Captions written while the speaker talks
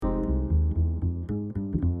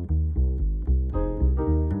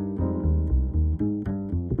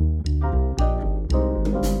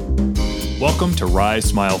Welcome to Rise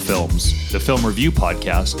Smile Films, the film review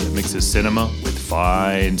podcast that mixes cinema with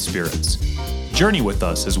fine spirits. Journey with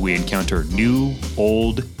us as we encounter new,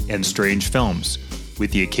 old, and strange films,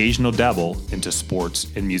 with the occasional dabble into sports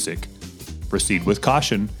and music. Proceed with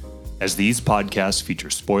caution, as these podcasts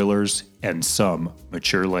feature spoilers and some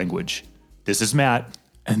mature language. This is Matt.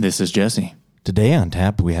 And this is Jesse. Today on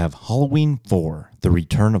tap, we have Halloween 4, The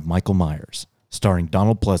Return of Michael Myers, starring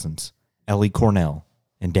Donald Pleasence, Ellie Cornell,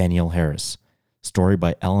 and Danielle Harris. Story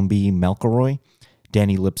by Alan B. McElroy,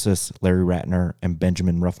 Danny Lipsis, Larry Ratner, and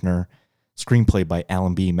Benjamin Ruffner. Screenplay by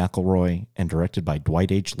Alan B. McElroy and directed by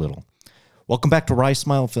Dwight H. Little. Welcome back to Rise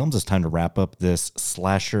Smile Films. It's time to wrap up this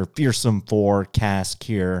slasher fearsome 4 cast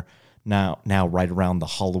here now right around the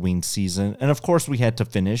Halloween season. And of course, we had to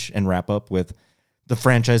finish and wrap up with the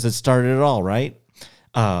franchise that started it all, right?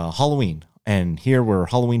 Halloween. And here we're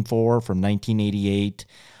Halloween 4 from 1988.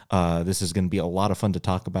 This is going to be a lot of fun to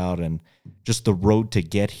talk about, and just the road to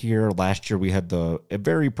get here. Last year we had a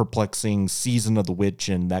very perplexing Season of the Witch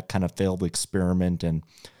and that kind of failed experiment, and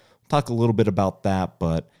we'll talk a little bit about that.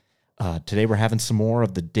 But today we're having some more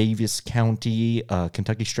of the Davis County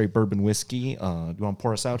Kentucky Straight Bourbon Whiskey. Do you want to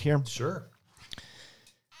pour us out here? Sure.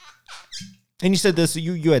 And you said this,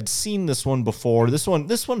 you had seen this one before. This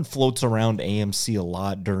one floats around AMC a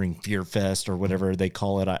lot during Fear Fest or whatever they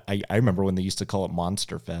call it. I remember when they used to call it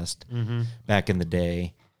Monster Fest back in the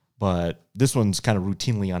day. But this one's kind of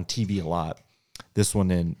routinely on TV a lot. This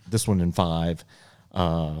one in 5.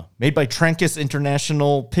 Made by Trancas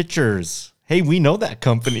International Pictures. Hey, we know that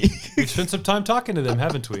company. We've spent some time talking to them,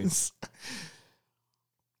 haven't we?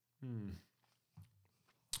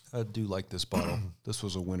 I do like this bottle. This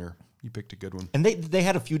was a winner. You picked a good one. And they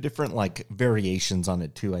had a few different like variations on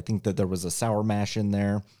it too. I think that there was a sour mash in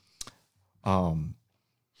there.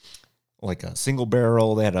 Like a single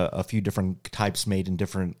barrel. They had a few different types made in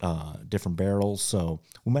different barrels. So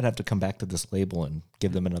we might have to come back to this label and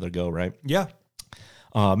give them another go, right? Yeah.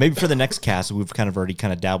 Maybe for the next cast, we've kind of already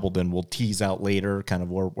kind of dabbled and we'll tease out later kind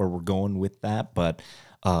of where we're going with that. But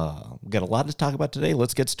we've got a lot to talk about today.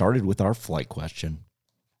 Let's get started with our flight question.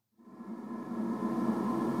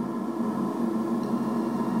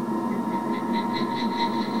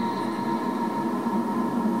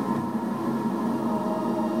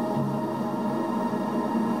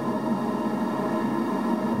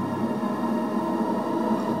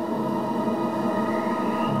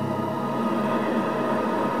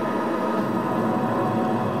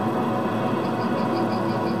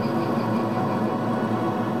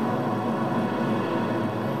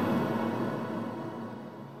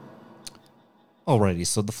 Alrighty,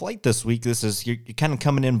 so the flight this week, you're kind of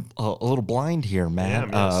coming in a little blind here, Matt.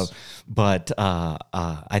 Yeah, but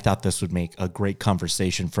I thought this would make a great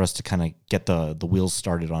conversation for us to kind of get the wheels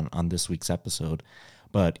started on this week's episode.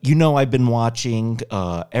 But I've been watching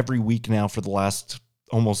every week now for the last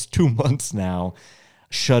almost 2 months now,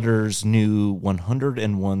 Shudder's new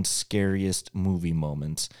 101 Scariest Movie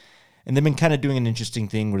Moments. And they've been kind of doing an interesting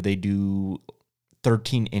thing where they do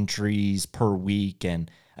 13 entries per week,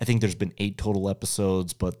 and I think there's been 8 total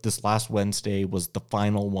episodes, but this last Wednesday was the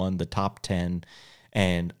final one, the top 10.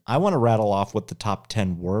 And I want to rattle off what the top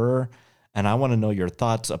 10 were, and I want to know your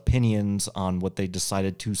thoughts, opinions on what they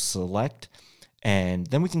decided to select. And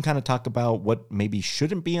then we can kind of talk about what maybe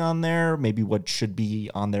shouldn't be on there, maybe what should be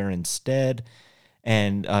on there instead.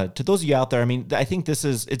 And to those of you out there, I mean, I think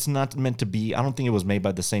it's not meant to be, I don't think it was made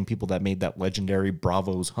by the same people that made that legendary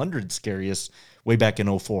Bravo's 100 Scariest way back in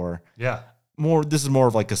 2004. Yeah. This is more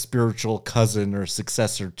of like a spiritual cousin or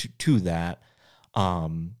successor to that. But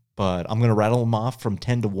I'm going to rattle them off from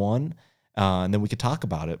 10 to 1, and then we could talk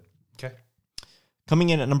about it. Okay.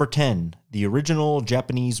 Coming in at number 10, the original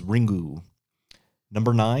Japanese Ringu.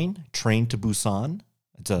 Number 9, Train to Busan.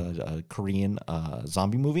 It's a Korean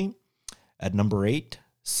zombie movie. At number 8,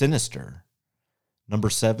 Sinister.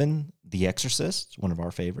 Number 7, The Exorcist, one of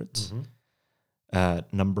our favorites.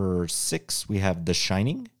 At number 6, we have The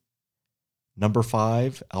Shining. Number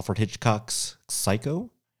 5, Alfred Hitchcock's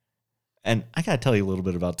Psycho. And I got to tell you a little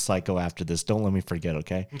bit about Psycho after this. Don't let me forget,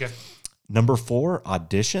 okay? Okay. Number 4,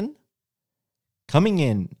 Audition. Coming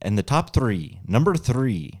in the top 3, number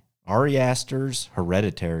 3, Ari Aster's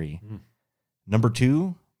Hereditary. Number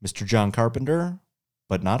 2, Mr. John Carpenter,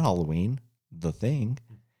 but not Halloween, The Thing.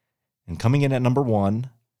 And coming in at number 1,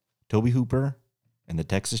 Tobe Hooper and the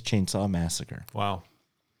Texas Chainsaw Massacre. Wow.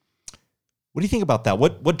 What do you think about that?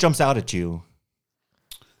 What jumps out at you?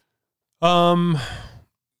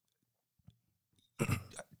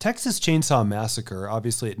 Texas Chainsaw Massacre,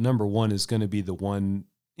 obviously at number 1 is going to be the one.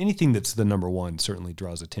 Anything that's the number 1 certainly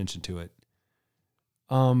draws attention to it.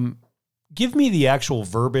 Give me the actual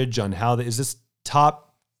verbiage on how is this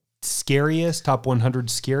top 100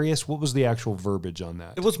 scariest? What was the actual verbiage on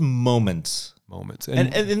that? It was moments.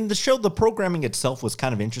 And in the show, the programming itself was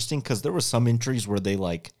kind of interesting because there were some entries where they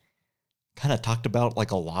like kind of talked about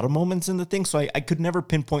like a lot of moments in the thing. So I could never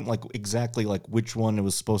pinpoint like exactly like which one it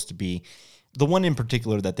was supposed to be. The one in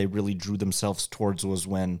particular that they really drew themselves towards was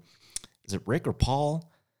when, is it Rick or Paul?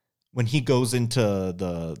 When he goes into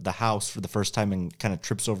the house for the first time and kind of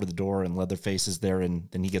trips over the door and Leatherface is there and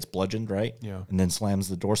then he gets bludgeoned, right? Yeah. And then slams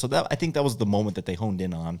the door. So that I think that was the moment that they honed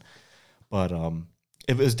in on. But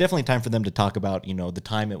it was definitely time for them to talk about, you know, the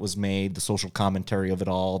time it was made, the social commentary of it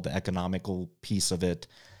all, the economical piece of it.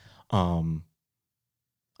 I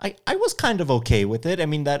was kind of okay with it. I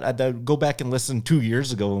mean, that I'd go back and listen 2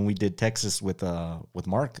 years ago when we did Texas with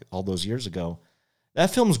Mark all those years ago.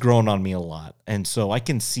 That film's grown on me a lot, and so I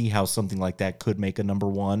can see how something like that could make a number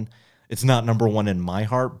one. It's not number one in my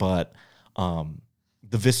heart, but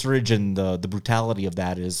the viscerage and the brutality of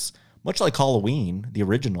that is much like Halloween, the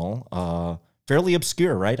original, fairly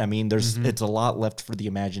obscure, right? I mean, it's a lot left for the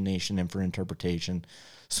imagination and for interpretation.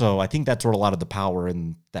 So I think that's where a lot of the power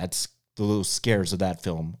and those scares of that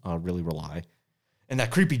film really rely. And that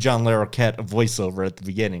creepy John Larroquette voiceover at the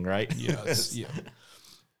beginning, right? Yes. Yeah.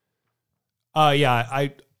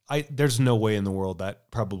 There's no way in the world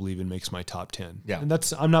that probably even makes my top 10. Yeah.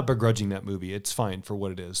 And I'm not begrudging that movie. It's fine for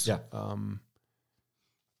what it is. Yeah. Now,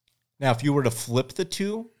 if you were to flip the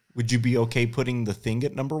two, would you be okay putting The Thing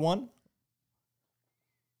at number one?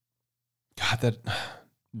 God,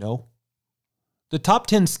 no. The top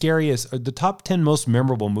 10 scariest, or the top 10 most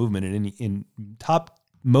memorable movement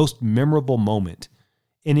most memorable moment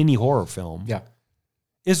in any horror film. Yeah.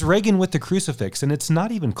 Is Reagan with the crucifix, and it's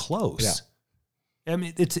not even close. Yeah. I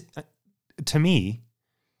mean, it's to me,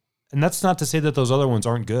 and that's not to say that those other ones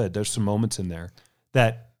aren't good. There's some moments in there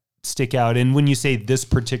that stick out. And when you say this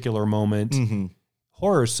particular moment,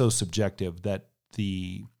 horror is so subjective that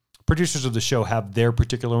the producers of the show have their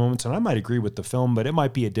particular moments, and I might agree with the film, but it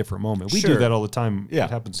might be a different moment. We do that all the time. Yeah.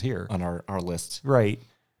 It happens here On our list. right?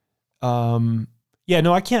 Yeah,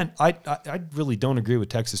 no, I can't. I really don't agree with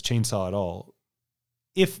Texas Chainsaw at all.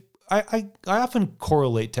 If I often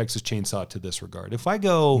correlate Texas Chainsaw to this regard. If I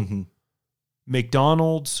go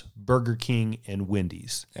McDonald's, Burger King, and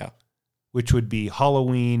Wendy's, which would be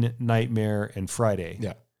Halloween, Nightmare, and Friday,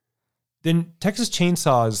 then Texas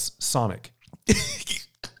Chainsaw is Sonic.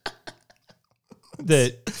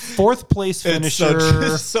 The fourth place finisher.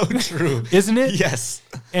 It's so true. Isn't it? Yes.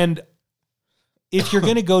 And if you're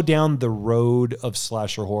going to go down the road of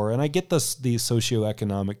slasher horror, and I get the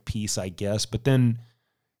socioeconomic piece, I guess, but then,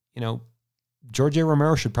 you know, George A.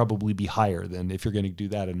 Romero should probably be higher than if you're going to do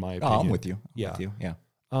that, in my opinion. I'm with you. Yeah. Yeah.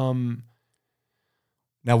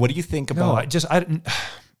 Now, what do you think about?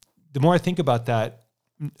 The more I think about that,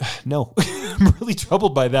 no, I'm really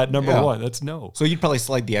troubled by that. Number one, that's no. So you'd probably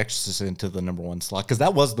slide The Exorcist into the number one slot because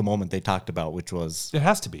that was the moment they talked about, which was It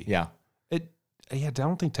has to be. yeah. I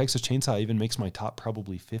don't think Texas Chainsaw even makes my top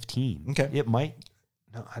probably 15. Okay. It might.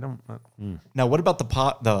 No, I don't. Now, what about the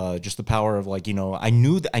power of, like, you know, I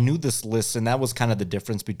knew this list, and that was kind of the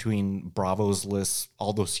difference between Bravo's list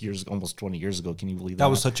all those years, almost 20 years ago. Can you believe that? That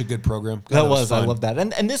was such a good program. That was I fun. love that.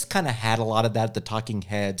 And this kind of had a lot of that, the talking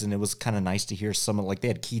heads, and it was kind of nice to hear some of, like, they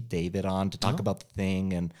had Keith David on to talk about The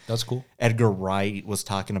Thing, and That's cool. Edgar Wright was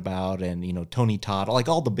talking about, and, you know, Tony Todd, like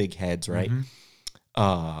all the big heads, right?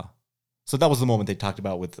 So that was the moment they talked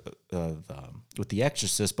about with The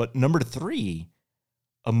Exorcist. But number 3,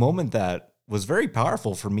 a moment that was very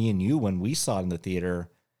powerful for me and you when we saw it in the theater,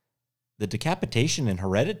 the decapitation in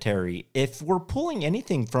Hereditary. If we're pulling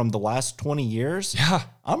anything from the last 20 years,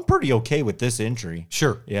 I'm pretty okay with this entry.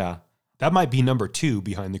 Sure. Yeah. That might be number 2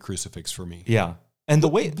 behind the crucifix for me. Yeah. And the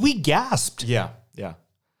way We gasped. Yeah.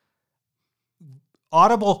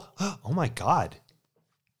 Audible. Oh my God.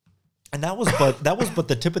 And that was but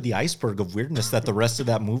the tip of the iceberg of weirdness that the rest of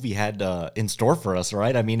that movie had in store for us,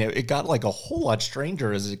 right? I mean, it got like a whole lot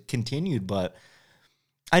stranger as it continued, but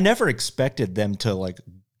I never expected them to like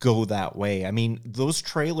go that way. I mean, those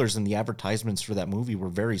trailers and the advertisements for that movie were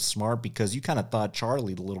very smart because you kind of thought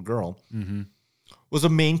Charlie, the little girl, was a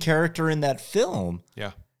main character in that film.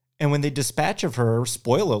 Yeah. And when they dispatch of her,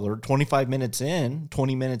 spoiler alert, 20 minutes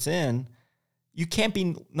in, you can't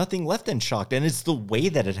be nothing left than shocked. And it's the way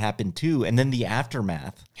that it happened too. And then the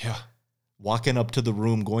aftermath. Yeah. Walking up to the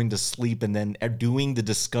room, going to sleep, and then doing the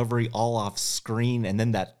discovery all off screen. And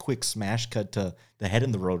then that quick smash cut to the head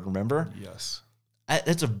in the road, remember? Yes.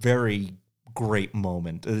 It's a very great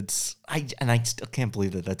moment. I still can't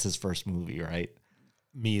believe that that's his first movie, right?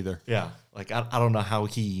 Me either. Yeah. Like, I don't know how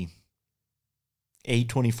he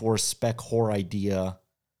A24 spec horror idea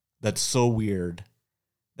that's so weird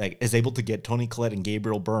that is able to get Toni Collette and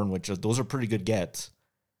Gabriel Byrne, which those are pretty good gets,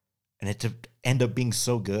 and it to end up being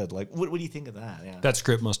so good. Like, what do you think of that? Yeah. That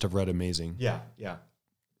script must have read amazing. Yeah.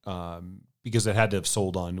 Because it had to have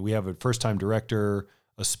sold on. We have a first-time director,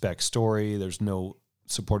 a spec story. There's no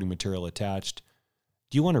supporting material attached.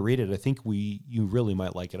 Do you want to read it? I think you really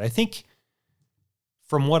might like it. I think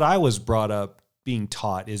from what I was brought up being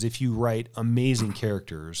taught is if you write amazing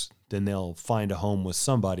characters, then they'll find a home with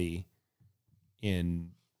somebody in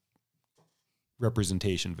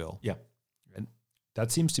Representationville. Yeah. And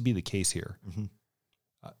that seems to be the case here.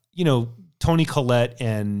 Mm-hmm. Toni Collette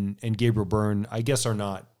and Gabriel Byrne, I guess, are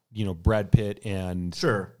not, Brad Pitt and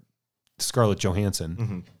Sure. Scarlett Johansson.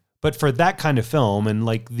 Mm-hmm. But for that kind of film, and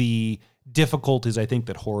like the difficulties I think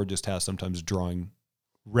that horror just has sometimes drawing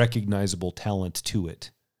recognizable talent to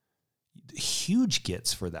it, huge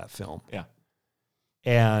gets for that film. Yeah.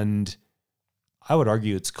 And I would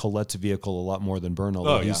argue it's Collette's vehicle a lot more than Byrne,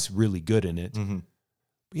 although he's really good in it. Mm-hmm.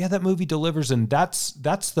 But yeah, that movie delivers, and that's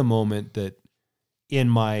the moment that in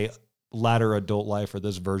my latter adult life, or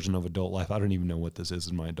this version of adult life, I don't even know what this is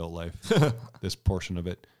in my adult life, this portion of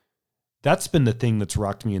it, that's been the thing that's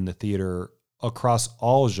rocked me in the theater across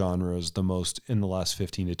all genres the most in the last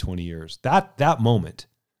 15 to 20 years. That moment.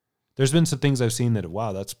 There's been some things I've seen that,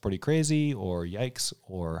 wow, that's pretty crazy, or yikes,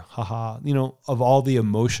 or haha, of all the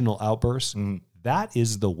emotional outbursts, that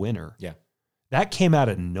is the winner. Yeah. That came out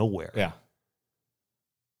of nowhere. Yeah.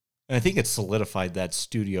 And I think it solidified that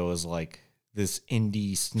studio as like this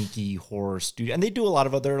indie sneaky horror studio. And they do a lot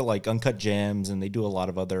of other like Uncut Gems, and they do a lot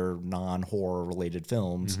of other non-horror related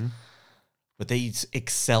films. Mm-hmm. But they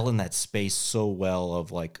excel in that space so well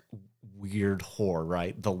of like weird horror,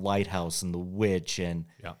 right? The Lighthouse and The Witch and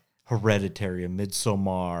Hereditary and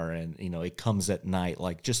Midsommar, and It Comes at Night.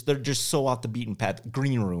 Like they're just so off the beaten path.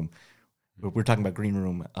 Green Room. We were talking about Green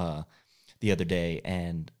Room the other day,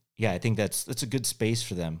 and yeah, I think that's a good space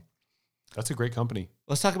for them. That's a great company.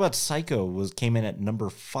 Let's talk about Psycho. Came in at number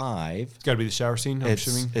 5. It's got to be the shower scene, I'm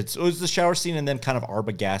assuming. It was the shower scene, and then kind of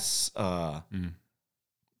Arbogast's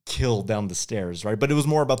kill down the stairs, right? But it was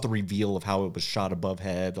more about the reveal of how it was shot above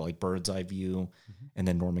head, like bird's eye view, and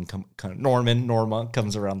then Norma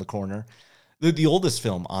comes around the corner. The oldest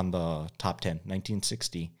film on the top 10,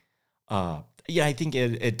 1960. Yeah, I think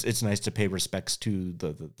it's nice to pay respects to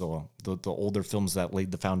the older films that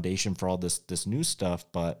laid the foundation for all this new stuff,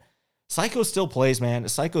 but Psycho still plays, man.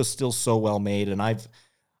 Psycho's still so well made, and I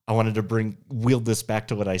wanted to wield this back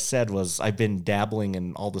to what I said was I've been dabbling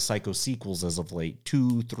in all the Psycho sequels as of late.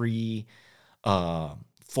 2, 3,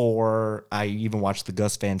 4. I even watched the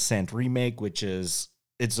Gus Van Sant remake, which is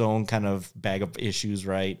its own kind of bag of issues,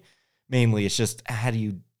 right? Mainly, it's just how do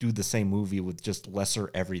you do the same movie with just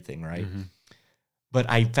lesser everything, right? Mm-hmm. But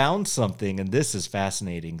I found something, and this is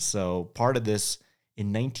fascinating. So part of this, in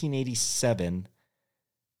 1987,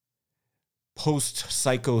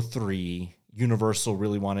 post-Psycho 3, Universal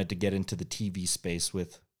really wanted to get into the TV space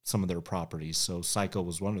with some of their properties. So Psycho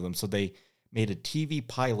was one of them. So they made a TV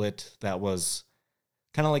pilot that was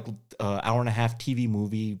kind of like an hour-and-a-half TV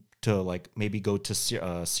movie to like maybe go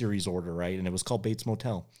to series order, right? And it was called Bates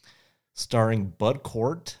Motel, starring Bud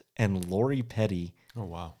Cort and Lori Petty. Oh,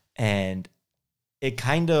 wow. And it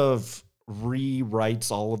kind of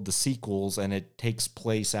rewrites all of the sequels, and it takes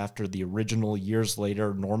place after the original. Years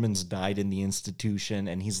later, Norman's died in the institution,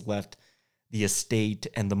 and he's left the estate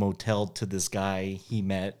and the motel to this guy he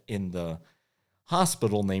met in the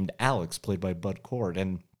hospital named Alex, played by Bud Cort.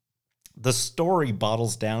 And the story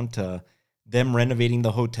bottles down to them renovating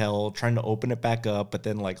the hotel, trying to open it back up, but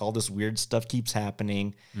then like all this weird stuff keeps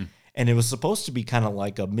happening. And it was supposed to be kind of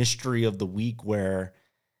like a mystery of the week where,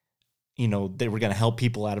 they were going to help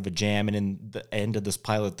people out of a jam. And in the end of this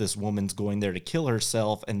pilot, this woman's going there to kill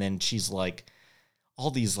herself. And then she's like,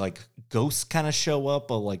 all these like ghosts kind of show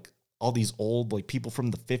up, like all these old like people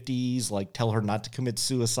from the 50s, like tell her not to commit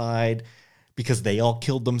suicide because they all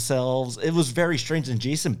killed themselves. It was very strange. And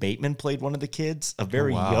Jason Bateman played one of the kids, a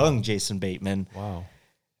very young Jason Bateman. Wow.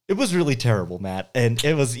 It was really terrible, Matt. And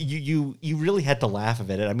it was, you really had to laugh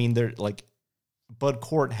at it. I mean, they're like, Bud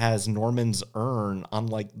Cort has Norman's urn on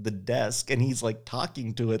like the desk, and he's like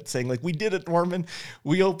talking to it, saying like, "We did it, Norman.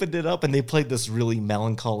 We opened it up." And they played this really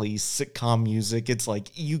melancholy sitcom music. It's like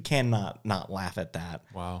you cannot not laugh at that.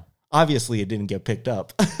 Wow. Obviously, it didn't get picked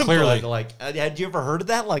up. Clearly, had you ever heard of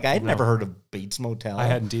that? Like, I had never heard of Bates Motel. I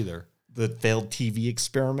hadn't either. The failed TV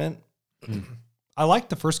experiment. I liked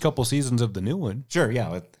the first couple seasons of the new one. Sure,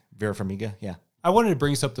 yeah, with Vera Farmiga. Yeah. I wanted to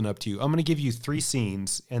bring something up to you. I'm going to give you 3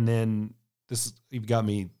 scenes, and then you've got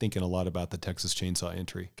me thinking a lot about the Texas Chainsaw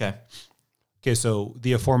entry. Okay. Okay, so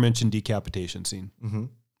the aforementioned decapitation scene, Mm-hmm.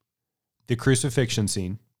 the crucifixion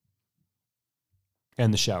scene,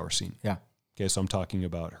 and the shower scene. Yeah. Okay, so I'm talking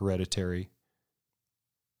about Hereditary,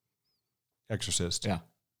 Exorcist, Yeah.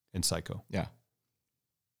 and Psycho. Yeah.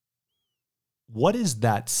 What is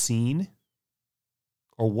that scene,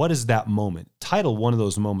 or what is that moment? Title one of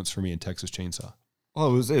those moments for me in Texas Chainsaw.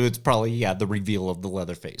 Well, it was probably, the reveal of the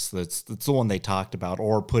Leatherface. That's the one they talked about,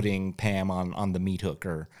 or putting Pam on the meat hook.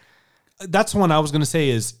 Or That's one I was going to say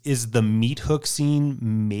is the meat hook scene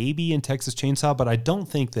maybe in Texas Chainsaw, but I don't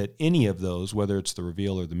think that any of those, whether it's the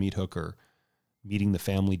reveal or the meat hook or meeting the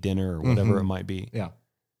family dinner or whatever it might be,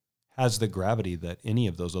 has the gravity that any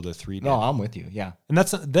of those other three do. No, I'm with you. Yeah. And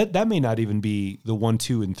that may not even be the 1,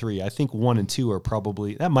 2, and 3. I think 1 and 2 are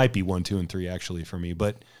probably, that might be 1, 2, and 3 actually for me,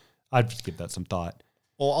 but I'd just give that some thought.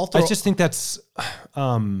 Well, I just think that's,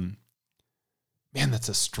 man, that's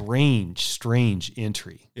a strange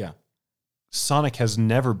entry. Yeah. Sonic has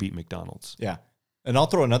never beat McDonald's. Yeah. And I'll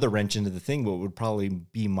throw another wrench into the thing, what would probably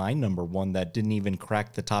be my number one that didn't even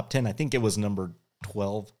crack the top 10. I think it was number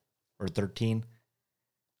 12 or 13.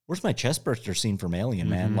 Where's my chest burster scene from Alien,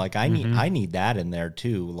 man? Like I need that in there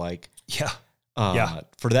too. Like,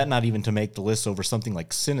 for that not even to make the list over something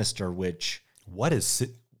like Sinister, which What is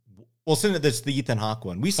it? well, that's the Ethan Hawke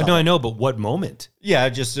one. We saw. I know, but what moment? Yeah,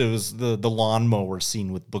 it was the lawnmower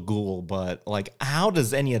scene with Bagul, but like, how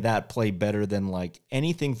does any of that play better than like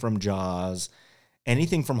anything from Jaws,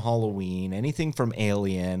 anything from Halloween, anything from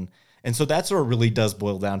Alien? And so that's where it really does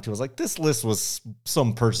boil down to. I was like, this list was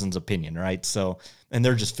some person's opinion, right? So, and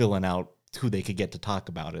they're just filling out who they could get to talk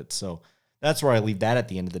about it. So that's where I leave that at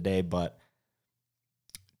the end of the day. But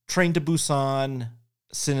Train to Busan,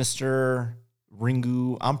 Sinister,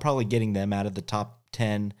 Ringu, I'm probably getting them out of the top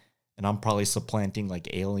 10, and I'm probably supplanting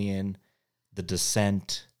like Alien, The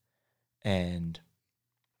Descent, and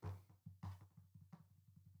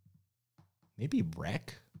maybe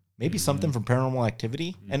Wreck. Maybe something from Paranormal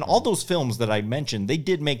Activity. And all those films that I mentioned, they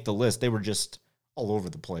did make the list. They were just all over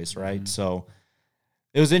the place, right? So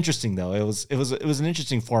it was interesting, though. It was an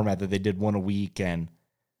interesting format that they did one a week, and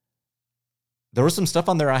there was some stuff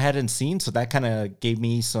on there I hadn't seen, so that kind of gave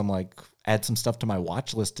me some, like, add some stuff to my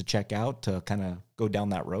watch list to check out to kind of go down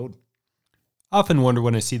that road. I often wonder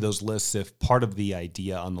when I see those lists if part of the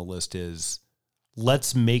idea on the list is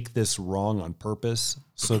let's make this wrong on purpose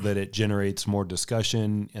so that it generates more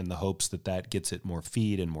discussion and the hopes that gets it more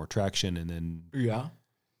feed and more traction. And then,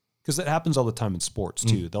 because that happens all the time in sports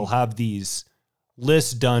too. They'll have these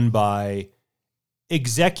lists done by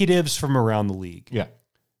executives from around the league. Yeah.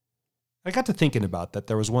 I got to thinking about that.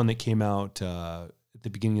 There was one that came out at the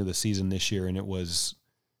beginning of the season this year, and it was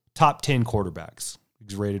top 10 quarterbacks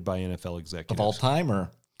rated by NFL executives. Of all time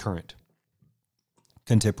or? Current.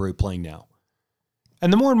 Contemporary, playing now.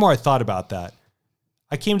 And the more and more I thought about that,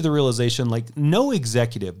 I came to the realization, like, no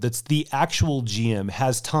executive that's the actual GM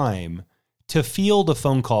has time to field a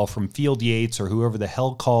phone call from Field Yates or whoever the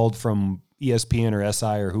hell called from ESPN or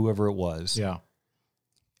SI or whoever it was. Yeah.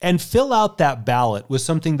 And fill out that ballot with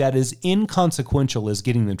something that is inconsequential as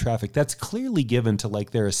getting them traffic. That's clearly given to like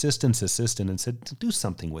their assistant's assistant and said, do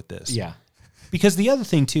something with this. Yeah. Because the other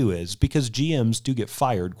thing too is because GMs do get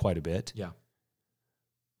fired quite a bit. Yeah.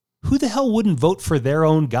 Who the hell wouldn't vote for their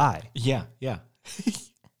own guy? Yeah. Yeah.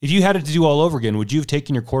 If you had it to do all over again, would you have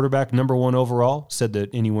taken your quarterback number 1 overall? Said that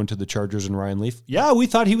anyone to the Chargers and Ryan Leaf. Yeah, we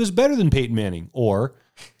thought he was better than Peyton Manning. Or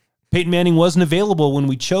Peyton Manning wasn't available when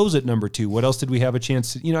we chose at number 2. What else did we have a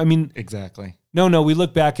chance to, Exactly. No, we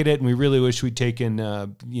look back at it and we really wish we'd taken,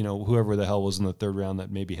 whoever the hell was in the 3rd round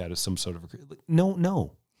that maybe had some sort of,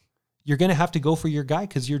 no. You're going to have to go for your guy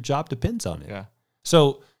because your job depends on it. Yeah.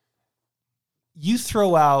 So you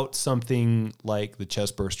throw out something like the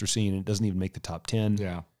chest burster scene and it doesn't even make the top 10.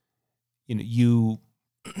 Yeah.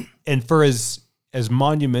 And for as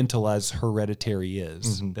monumental as Hereditary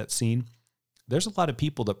is, that scene, there's a lot of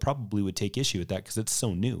people that probably would take issue with that because it's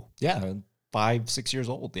so new. Yeah. 5-6 years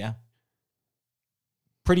old. Yeah.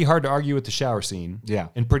 Pretty hard to argue with the shower scene. Yeah.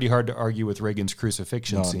 And pretty hard to argue with Reagan's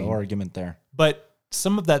crucifixion scene. No argument there. But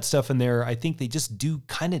some of that stuff in there, I think they just do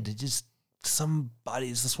kind of to just,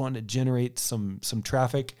 somebody's just wanting to generate some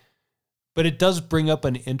traffic. But it does bring up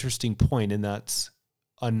an interesting point, and that's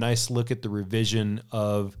a nice look at the revision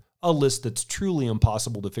of a list that's truly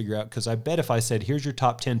impossible to figure out. Because I bet if I said, here's your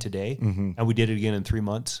top 10 today, and we did it again in 3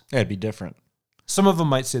 months, it'd be different. Some of them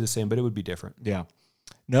might say the same, but it would be different. Yeah.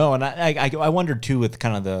 No, and I wondered too with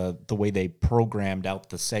kind of the way they programmed out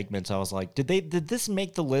the segments. I was like, did this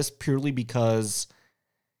make the list purely because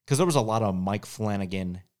there was a lot of Mike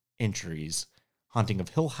Flanagan entries, Haunting of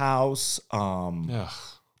Hill House,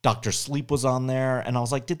 Dr. Sleep was on there, and I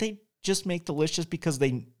was like, did they just make the list just because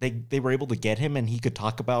they were able to get him and he could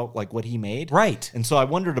talk about like what he made? Right. And so I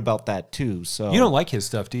wondered about that too. So You don't like his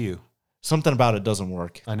stuff, do you? something about it doesn't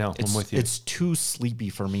work. I know. I'm with you. It's too sleepy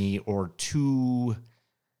for me, or too.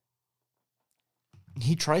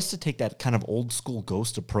 He tries to take that kind of old school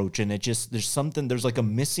Ghost approach, and there's like a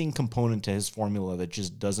missing component to his formula that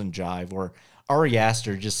just doesn't jive. Or Ari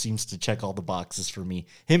Aster just seems to check all the boxes for me.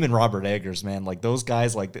 Him and Robert Eggers, man, like those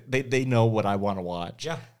guys, like they know what I want to watch.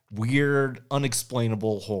 Yeah. Weird,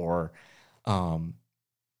 unexplainable horror.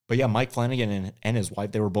 But yeah, Mike Flanagan and his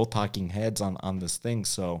wife, they were both talking heads on this thing.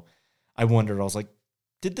 So I wondered, I was like,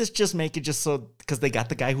 did this just make it just so because they got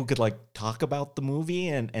the guy who could like talk about the movie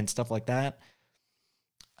and stuff like that?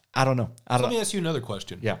 I don't know. Let me ask you another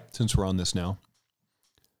question. Yeah. Since we're on this now.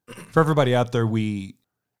 For everybody out there, we,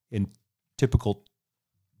 in typical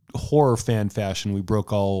horror fan fashion, we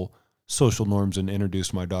broke all social norms and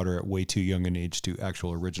introduced my daughter at way too young an age to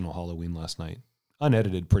actual original Halloween last night.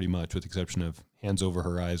 Unedited pretty much, with the exception of hands over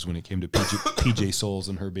her eyes when it came to PJ Souls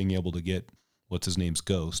and her being able to get what's his name's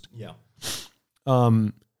ghost. Yeah.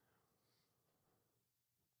 And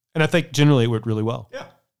I think generally it went really well. Yeah.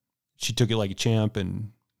 She took it like a champ,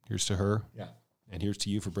 and here's to her. Yeah. And here's to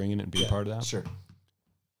you for bringing it and being part of that. Sure.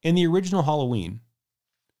 In the original Halloween,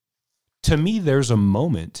 to me, there's a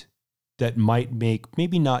moment that might make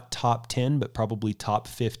maybe not top 10, but probably top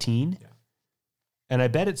 15. Yeah. And I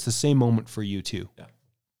bet it's the same moment for you too. Yeah.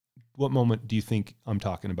 What moment do you think I'm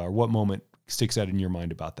talking about? Or what moment sticks out in your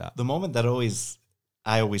mind about that? The moment that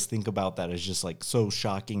I always think about that is just like so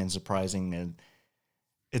shocking and surprising, and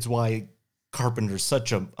it's why Carpenter's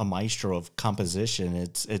such a maestro of composition.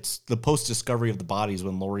 It's the post-discovery of the bodies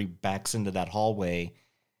when Laurie backs into that hallway,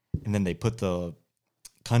 and then they put the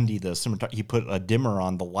cinematographer, he put a dimmer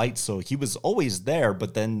on the light, so he was always there,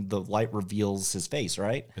 but then the light reveals his face,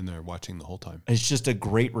 right? And they're watching the whole time. It's just a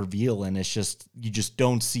great reveal, and it's just you just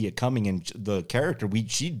don't see it coming. And the character,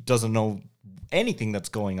 she doesn't know anything that's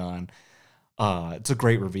going on. It's a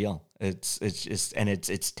great reveal. It's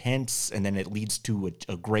tense, and then it leads to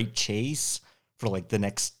a great chase for like the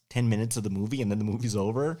next 10 minutes of the movie, and then the movie's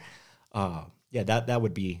over. Yeah,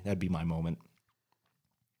 that'd be my moment.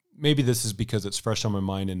 Maybe this is because it's fresh on my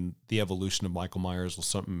mind, and the evolution of Michael Myers was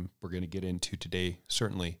something we're going to get into today,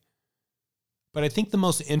 certainly. But I think the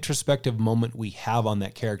most introspective moment we have on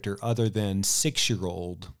that character, other than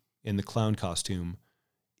 6-year-old in the clown costume,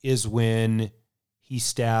 is when he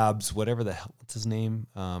stabs whatever the hell, what's his name?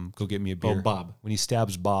 Go get me a beer. Oh, Bob. When he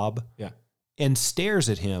stabs Bob. Yeah. And stares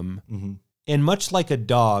at him. Mm-hmm. And much like a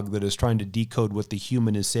dog that is trying to decode what the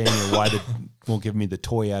human is saying or why they won't give me the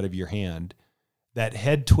toy out of your hand, that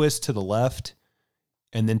head twist to the left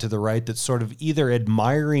and then to the right, that's sort of either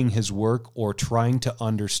admiring his work or trying to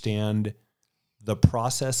understand the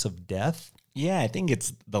process of death. Yeah, I think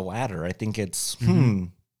it's the latter. I think it's,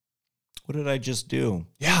 what did I just do?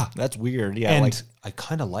 Yeah. That's weird. Yeah. And I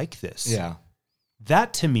kind of like this. Yeah.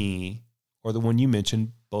 That to me, or the one you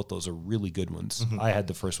mentioned, both those are really good ones. Mm-hmm. I had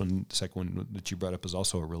the first one. The second one that you brought up is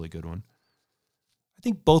also a really good one. I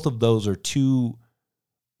think both of those are two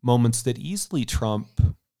moments that easily trump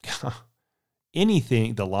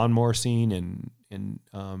anything. The lawnmower scene in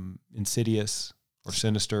Insidious or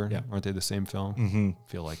Sinister. Yeah. Aren't they the same film? Mm-hmm.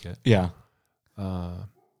 Feel like it. Yeah.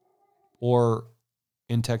 Or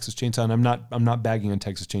in Texas Chainsaw. And I'm not bagging on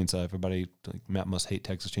Texas Chainsaw. Everybody, like, Matt must hate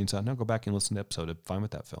Texas Chainsaw. No, go back and listen to the episode. I'm fine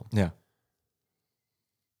with that film. Yeah.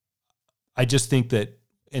 I just think that,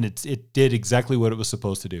 and it did exactly what it was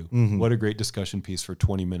supposed to do. Mm-hmm. What a great discussion piece for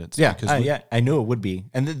 20 minutes. Yeah, Because I knew it would be.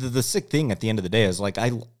 And the sick thing at the end of the day is like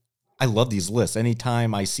I love these lists.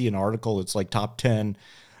 Anytime I see an article, it's like top 10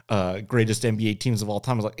 greatest NBA teams of all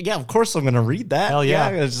time. I was like, yeah, of course I'm going to read that. Hell yeah.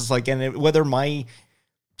 It's just like, and whether my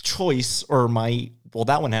choice or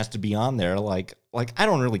that one has to be on there. Like I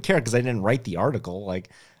don't really care because I didn't write the article. Like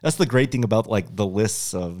that's the great thing about like the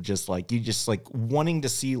lists of just like you just like wanting to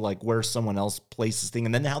see like where someone else places thing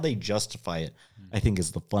and then how they justify it. I think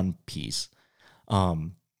is the fun piece.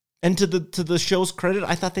 And to the show's credit,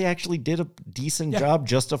 I thought they actually did a decent job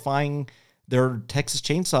justifying their Texas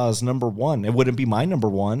Chainsaw as number one. It wouldn't be my number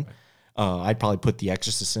one. I'd probably put The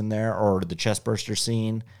Exorcist in there or the chestburster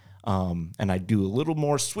scene. And I'd do a little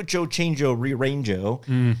more switcho, changeo,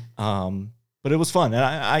 rearrangeo. But it was fun. And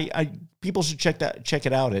I people should check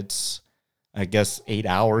it out. It's, I guess, 8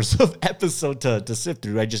 hours of episode to sift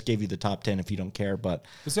through. I just gave you the top 10 if you don't care. But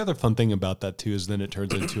the other fun thing about that too is then it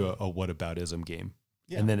turns into a whataboutism game.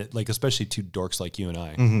 Yeah. And then it, like, especially two dorks like you and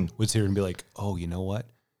I would sit here and be like, oh, you know what?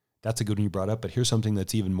 That's a good one you brought up, but here's something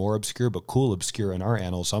that's even more obscure, but cool obscure in our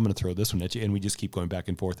annals. So I'm going to throw this one at you. And we just keep going back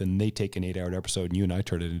and forth. And they take an 8-hour episode and you and I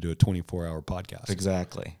turn it into a 24-hour podcast.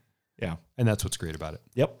 Exactly. Yeah. And that's what's great about it.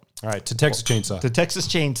 Yep. All right, to Texas Chainsaw. The Texas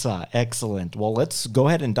Chainsaw. Excellent. Well, let's go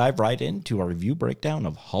ahead and dive right into our review breakdown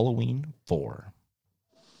of Halloween 4.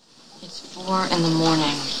 It's 4 in the morning.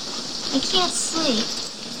 I can't sleep.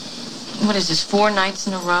 What is this, 4 nights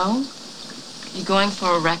in a row? You going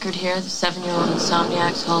for a record here, the 7-year-old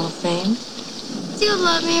Insomniacs Hall of Fame? Do you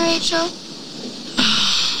love me, Rachel?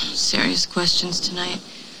 Serious questions tonight.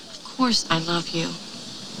 Of course I love you.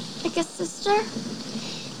 Like a sister?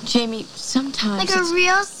 Jamie, sometimes Like a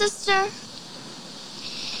real sister?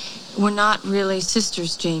 we're not really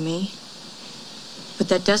sisters, Jamie. But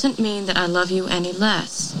that doesn't mean that I love you any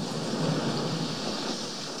less.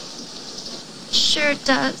 Sure it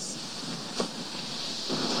does.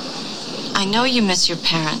 I know you miss your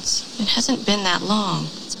parents. It hasn't been that long.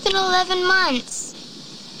 It's been 11 months.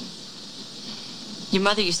 Your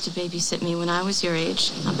mother used to babysit me when I was your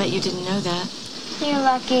age. I'll bet you didn't know that. You're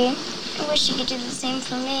lucky. I wish you could do the same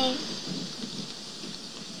for me.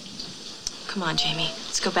 Come on, Jamie.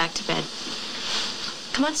 Let's go back to bed.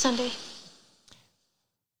 Come on, Sunday.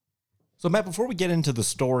 So, Matt, before we get into the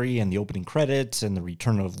story and the opening credits and the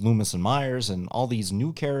return of Loomis and Myers and all these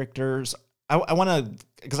new characters, I want to,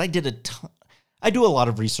 because I do a lot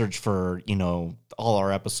of research for, all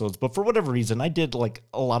our episodes, but for whatever reason, I did like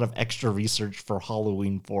a lot of extra research for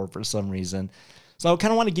Halloween 4 for some reason. So I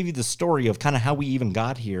kind of want to give you the story of kind of how we even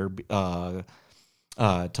got here to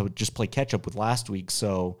just play catch up with last week.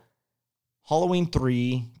 So Halloween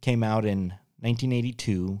 3 came out in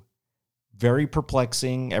 1982. Very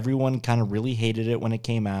perplexing. Everyone kind of really hated it when it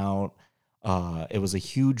came out. It was a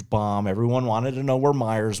huge bomb. Everyone wanted to know where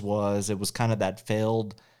Myers was. It was kind of that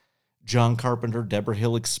failed John Carpenter, Deborah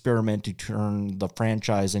Hill experiment to turn the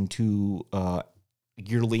franchise into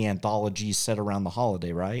yearly anthology set around the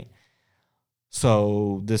holiday, right?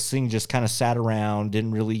 So this thing just kind of sat around,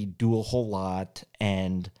 didn't really do a whole lot.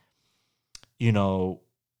 And,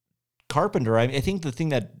 Carpenter, I think the thing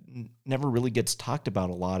that never really gets talked about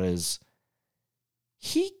a lot is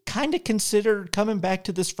he kind of considered coming back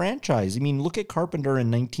to this franchise. I mean, look at Carpenter in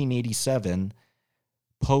 1987,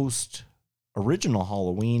 post original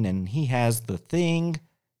Halloween, and he has The Thing,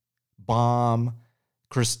 bomb,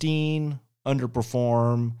 Christine,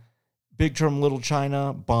 underperform, Big Trouble in Little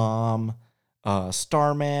China, bomb,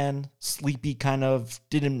 Starman, sleepy, kind of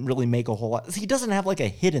didn't really make a whole lot. He doesn't have like a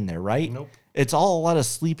hit in there, right? Nope. It's all a lot of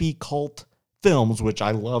sleepy cult films, which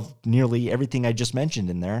I love nearly everything I just mentioned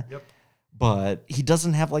in there. Yep. But he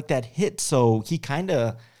doesn't have like that hit, so he kind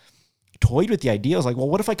of toyed with the idea. I was like, well,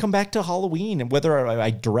 what if I come back to Halloween, and whether I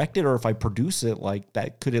direct it or if I produce it, like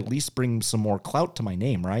that could at least bring some more clout to my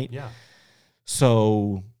name, right? Yeah.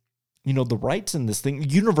 So, the rights in this thing,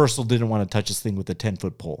 Universal didn't want to touch this thing with a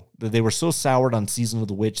 10-foot pole. They were so soured on Season of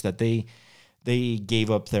the Witch that they gave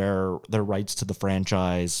up their rights to the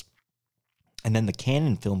franchise. And then the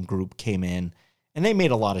Cannon Film Group came in, and they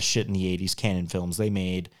made a lot of shit in the 80s, Cannon Films. They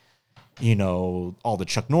made all the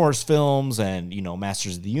Chuck Norris films and,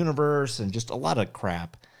 Masters of the Universe and just a lot of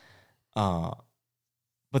crap.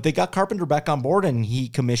 But they got Carpenter back on board, and he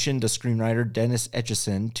commissioned a screenwriter, Dennis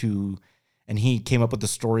Etchison, and he came up with a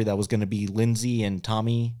story that was going to be Lindsay and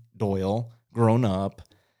Tommy Doyle grown up.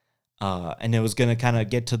 And it was going to kind of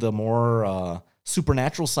get to the more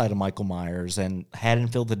supernatural side of Michael Myers, and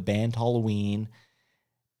Haddonfield had banned Halloween.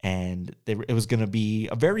 And it was going to be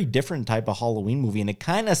a very different type of Halloween movie. And it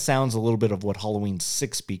kind of sounds a little bit of what Halloween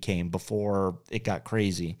 6 became before it got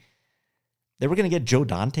crazy. They were going to get Joe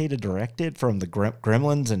Dante to direct it from the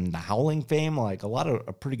Gremlins and the Howling fame. Like a lot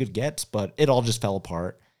of pretty good gets, but it all just fell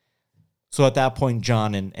apart. So at that point,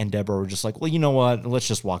 John and Deborah were just like, well, you know what? Let's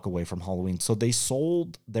just walk away from Halloween. So they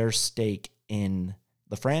sold their stake in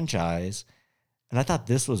the franchise. And I thought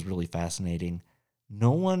this was really fascinating.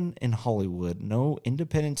 No one in Hollywood, no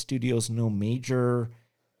independent studios, no major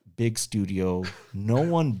big studio, no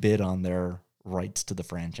one bid on their rights to the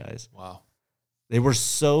franchise. Wow. They were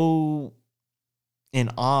so in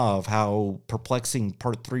awe of how perplexing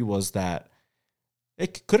Part 3 was that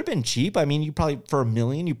it could have been cheap. I mean, for $1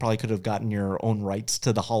 million, you probably could have gotten your own rights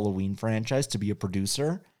to the Halloween franchise to be a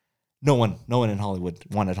producer. No one in Hollywood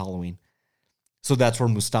wanted Halloween. So that's where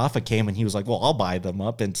Mustafa came, and he was like, well, I'll buy them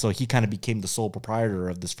up. And so he kind of became the sole proprietor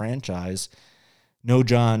of this franchise. No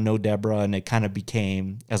John, no Deborah, and it kind of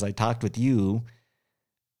became, as I talked with you,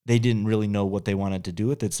 they didn't really know what they wanted to do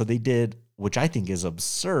with it. So they did, which I think is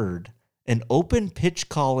absurd, an open pitch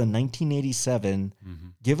call in 1987. Mm-hmm.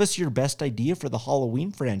 Give us your best idea for the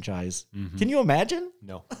Halloween franchise. Mm-hmm. Can you imagine?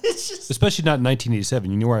 No. It's just... Especially not in 1987.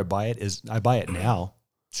 You know where I buy it is? I buy it now.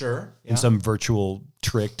 Sure. In some virtual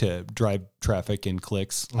trick to drive traffic and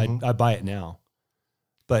clicks. Mm-hmm. I buy it now.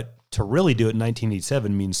 But to really do it in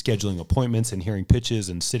 1987 means scheduling appointments and hearing pitches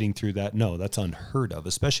and sitting through that. No, that's unheard of,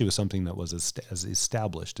 especially with something that was as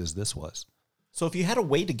established as this was. So if you had a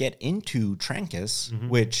way to get into Trancas,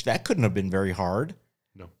 which that couldn't have been very hard.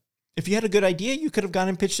 No. If you had a good idea, you could have gone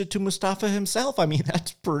and pitched it to Mustafa himself. I mean,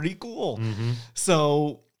 that's pretty cool.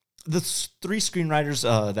 So the three screenwriters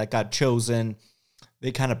that got chosen,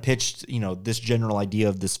 they kind of pitched, this general idea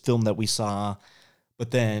of this film that we saw. But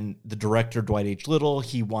then the director, Dwight H. Little,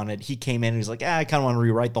 he came in and he's like, I kind of want to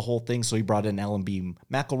rewrite the whole thing. So he brought in L.B.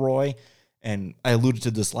 McElroy. And I alluded to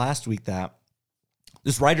this last week that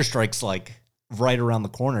this writer strike's like right around the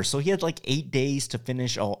corner. So he had like 8 days to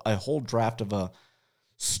finish a whole draft of a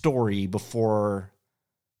story before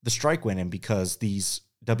the strike went in, because these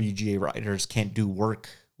WGA writers can't do work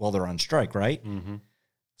while they're on strike, right?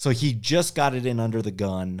 So he just got it in under the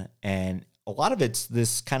gun, and a lot of it's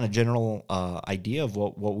this kind of general idea of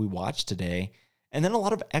what we watched today, and then a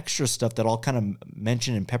lot of extra stuff that I'll kind of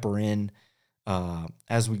mention and pepper in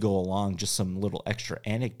as we go along, just some little extra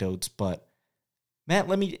anecdotes. But Matt,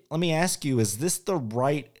 let me ask you: is this the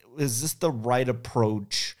right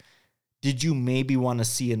approach? Did you maybe want to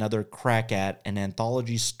see another crack at an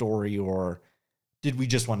anthology story, or did we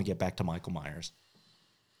just want to get back to Michael Myers?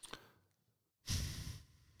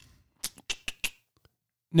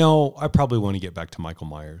 No, I probably want to get back to Michael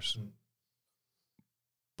Myers.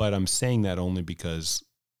 But I'm saying that only because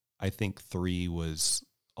I think 3 was,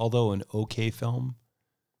 although an okay film,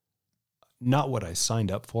 not what I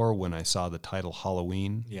signed up for when I saw the title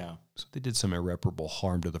Halloween. Yeah. So they did some irreparable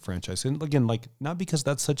harm to the franchise. And again, not because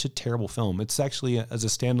that's such a terrible film. It's actually, as a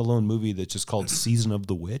standalone movie that's just called Season of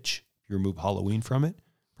the Witch, if you remove Halloween from it,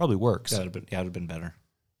 probably works. That would have been better.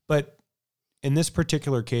 But in this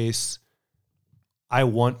particular case, I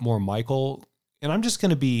want more Michael, and I'm just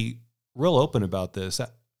going to be real open about this.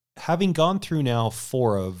 Having gone through now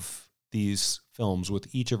 4 of these films with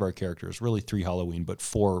each of our characters, really 3 Halloween, but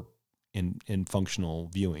 4 in functional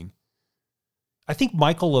viewing, I think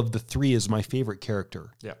Michael of the 3 is my favorite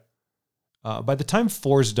character. Yeah. By the time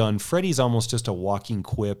 4's done, Freddy's almost just a walking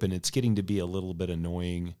quip, and it's getting to be a little bit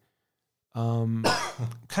annoying. Kind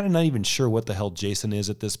of not even sure what the hell Jason is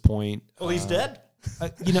at this point. Oh, he's dead?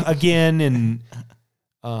 Again, and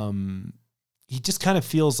he just kind of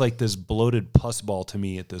feels like this bloated pussball to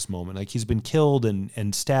me at this moment. Like he's been killed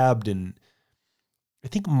and stabbed, and I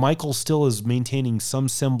think Michael still is maintaining some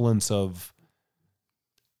semblance of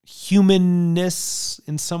humanness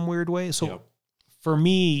in some weird way. So for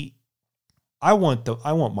me, I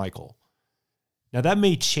want Michael. Now that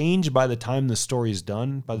may change by the time the story's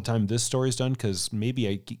done, by the time this story's done, because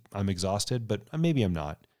maybe I'm exhausted, but maybe I'm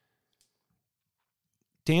not.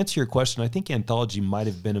 To answer your question, I think anthology might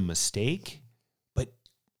have been a mistake, but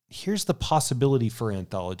here's the possibility for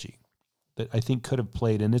anthology that I think could have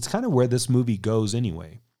played, and it's kind of where this movie goes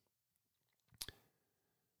anyway.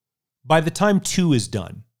 By the time 2 is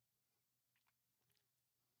done,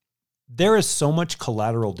 there is so much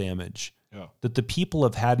collateral damage that the people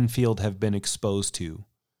of Haddonfield have been exposed to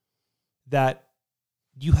that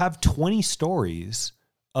you have 20 stories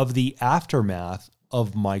of the aftermath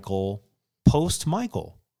of Michael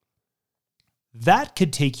post-Michael. That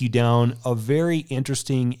could take you down a very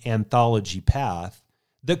interesting anthology path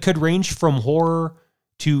that could range from horror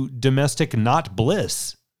to domestic not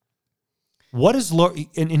bliss. What is Laurie?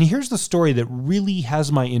 And here's the story that really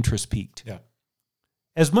has my interest piqued. Yeah.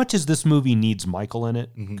 As much as this movie needs Michael in it,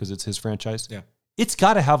 because it's his franchise, it's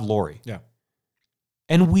got to have Laurie. Yeah.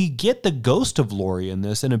 And we get the ghost of Laurie in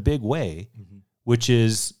this in a big way, which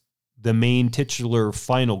is the main titular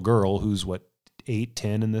final girl, who's 8,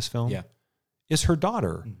 10 in this film, is her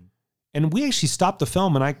daughter. And we actually stopped the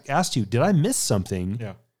film and I asked you, did I miss something?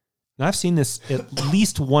 Yeah. And I've seen this at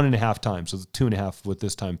least 1.5 times, so 2.5 with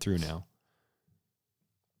this time through now.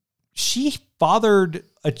 She fathered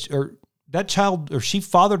she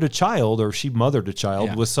fathered a child, or she mothered a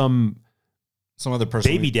child with some other person,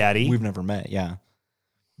 baby daddy we've never met. Yeah.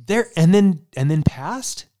 There, and then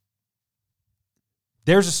passed.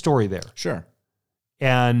 There's a story there. Sure.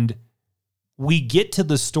 And we get to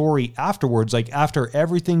the story afterwards, like after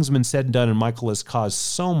everything's been said and done, and Michael has caused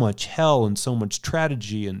so much hell and so much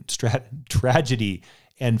tragedy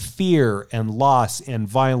and fear and loss and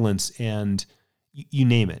violence and you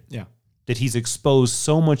name it. Yeah. That he's exposed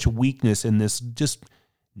so much weakness in this just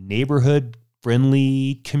neighborhood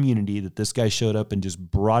friendly community that this guy showed up and just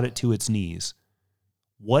brought it to its knees.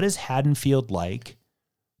 What is Haddonfield like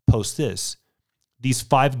post this? These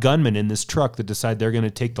 5 gunmen in this truck that decide they're going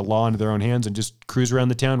to take the law into their own hands and just cruise around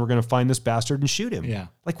the town. We're going to find this bastard and shoot him. Yeah.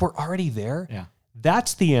 Like, we're already there. Yeah.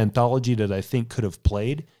 That's the anthology that I think could have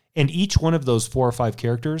played. And each one of those 4 or 5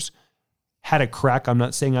 characters had a crack. I'm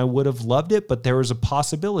not saying I would have loved it, but there was a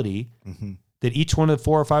possibility that each one of the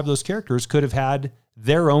 4 or 5 of those characters could have had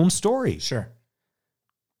their own story. Sure.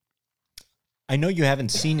 I know you haven't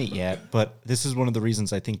seen it yet, but this is one of the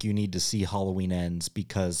reasons I think you need to see Halloween Ends,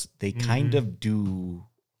 because they kind of do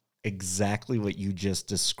exactly what you just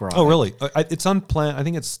described. Oh, really? It's on plan. I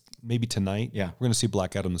think it's maybe tonight. Yeah. We're going to see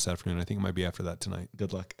Black Adam this afternoon. I think it might be after that tonight.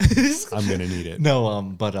 Good luck. I'm going to need it. No,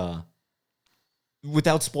 but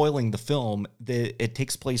without spoiling the film, it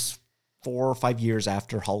takes place 4 or 5 years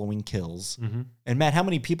after Halloween Kills. And Matt, how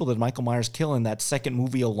many people did Michael Myers kill in that second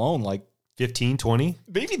movie alone? Like 15, 20?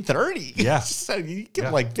 maybe 30. Yeah. So you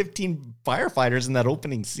killed like 15 firefighters in that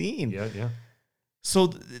opening scene. Yeah. So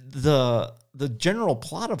the general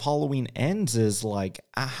plot of Halloween Ends is like,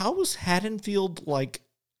 how is Haddonfield like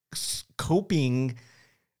coping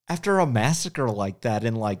after a massacre like that?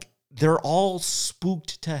 And like, they're all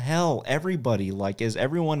spooked to hell. Everybody, like,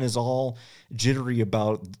 everyone is all jittery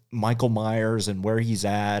about Michael Myers and where he's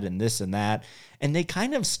at and this and that. And they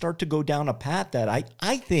kind of start to go down a path that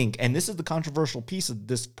I think, and this is the controversial piece of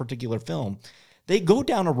this particular film, they go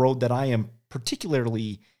down a road that I am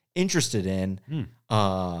particularly interested in.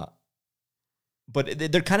 But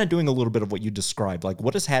they're kind of doing a little bit of what you described. Like,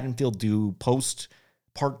 what does Haddonfield do post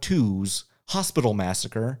Part 2's Hospital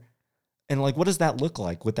Massacre? And like, what does that look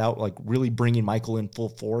like without like really bringing Michael in full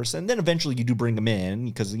force? And then eventually you do bring him in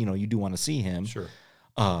because, you know, you do want to see him. Sure.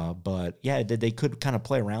 But yeah, they could kind of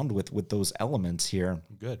play around with those elements here.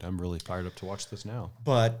 Good. I'm really fired up to watch this now.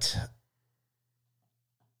 But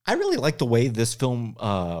I really like the way this film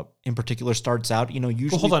in particular starts out. You know,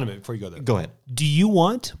 usually... Well, hold on a minute before you go there. Go ahead. Do you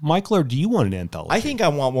want, Michael, or do you want an anthology? I think I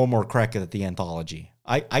want one more crack at the anthology.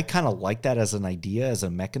 I kind of like that as an idea, as a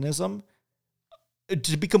mechanism.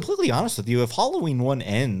 To be completely honest with you, if Halloween 1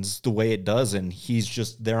 ends the way it does and he's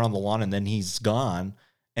just there on the lawn and then he's gone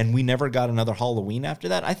and we never got another Halloween after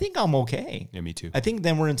that, I think I'm okay. Yeah, me too. I think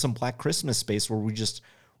then we're in some Black Christmas space where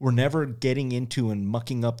we're never getting into and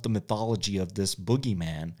mucking up the mythology of this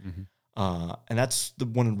boogeyman. And that's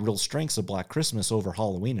one of the real strengths of Black Christmas over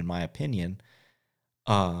Halloween, in my opinion.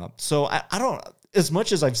 So I don't, as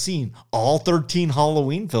much as I've seen all 13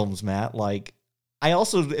 Halloween films, Matt, like, I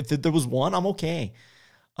also, if there was one, I'm okay.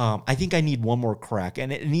 I think I need one more crack,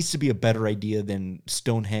 and it needs to be a better idea than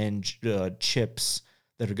Stonehenge chips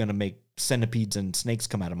that are going to make centipedes and snakes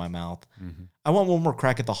come out of my mouth. I want one more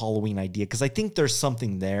crack at the Halloween idea because I think there's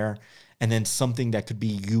something there, and then something that could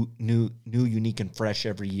be new, unique, and fresh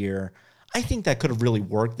every year. I think that could have really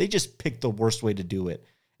worked. They just picked the worst way to do it,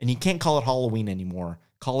 and you can't call it Halloween anymore.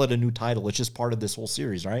 Call it a new title. It's just part of this whole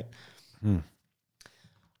series, right?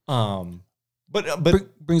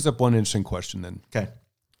 But brings up one interesting question then. okay.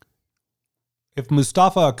 If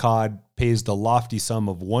Mustafa Akkad pays the lofty sum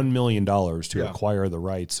of $1 million to acquire the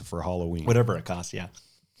rights for Halloween, Whatever it costs, yeah.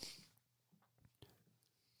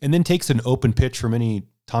 and then takes an open pitch from any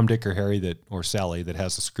Tom, Dick, or Harry or Sally that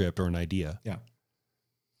has a script or an idea, Yeah.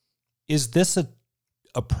 is this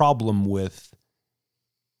a problem with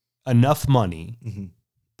enough money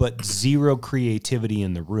but zero creativity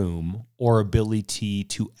in the room or ability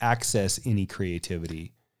to access any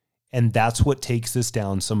creativity? And that's what takes us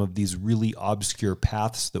down some of these really obscure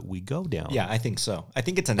paths that we go down. Yeah, I think so. I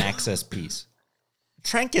think it's an access piece.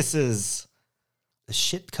 Trancas is A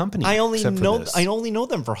shit company. I only except for know this. I only know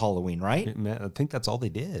them for Halloween, right? I think that's all they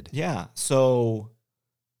did. Yeah. So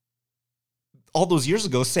all those years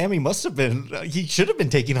ago, Sammy must have been he should have been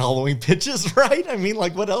taking Halloween pitches, right? I mean,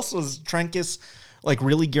 like, what else was Trancas like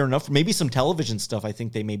really gearing up for? Maybe some television stuff I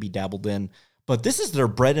think they maybe dabbled in. But this is their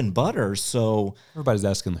bread and butter, so... Everybody's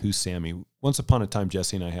asking, who's Sammy? Once upon a time,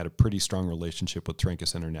 Jesse and I had a pretty strong relationship with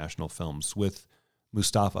Trancas International Films, with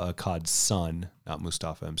Mustafa Akkad's son, not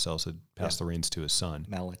Mustafa himself, had passed the reins to his son.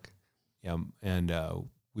 Malik. Yeah, and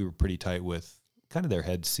we were pretty tight with kind of their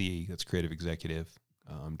head CE, that's creative executive,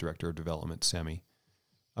 director of development, Sammy.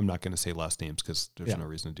 I'm not going to say last names because there's no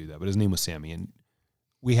reason to do that, but his name was Sammy. And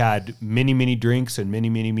we had many, many drinks and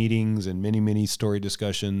many, many meetings and many, many story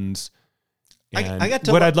discussions. And I got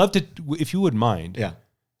to... what I'd love to, if you wouldn't mind, Yeah.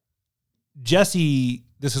 Jesse,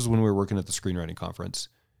 this is when we were working at the screenwriting conference,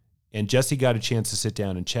 and Jesse got a chance to sit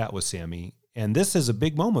down and chat with Sammy. And this is a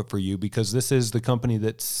big moment for you because this is the company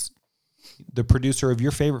that's the producer of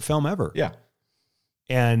your favorite film ever. Yeah.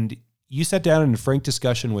 And you sat down in a frank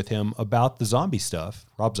discussion with him about the zombie stuff,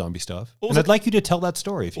 Rob Zombie stuff. What was And I'd it? like you to tell that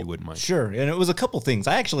story if you wouldn't mind. Sure. And it was a couple things.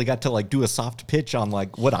 I actually got to like do a soft pitch on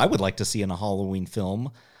like what I would like to see in a Halloween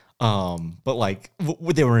film. But like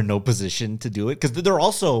they were in no position to do it because they're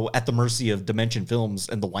also at the mercy of Dimension Films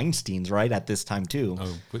and the Weinsteins, right? At this time too.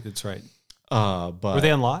 Oh, that's right. But Were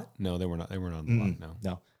they on lot? No, they were not. They weren't on lot. No.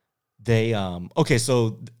 no, they okay.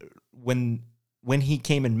 So when he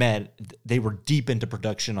came and met, they were deep into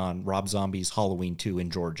production on Rob Zombie's Halloween 2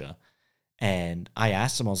 in Georgia. And I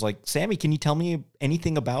asked him, I was like, Sammy, can you tell me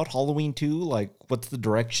anything about Halloween 2? Like, what's the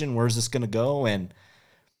direction? Where's this going to go? And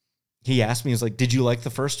he asked me, he was like, did you like the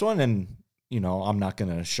first one? And, you know, I'm not going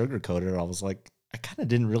to sugarcoat it. I was like, I kind of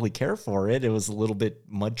didn't really care for it. It was a little bit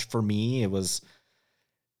much for me.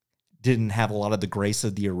 Didn't have a lot of the grace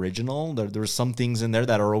of the original. There were some things in there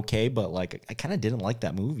that are okay, but like, I kind of didn't like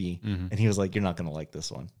that movie. Mm-hmm. And he was like, you're not going to like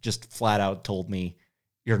this one. Just flat out told me,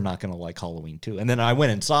 you're not going to like Halloween 2. And then I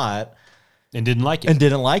went and saw it. And didn't like it. And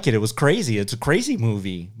didn't like it. It was crazy. It's a crazy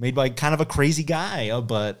movie made by kind of a crazy guy.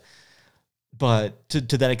 But to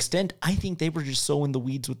that extent, I think they were just so in the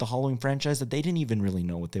weeds with the Halloween franchise that they didn't even really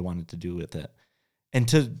know what they wanted to do with it. And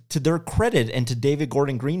to their credit, and to David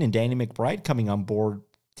Gordon Green and Danny McBride coming on board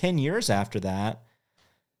 10 years after that,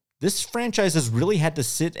 this franchise has really had to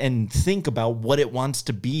sit and think about what it wants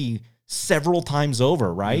to be several times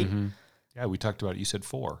over, right? Mm-hmm. Yeah, we talked about it. You said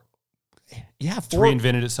 4. Yeah, It's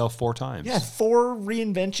reinvented itself 4 times. Yeah, 4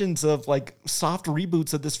 reinventions of like soft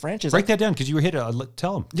reboots of this franchise. Break that down because you were hit.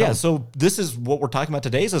 Tell them. Yeah, so this is what we're talking about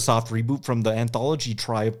today is a soft reboot from the Anthology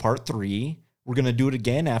Tribe Part 3. We're going to do it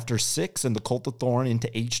again after 6 and the Cult of Thorn into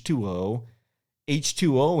H2O,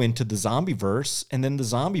 H2O into the Zombieverse, and then the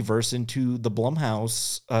Zombieverse into the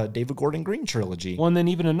Blumhouse David Gordon Green trilogy. Well, and then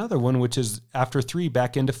even another one, which is after 3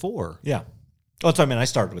 back into 4. Yeah. Oh, that's what I mean. I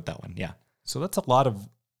started with that one. Yeah. So that's a lot of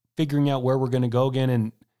figuring out where we're going to go again.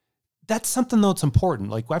 And that's something that's important.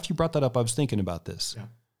 Like after you brought that up, I was thinking about this. Yeah.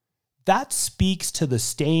 That speaks to the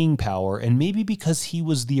staying power. And maybe because he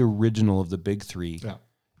was the original of the big 3,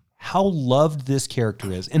 how loved this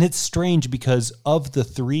character is. And it's strange because of the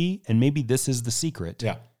 3, and maybe this is the secret.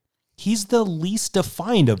 Yeah. He's the least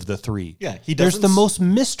defined of the 3. Yeah. There's the most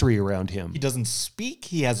mystery around him. He doesn't speak.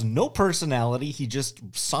 He has no personality. He just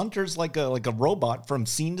saunters like a robot from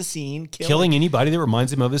scene to scene, killing anybody that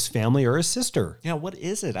reminds him of his family or his sister. Yeah, what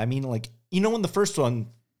is it? I mean, like, you know, in the first one,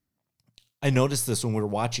 I noticed this when we were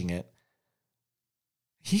watching it.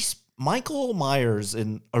 Michael Myers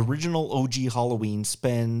in original OG Halloween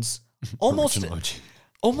spends almost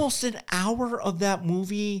an hour of that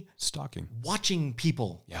movie stalking, watching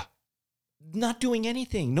people. Yeah. Not doing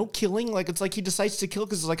anything, no killing. Like, it's like he decides to kill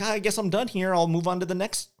because it's like, I guess I'm done here. I'll move on to the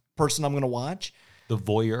next person I'm going to watch. The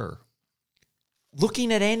voyeur.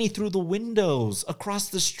 Looking at Annie through the windows, across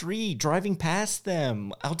the street, driving past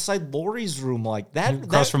them, outside Laurie's room, like that.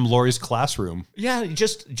 Across from Laurie's classroom. Yeah,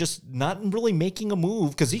 just not really making a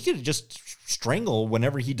move because he could just strangle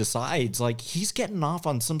whenever he decides. Like, he's getting off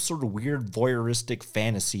on some sort of weird voyeuristic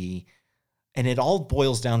fantasy, and it all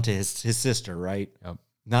boils down to his sister, right? Yep.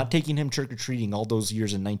 Not taking him trick-or-treating all those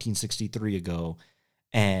years in 1963 ago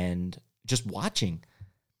and just watching.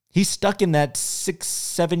 He's stuck in that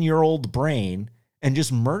 6-7-year-old brain and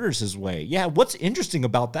just murders his way. Yeah, what's interesting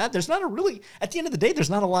about that? There's not at the end of the day,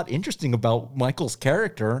 there's not a lot interesting about Michael's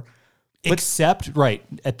character. Except, right,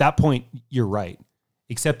 at that point, you're right.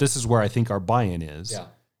 Except this is where I think our buy-in is. Yeah.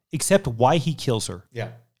 Except why he kills her. Yeah.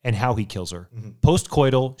 And how he kills her. Mm-hmm.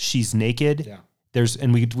 Post-coital, she's naked. Yeah.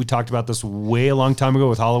 And we talked about this way a long time ago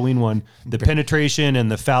with Halloween 1, the penetration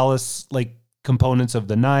and the phallus like components of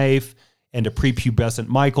the knife, and a prepubescent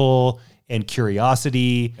Michael, and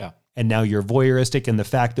curiosity. Yeah. And now you're voyeuristic, and the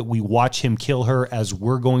fact that we watch him kill her as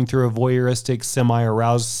we're going through a voyeuristic,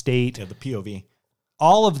 semi-aroused state. Yeah, the POV.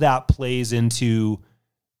 All of that plays into,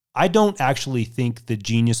 I don't actually think the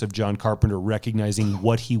genius of John Carpenter recognizing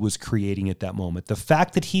what he was creating at that moment. The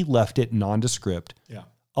fact that he left it nondescript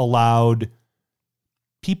allowed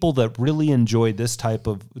people that really enjoy this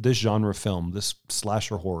genre film, this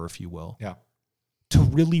slasher horror, if you will, to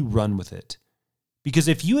really run with it. Because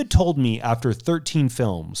if you had told me after 13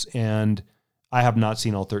 films, and I have not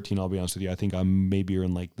seen all 13, I'll be honest with you, I think I'm maybe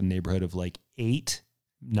in like the neighborhood of like 8,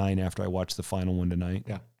 9 after I watch the final one tonight.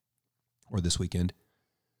 Yeah. Or this weekend.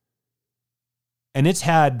 And it's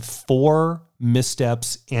had 4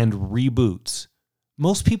 missteps and reboots.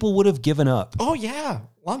 Most people would have given up. Oh yeah,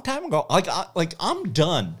 long time ago. Like I'm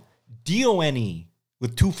done. DONE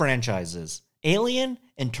with 2 franchises, Alien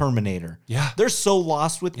and Terminator. Yeah, they're so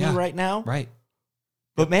lost with me right now. Right.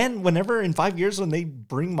 But man, whenever in 5 years when they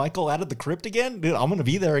bring Michael out of the crypt again, dude, I'm gonna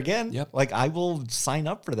be there again. Yep. Like I will sign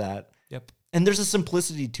up for that. Yep. And there's a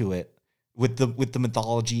simplicity to it with the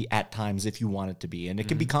mythology at times if you want it to be, and it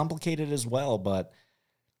can be complicated as well, but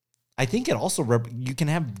I think it also you can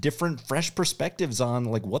have different, fresh perspectives on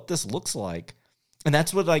like what this looks like, and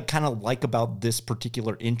that's what I kind of like about this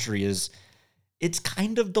particular entry is it's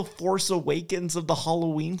kind of the Force Awakens of the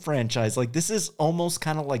Halloween franchise. Like, this is almost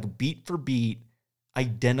kind of like beat for beat,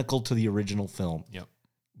 identical to the original film. Yep.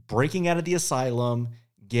 Breaking out of the asylum,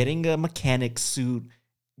 getting a mechanic suit,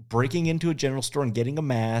 breaking into a general store and getting a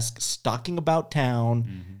mask, stalking about town.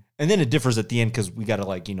 Mm-hmm. And then it differs at the end because we got to,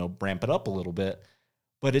 like, ramp it up a little bit.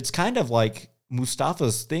 But it's kind of like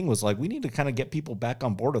Mustafa's thing was like, we need to kind of get people back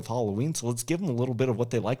on board with Halloween. So let's give them a little bit of what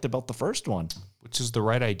they liked about the first one. Which is the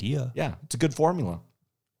right idea. Yeah, it's a good formula.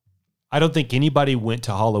 I don't think anybody went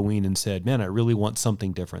to Halloween and said, man, I really want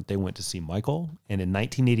something different. They went to see Michael. And in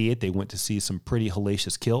 1988, they went to see some pretty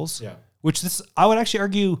hellacious kills. Yeah. Which I would actually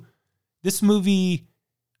argue this movie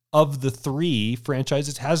of the three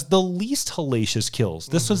franchises has the least hellacious kills.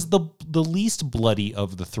 This was the least bloody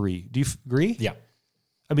of the three. Do you agree? Yeah.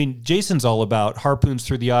 I mean, Jason's all about harpoons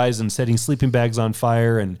through the eyes and setting sleeping bags on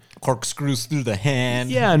fire and corkscrews through the hand.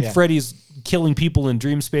 Yeah, and Freddy's killing people in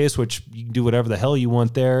dream space, which you can do whatever the hell you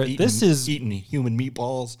want there. This is eating human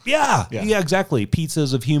meatballs. Yeah, exactly.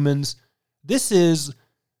 Pizzas of humans. This is,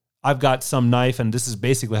 I've got some knife, and this is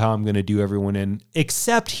basically how I'm going to do everyone in.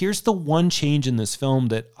 Except here's the one change in this film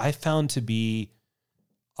that I found to be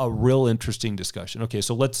a real interesting discussion. Okay,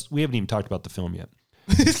 so we haven't even talked about the film yet.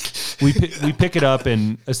 we pick it up,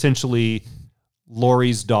 and essentially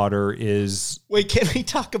Laurie's daughter is... Wait, can we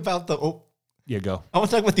talk about the... Yeah, go. I want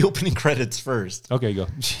to talk about the opening credits first. Okay, go.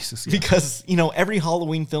 Jesus. Yeah. Because, every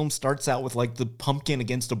Halloween film starts out with like the pumpkin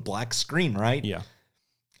against a black screen, right? Yeah.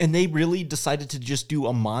 And they really decided to just do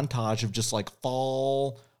a montage of just like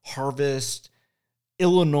fall, harvest,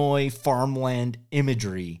 Illinois farmland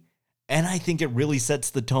imagery. And I think it really sets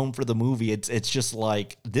the tone for the movie. It's just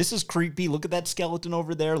like, this is creepy. Look at that skeleton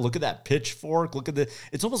over there. Look at that pitchfork. Look at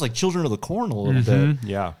it's almost like Children of the Corn a little bit.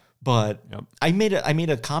 Yeah. But I made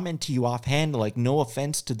a comment to you offhand, like, no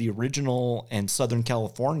offense to the original and Southern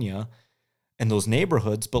California and those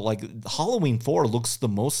neighborhoods, but like Halloween 4 looks the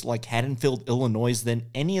most like Haddonfield, Illinois than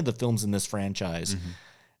any of the films in this franchise. Mm-hmm.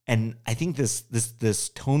 And I think this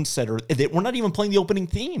tone setter, we're not even playing the opening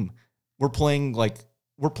theme. We're playing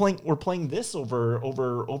this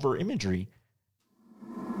over imagery.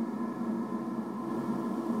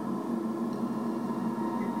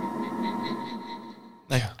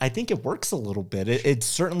 I think it works a little bit. It's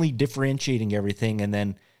certainly differentiating everything. And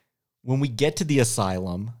then when we get to the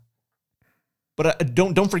asylum, but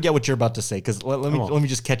don't forget what you're about to say, because let me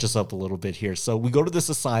just catch us up a little bit here. So we go to this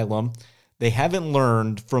asylum. They haven't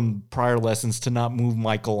learned from prior lessons to not move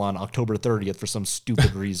Michael on October 30th for some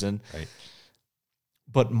stupid reason. Right.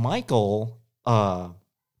 But Michael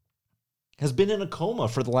has been in a coma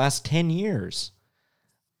for the last 10 years,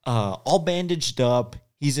 all bandaged up.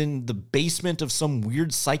 He's in the basement of some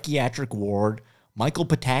weird psychiatric ward. Michael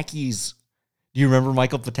Pataki's... Do you remember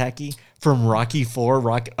Michael Pataki from Rocky IV?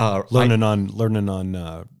 Learning on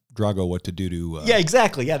Drago what to do to yeah,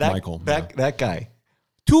 exactly. Yeah, Michael. That guy.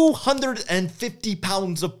 250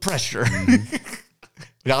 pounds of pressure. Mm-hmm.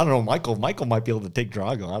 I don't know. Michael might be able to take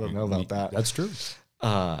Drago. I don't know about that. That's true.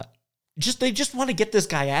 They just want to get this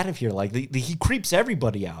guy out of here. Like he creeps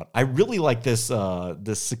everybody out. I really like this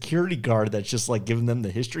security guard that's just like giving them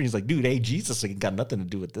the history. He's like, dude, hey, Jesus ain't got nothing to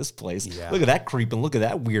do with this place. Yeah. Look at that creep and look at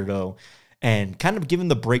that weirdo. And kind of giving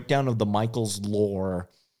the breakdown of the Michael's lore.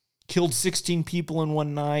 Killed 16 people in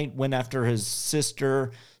one night, went after his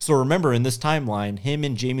sister. So remember, in this timeline, him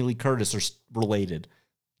and Jamie Lee Curtis are related.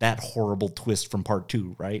 That horrible twist from part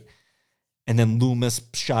 2, right? And then Loomis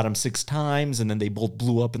shot him 6 times, and then they both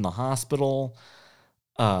blew up in the hospital.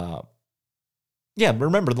 Yeah,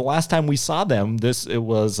 remember, the last time we saw them, it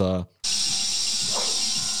was...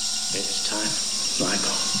 It's time,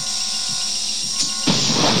 Michael.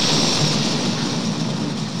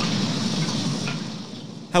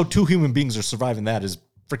 How 2 human beings are surviving that is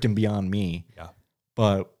freaking beyond me. Yeah.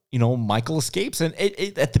 But, Michael escapes, and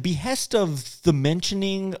it at the behest of the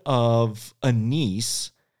mentioning of a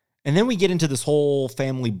niece... And then we get into this whole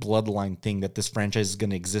family bloodline thing that this franchise is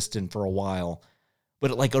going to exist in for a while.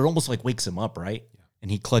 But it almost wakes him up, right? Yeah.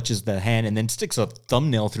 And he clutches the hand and then sticks a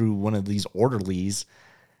thumbnail through one of these orderlies.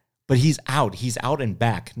 But he's out. He's out and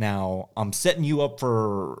back. Now, I'm setting you up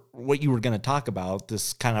for what you were going to talk about,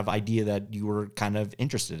 this kind of idea that you were kind of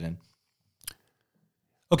interested in.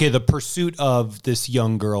 Okay, the pursuit of this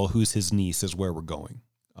young girl who's his niece is where we're going.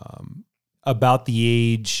 About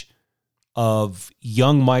the age... of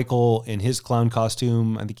young Michael in his clown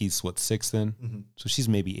costume. I think he's 6 then? Mm-hmm. So she's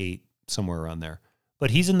maybe 8, somewhere around there.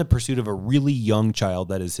 But he's in the pursuit of a really young child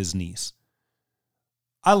that is his niece.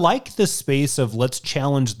 I like the space of let's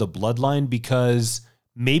challenge the bloodline because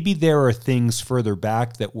maybe there are things further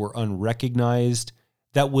back that were unrecognized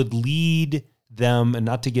that would lead them, and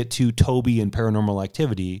not to get too Toby and Paranormal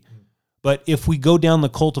Activity, but if we go down the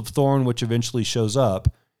Cult of Thorn, which eventually shows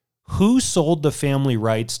up, who sold the family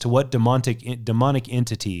rights to what demonic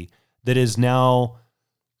entity that is now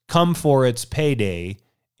come for its payday,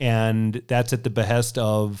 and that's at the behest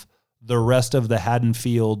of the rest of the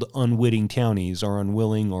Haddonfield unwitting townies, or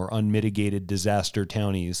unwilling or unmitigated disaster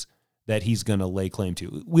townies that he's going to lay claim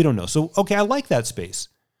to? We don't know. So, okay, I like that space.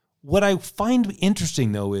 What I find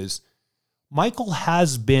interesting, though, is Michael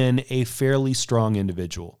has been a fairly strong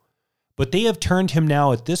individual, but they have turned him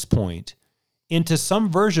now at this point into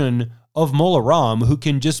some version of Mola Ram, who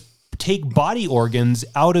can just take body organs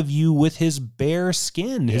out of you with his bare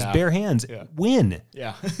skin, his bare hands. Win.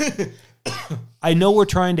 Yeah. I know we're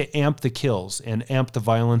trying to amp the kills and amp the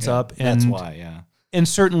violence up. And that's why, yeah. And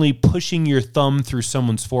certainly pushing your thumb through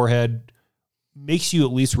someone's forehead makes you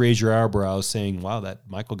at least raise your eyebrows, saying, wow, that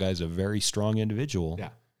Michael guy's a very strong individual. Yeah.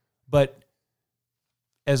 But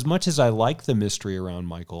as much as I like the mystery around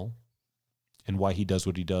Michael and why he does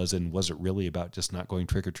what he does, and was it really about just not going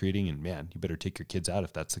trick-or-treating? And man, you better take your kids out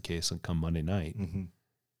if that's the case and come Monday night. Mm-hmm.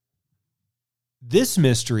 This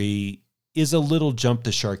mystery is a little jump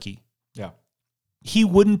the sharky. Yeah. He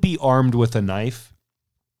wouldn't be armed with a knife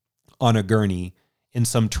on a gurney in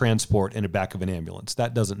some transport in the back of an ambulance.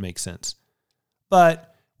 That doesn't make sense.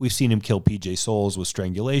 But we've seen him kill PJ Souls with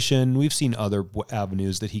strangulation. We've seen other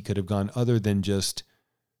avenues that he could have gone other than just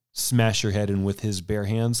smash your head in with his bare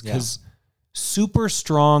hands. Because super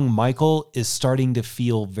strong Michael is starting to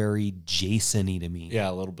feel very Jason-y to me. Yeah,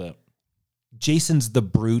 a little bit. Jason's the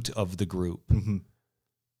brute of the group. Mm-hmm.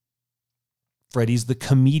 Freddy's the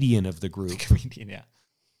comedian of the group. Comedian, yeah.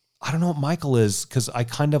 I don't know what Michael is, because I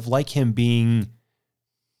kind of like him being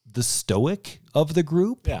the stoic of the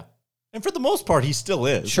group. Yeah. And for the most part, he still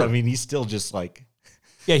is. Sure. I mean, he's still just like...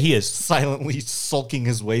 Yeah, he is. Silently sulking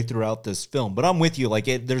his way throughout this film. But I'm with you. Like,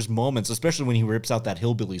 there's moments, especially when he rips out that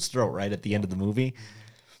hillbilly's throat, right, at the end of the movie.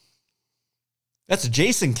 That's a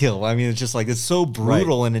Jason kill. I mean, it's just like, it's so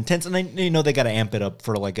brutal and intense. And they got to amp it up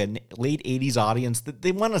for like a late 80s audience.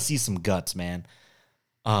 They want to see some guts, man.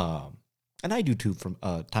 And I do too from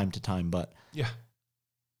time to time. But yeah,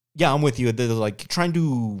 I'm with you. They're like trying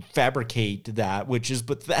to fabricate that,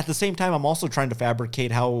 but at the same time, I'm also trying to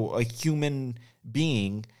fabricate how a human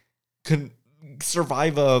being can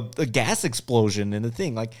survive a gas explosion and a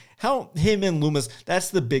thing. Like how him and Loomis, that's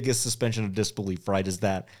the biggest suspension of disbelief, right? Is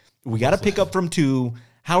that we got to pick up from 2.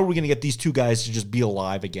 How are we going to get these 2 guys to just be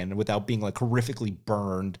alive again without being like horrifically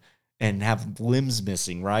burned and have limbs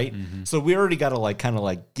missing, right? Mm-hmm. So we already got to like kind of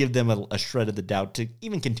like give them a shred of the doubt to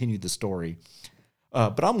even continue the story.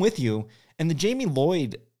 But I'm with you. And the Jamie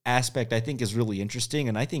Lloyd aspect, I think, is really interesting.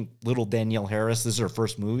 And I think little Danielle Harris, this is her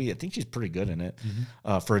first movie. I think she's pretty good in it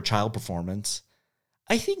for a child performance.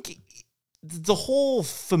 I think the whole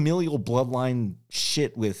familial bloodline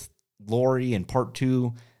shit with Laurie in part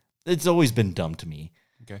 2, it's always been dumb to me.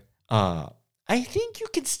 Okay. I think you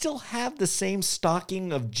can still have the same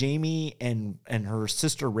stalking of Jamie and her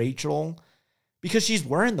sister Rachel, because she's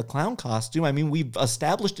wearing the clown costume. I mean, we've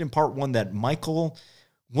established in part 1 that Michael,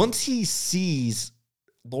 once he sees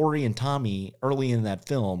Laurie and Tommy early in that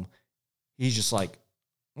film, he's just like,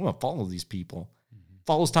 I'm going to follow these people. Mm-hmm.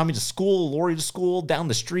 Follows Tommy to school, Laurie to school, down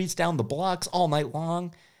the streets, down the blocks, all night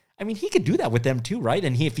long. I mean, he could do that with them too, right?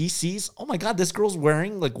 And if he sees, oh my God, this girl's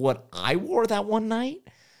wearing like what I wore that one night.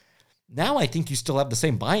 Now I think you still have the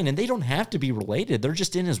same buy-in, and they don't have to be related. They're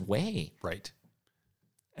just in his way. Right.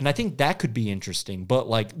 And I think that could be interesting. But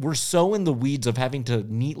like, we're so in the weeds of having to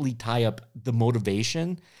neatly tie up the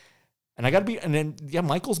motivation. And then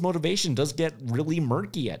Michael's motivation does get really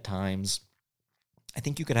murky at times. I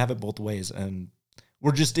think you could have it both ways. And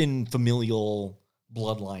we're just in familial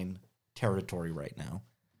bloodline territory right now.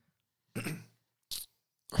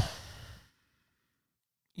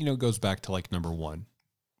 It goes back to like number 1.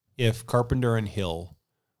 If Carpenter and Hill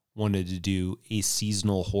wanted to do a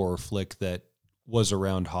seasonal horror flick that was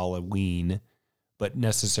around Halloween, but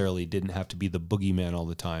necessarily didn't have to be the boogeyman all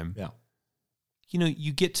the time. Yeah.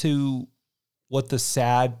 You get to what the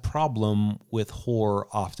sad problem with horror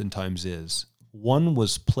oftentimes is. One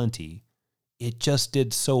was plenty. It just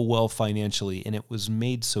did so well financially, and it was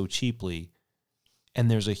made so cheaply.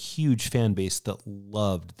 And there's a huge fan base that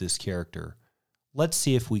loved this character. Let's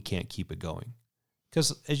see if we can't keep it going.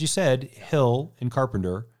 Because, as you said, Hill and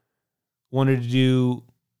Carpenter wanted to do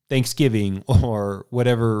Thanksgiving or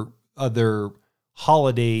whatever other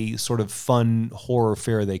holiday sort of fun horror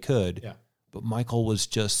fare they could. Yeah. But Michael was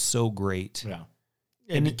just so great. Yeah.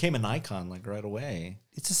 And it became an icon like right away.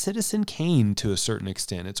 It's a Citizen Kane to a certain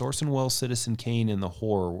extent. It's Orson Welles' Citizen Kane in the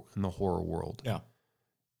horror world. Yeah.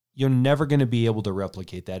 you're never going to be able to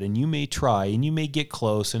replicate that. And you may try and you may get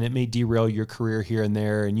close and it may derail your career here and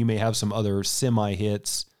there. And you may have some other semi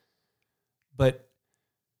hits, but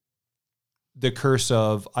the curse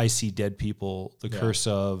of I See Dead People, the curse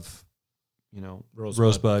of,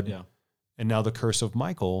 Rosebud, and now the curse of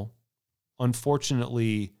Michael,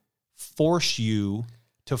 unfortunately force you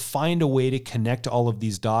to find a way to connect all of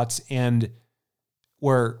these dots, and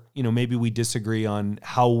where, maybe we disagree on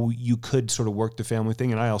how you could sort of work the family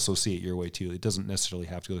thing. And I also see it your way too. It doesn't necessarily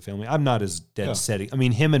have to go to the family. I'm not as dead setting. I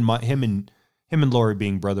mean, him and Laurie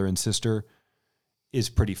being brother and sister is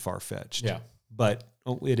pretty far-fetched. Yeah. But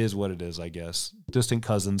it is what it is, I guess. Distant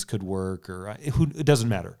cousins could work, or it doesn't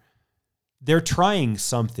matter. They're trying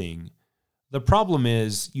something. The problem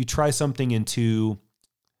is you try something in 2,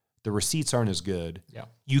 the receipts aren't as good. Yeah.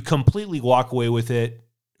 You completely walk away with it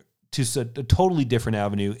to a totally different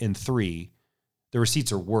avenue in 3. The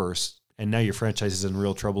receipts are worse, and now your franchise is in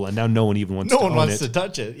real trouble, and now no one even wants to own it. No one wants to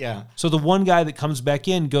touch it, yeah. So the one guy that comes back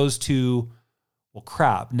in goes to, well,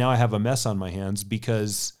 crap, now I have a mess on my hands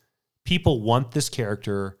because people want this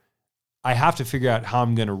character. I have to figure out how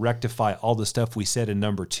I'm going to rectify all the stuff we said in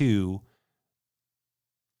number 2.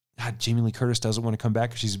 God, Jamie Lee Curtis doesn't want to come back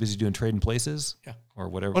because she's busy doing Trading Places, or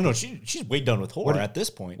whatever. Oh no, she's way done with horror at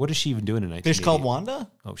this point. What is she even doing in 1980? Fish Called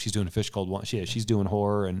Wanda? Oh, she's doing a Fish Called Wanda. Yeah, she's doing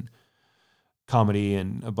horror and comedy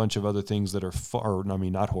and a bunch of other things that are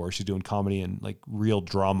not horror. She's doing comedy and like real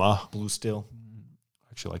drama. Blue Steel.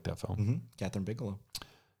 I actually like that film. Mm-hmm. Catherine Bigelow.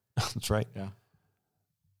 That's right. Yeah.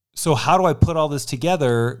 So how do I put all this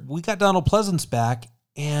together? We got Donald Pleasance back,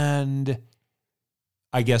 and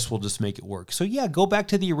I guess we'll just make it work. So yeah, go back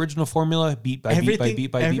to the original formula, beat by beat by beat by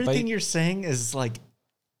beat by. Everything you're saying is like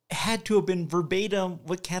had to have been verbatim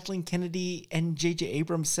what Kathleen Kennedy and J.J.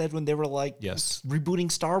 Abrams said when they were like, yes,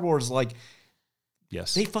 rebooting Star Wars. Like,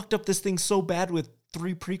 yes, they fucked up this thing so bad with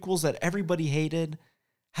 3 prequels that everybody hated.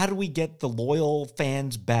 How do we get the loyal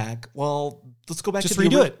fans back? Well, let's go back to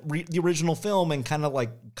the original film and kind of like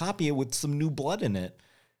copy it with some new blood in it.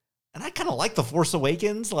 And I kind of like The Force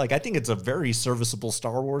Awakens. Like, I think it's a very serviceable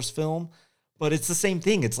Star Wars film, but it's the same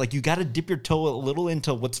thing. It's like you got to dip your toe a little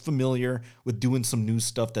into what's familiar with doing some new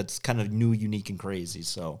stuff that's kind of new, unique, and crazy.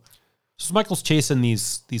 So Michael's chasing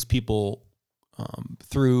these people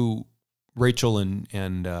through Rachel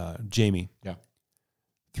and Jamie. Yeah.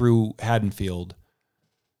 Through Haddonfield.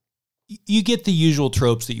 You get the usual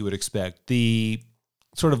tropes that you would expect. The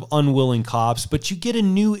sort of unwilling cops, but you get a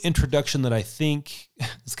new introduction that I think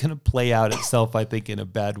is going to play out itself, I think, in a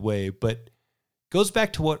bad way, but goes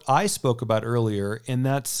back to what I spoke about earlier, and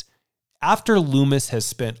that's after Loomis has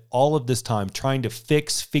spent all of this time trying to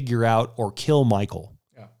figure out, or kill Michael.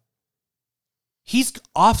 Yeah. He's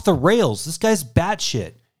off the rails. This guy's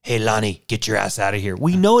batshit. Hey, Lonnie, get your ass out of here.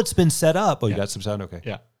 We know it's been set up. Oh, you got some sound? Okay.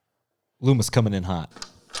 Yeah. Loomis coming in hot.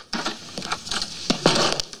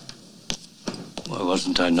 Why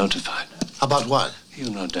wasn't I notified? About what? You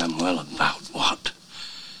know damn well about what.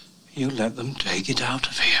 You let them take it out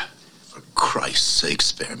of here. For Christ's sake,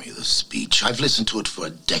 spare me the speech. I've listened to it for a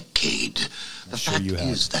decade. The fact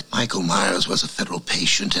is that Michael Myers was a federal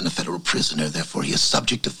patient and a federal prisoner, therefore he is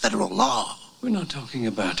subject to federal law. We're not talking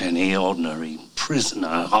about any ordinary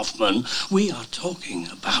prisoner, Hoffman. We are talking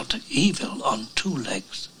about evil on 2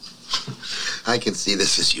 legs. I can see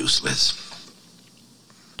this is useless.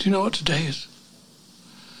 Do you know what today is?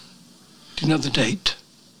 Do you know the date?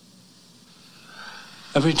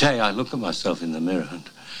 Every day I look at myself in the mirror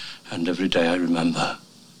and every day I remember.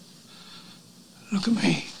 Look at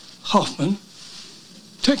me, Hoffman.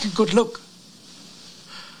 Take a good look.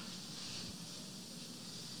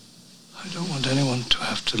 I don't want anyone to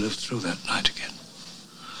have to live through that night again.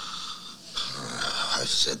 I've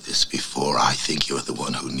said this before. I think you're the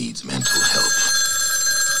one who needs mental help.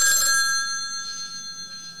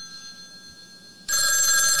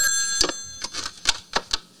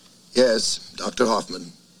 Yes, Dr.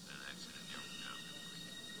 Hoffman.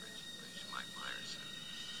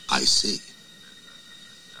 I see.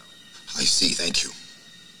 I see, thank you.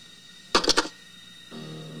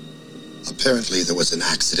 Apparently there was an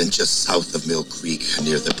accident just south of Mill Creek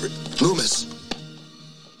near the Loomis!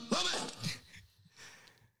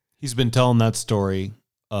 He's been telling that story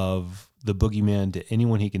of the boogeyman to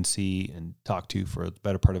anyone he can see and talk to for the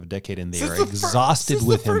better part of a decade, and they are exhausted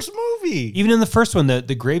with him. First movie, even in the first one,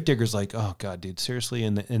 the gravedigger's like, "Oh God, dude, seriously."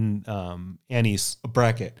 And Annie's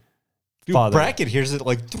Brackett, dude, father. Brackett hears it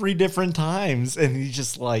like 3 different times, and he's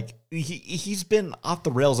just like, he's been off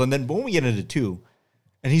the rails. And then when we get into 2,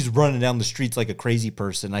 and he's running down the streets like a crazy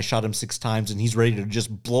person, I shot him 6 times, and he's ready to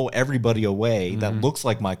just blow everybody away. That looks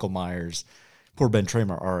like Michael Myers. Poor Ben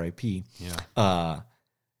Tramer, R.I.P. Yeah.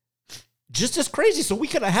 just as crazy. So we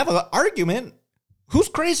could have an argument. Who's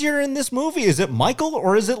crazier in this movie? Is it Michael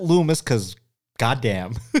or is it Loomis? Because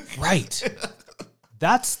goddamn. Right.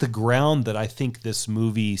 That's the ground that I think this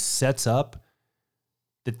movie sets up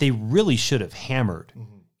that they really should have hammered.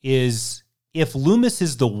 Is if Loomis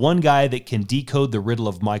is the one guy that can decode the riddle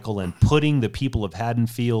of Michael and putting the people of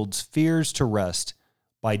Haddonfield's fears to rest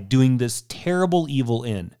by doing this terrible evil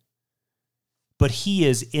in, but he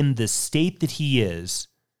is in the state that he is,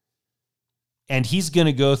 and he's going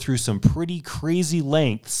to go through some pretty crazy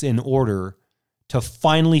lengths in order to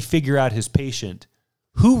finally figure out his patient,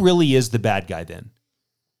 who really is the bad guy then?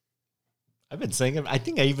 I've been saying it. I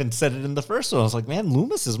think I even said it in the first one. I was like, man,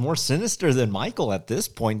 Loomis is more sinister than Michael at this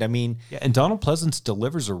point. I mean, yeah, and Donald Pleasance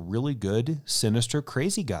delivers a really good, sinister,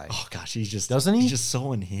 crazy guy. Oh gosh, he's just doesn't he? He's just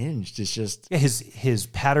so unhinged. It's just his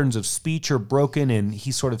patterns of speech are broken, and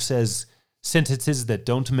he sort of says sentences that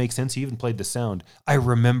don't make sense. He even played the sound. I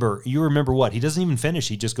remember. You remember what? He doesn't even finish.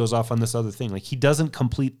 He just goes off on this other thing. Like he doesn't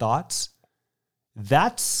complete thoughts.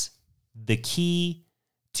 That's the key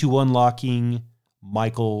to unlocking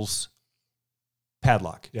Michael's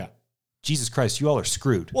padlock. Yeah. Jesus Christ, you all are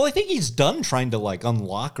screwed. Well, I think he's done trying to like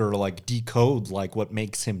unlock or like decode like what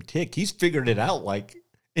makes him tick. He's figured it out like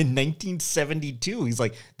in 1972. He's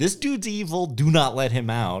like, this dude's evil. Do not let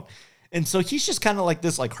him out. And so he's just kind of like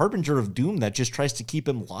this like harbinger of doom that just tries to keep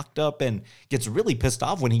him locked up and gets really pissed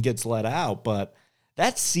off when he gets let out. But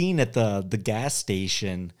that scene at the gas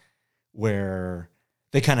station where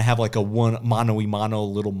they kind of have like a one mano-y-mano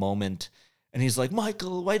little moment. And he's like,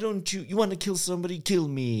 Michael, why don't you want to kill somebody? Kill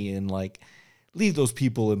me. And like, leave those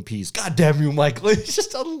people in peace. God damn you, Michael. He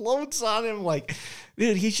just unloads on him. Like,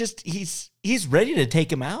 dude, he's ready to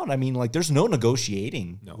take him out. I mean, like, there's no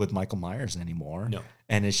negotiating with Michael Myers anymore. No.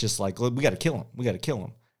 And it's just like, look, we got to kill him. We got to kill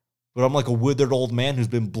him. But I'm like a withered old man who's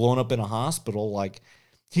been blown up in a hospital. Like,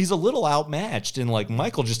 he's a little outmatched. And like,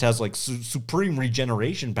 Michael just has like supreme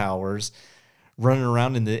regeneration powers running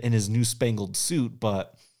around in his new spangled suit.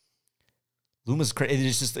 But Loomis,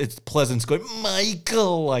 it's Pleasance going,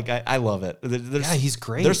 Michael. Like, I love it. Yeah, he's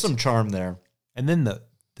great. There's some charm there. And then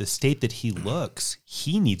the state that he looks,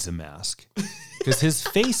 he needs a mask because his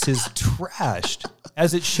face is trashed,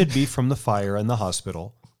 as it should be from the fire in the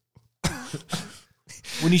hospital.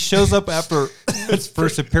 When he shows up after his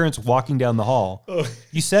first appearance walking down the hall,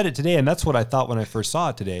 you said it today, and that's what I thought when I first saw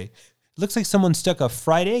it today. It looks like someone stuck a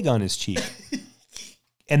fried egg on his cheek.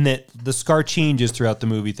 And that the scar changes throughout the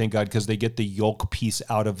movie, thank God, because they get the yolk piece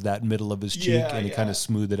out of that middle of his cheek and they kind of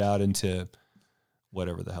smooth it out into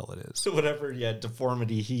whatever the hell it is. So whatever,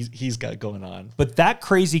 deformity he's got going on. But that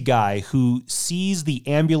crazy guy who sees the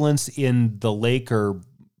ambulance in the lake or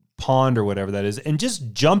pond or whatever that is and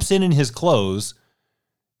just jumps in his clothes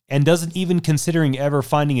and doesn't even considering ever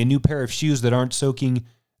finding a new pair of shoes that aren't soaking,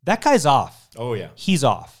 that guy's off. Oh, yeah. He's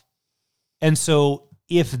off. And so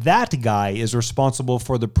if that guy is responsible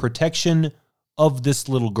for the protection of this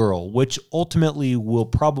little girl, which ultimately will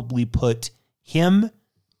probably put him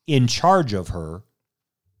in charge of her,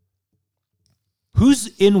 who's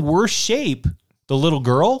in worse shape? The little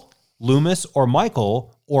girl, Loomis, or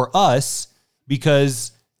Michael, or us?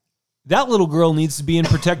 Because that little girl needs to be in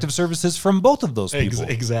protective services from both of those people.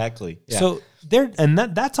 Exactly. Yeah. So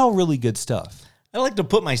that's all really good stuff. I like to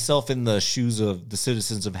put myself in the shoes of the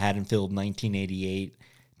citizens of Haddonfield, 1988,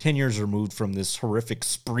 10 years removed from this horrific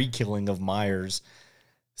spree killing of Myers.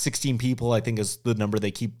 16 people, I think, is the number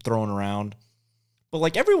they keep throwing around. But,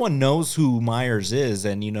 like, everyone knows who Myers is,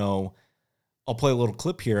 and, you know, I'll play a little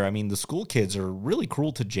clip here. I mean, the school kids are really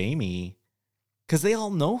cruel to Jamie because they all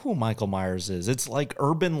know who Michael Myers is. It's like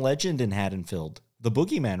urban legend in Haddonfield. The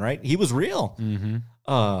boogeyman, right? He was real. Mm-hmm.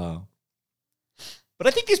 But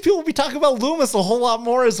I think these people will be talking about Loomis a whole lot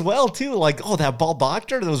more as well, too. Like, oh, that bald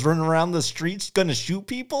doctor that was running around the streets going to shoot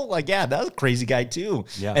people? Like, yeah, that was a crazy guy, too.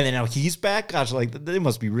 Yeah. And then now he's back. Gosh, like, they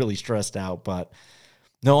must be really stressed out. But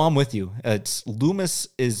no, I'm with you. It's Loomis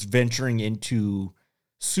is venturing into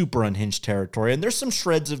super unhinged territory. And there's some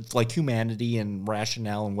shreds of, like, humanity and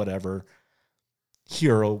rationale and whatever,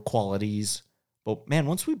 hero qualities. But, man,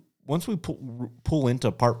 once we pull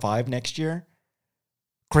into part 5 next year,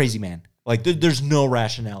 crazy man. Like, there's no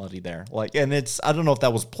rationality there. Like, and I don't know if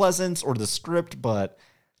that was Pleasance or the script, but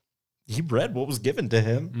he read what was given to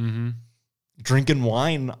him. Mm-hmm. Drinking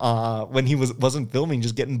wine when he wasn't filming,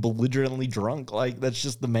 just getting belligerently drunk. Like, that's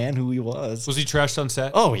just the man who he was. Was he trashed on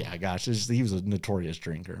set? Oh, yeah, gosh. He was a notorious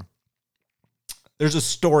drinker. There's a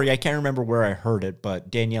story, I can't remember where I heard it,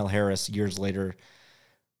 but Danielle Harris, years later,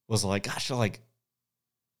 was like, gosh, like,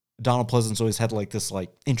 Donald Pleasance always had like this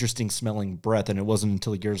like interesting smelling breath, and it wasn't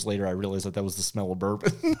until years later I realized that was the smell of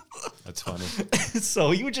bourbon. That's funny.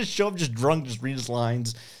 So he would just show up just drunk, just read his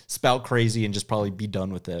lines, spout crazy, and just probably be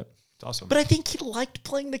done with it. It's awesome. But I think he liked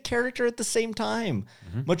playing the character at the same time.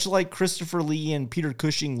 Much like Christopher Lee and Peter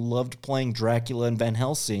Cushing loved playing Dracula and Van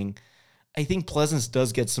Helsing, I think Pleasance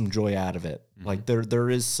does get some joy out of it. Like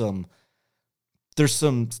there's something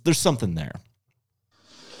there.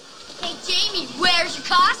 Hey, Jamie, where's your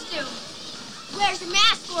costume? Where's your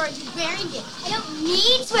mask, or are you wearing it? I don't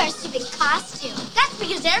need to wear a stupid costume. That's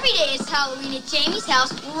because every day is Halloween at Jamie's house,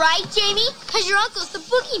 right, Jamie? Because your uncle's the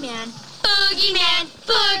boogeyman. Boogeyman,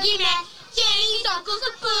 boogeyman. Jamie's uncle's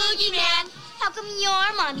a boogeyman. How come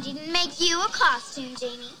your mommy didn't make you a costume,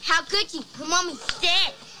 Jamie? How could you? Her mommy's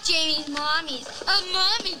dead. Jamie's mommy's a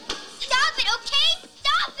mommy. Stop it, okay?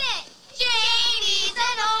 Stop it! Jamie's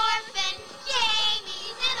an orphan.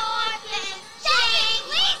 Jamie's an orphan. Jamie,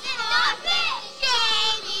 please stop it!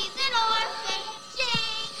 Jamie's an orphan.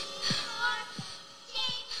 Jamie's an orphan.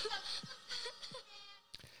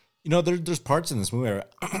 You know, there's parts in this movie where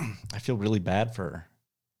I feel really bad for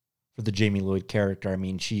the Jamie Lloyd character. I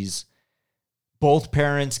mean, she's both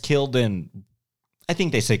parents killed in, I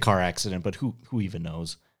think they say car accident, but who even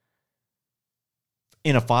knows?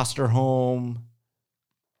 In a foster home,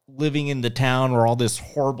 living in the town where all this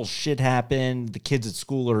horrible shit happened. The kids at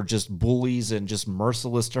school are just bullies and just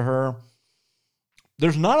merciless to her.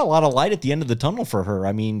 There's not a lot of light at the end of the tunnel for her.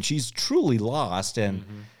 I mean, she's truly lost, and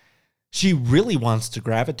she really wants to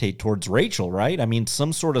gravitate towards Rachel, right? I mean,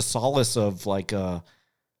 some sort of solace of like a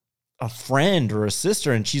friend or a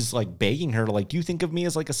sister, and she's like begging her to like, do you think of me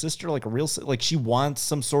as like a sister, like a real, like she wants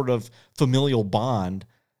some sort of familial bond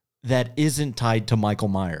that isn't tied to Michael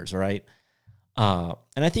Myers, right?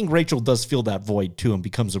 And I think Rachel does feel that void too and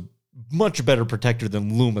becomes a much better protector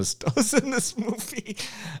than Loomis does in this movie.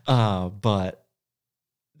 But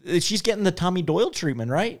she's getting the Tommy Doyle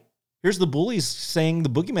treatment, right? Here's the bullies saying the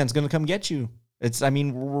boogeyman's going to come get you. I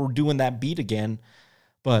mean, we're doing that beat again.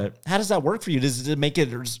 But how does that work for you? Does it make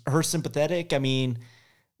her sympathetic? I mean,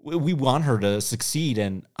 we want her to succeed.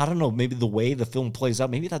 And I don't know, maybe the way the film plays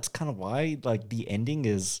out, maybe that's kind of why like the ending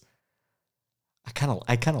is... I kind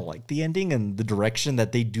of like the ending and the direction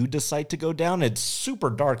that they do decide to go down. It's super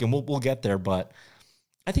dark, and we'll get there, but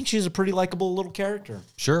I think she's a pretty likable little character.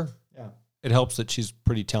 Sure. Yeah. It helps that she's a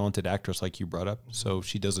pretty talented actress, like you brought up, so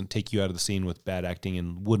she doesn't take you out of the scene with bad acting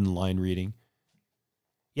and wooden line reading.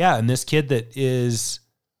 Yeah, and this kid that is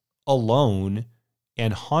alone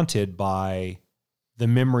and haunted by the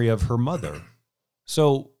memory of her mother.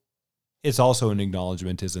 So it's also an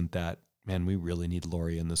acknowledgement, isn't that, man, we really need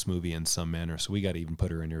Laurie in this movie in some manner, so we got to even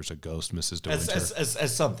put her in here as a ghost, Mrs. De Winter.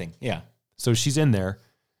 As something, yeah. So she's in there.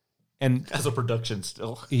 And as a production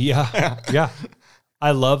still. Yeah, yeah.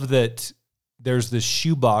 I love that there's this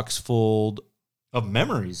shoebox full of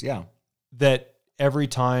memories, yeah. That every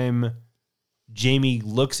time Jamie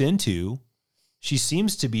looks into, she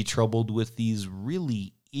seems to be troubled with these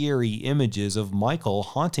really eerie images of Michael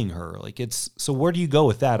haunting her. Like so where do you go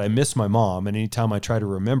with that? I miss my mom, and anytime I try to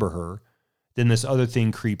remember her, then this other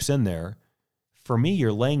thing creeps in there. For me,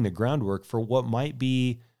 you're laying the groundwork for what might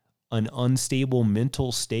be an unstable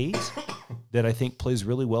mental state that I think plays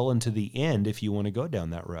really well into the end if you want to go down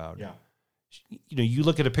that route. Yeah. You know, you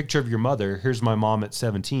look at a picture of your mother, here's my mom at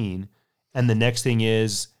 17, and the next thing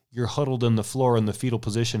is you're huddled on the floor in the fetal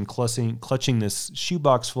position, clutching this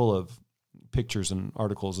shoebox full of pictures and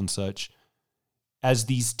articles and such, as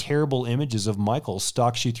these terrible images of Michael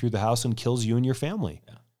stalks you through the house and kills you and your family.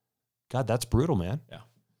 Yeah. God, that's brutal, man. Yeah.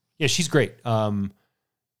 Yeah, she's great. Find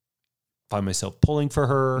myself pulling for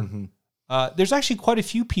her. Mm-hmm. There's actually quite a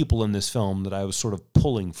few people in this film that I was sort of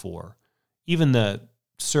pulling for. Even the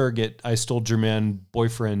surrogate, I stole your man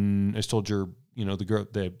boyfriend, I stole your, the girl,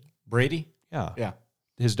 the Brady? Yeah. Yeah.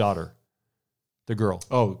 His daughter. The girl.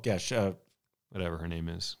 Oh, gosh. Whatever her name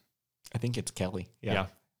is. I think it's Kelly. Yeah.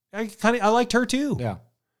 I liked her too. Yeah.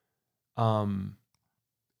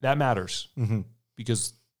 That matters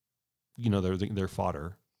because they're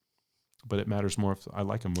fodder, but it matters more if I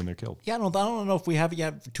like them when they're killed. Yeah, I don't know if we have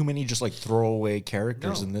yet too many just like throwaway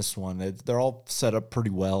characters in this one. They're all set up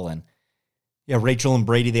pretty well, and yeah, Rachel and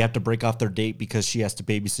Brady, they have to break off their date because she has to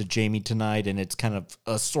babysit Jamie tonight, and it's kind of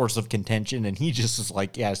a source of contention. And he just is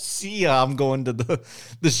like, "Yeah, see ya, I'm going to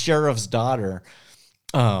the sheriff's daughter."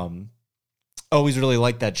 Always really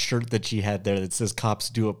like that shirt that she had there that says "Cops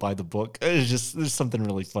do it by the book." It's just, there's something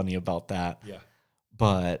really funny about that. Yeah.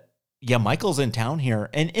 But yeah, Michael's in town here,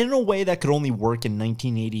 and in a way that could only work in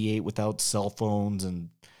 1988 without cell phones and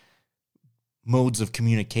modes of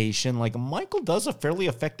communication. Like, Michael does a fairly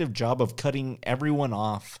effective job of cutting everyone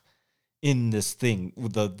off in this thing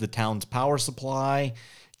with the town's power supply,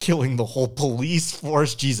 killing the whole police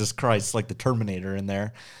force. Jesus Christ, like the Terminator in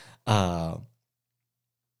there.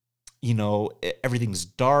 You know, everything's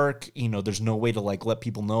dark. You know, there's no way to like let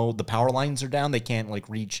people know the power lines are down. They can't like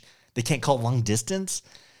reach. They can't call long distance.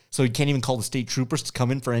 So you can't even call the state troopers to come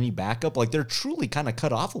in for any backup. Like they're truly kind of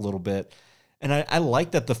cut off a little bit. And I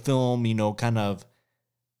like that the film, you know, kind of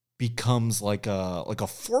becomes like a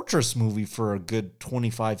fortress movie for a good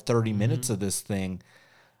 25, 30 minutes of this thing.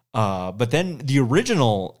 But then the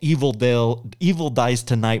original Evil Dies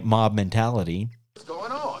Tonight mob mentality. What's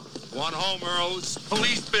going on? One home, Earl. It's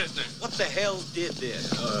police business. What the hell did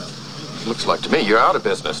this? Looks like to me you're out of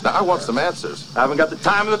business. Now I want some answers. I haven't got the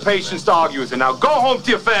time or the patience to argue with you. Now go home to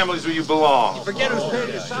your families where you belong. Forget who's paid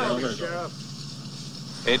his salary,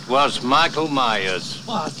 Sheriff. It was Michael Myers.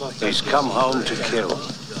 He's come home to kill.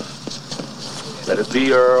 Let it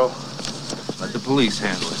be, Earl. Let the police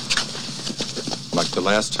handle it. Like the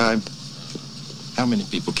last time? How many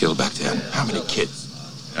people killed back then? How many kids?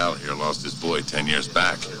 Al here lost his boy 10 years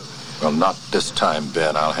back. Well, not this time,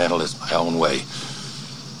 Ben. I'll handle this my own way.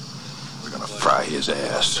 We're gonna fry his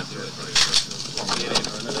ass.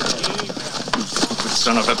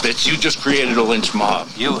 Son of a bitch, you just created a lynch mob.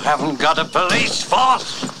 You haven't got a police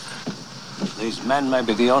force. These men may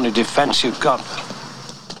be the only defense you've got.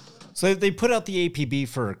 So they put out the APB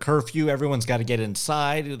for a curfew. Everyone's got to get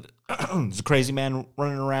inside. There's a crazy man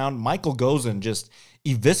running around. Michael goes and just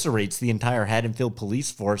eviscerates the entire Haddonfield police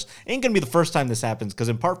force. Ain't going to be the first time this happens because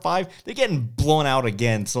in part 5, they're getting blown out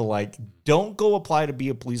again. So, like, don't go apply to be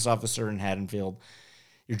a police officer in Haddonfield.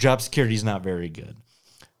 Your job security is not very good.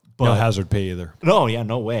 But, no hazard pay either. No, yeah,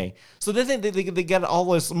 no way. So they get all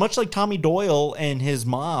this, much like Tommy Doyle and his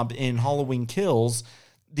mob in Halloween Kills,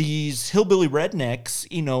 these hillbilly rednecks,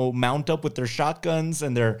 you know, mount up with their shotguns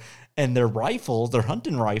and their rifles, their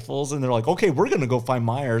hunting rifles, and they're like, okay, we're going to go find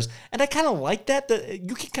Myers. And I kind of like that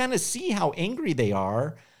you can kind of see how angry they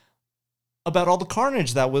are about all the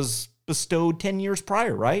carnage that was bestowed 10 years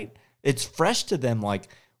prior, right? It's fresh to them, like,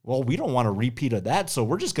 well, we don't want a repeat of that, so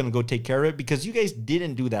we're just going to go take care of it because you guys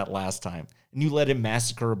didn't do that last time, and you let him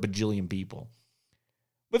massacre a bajillion people.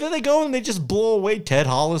 But then they go and they just blow away. Ted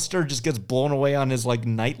Hollister just gets blown away on his like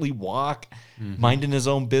nightly walk, minding his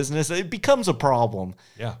own business. It becomes a problem.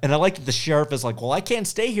 Yeah. And I like that the sheriff is like, well, I can't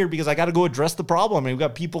stay here because I got to go address the problem. And we've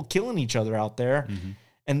got people killing each other out there.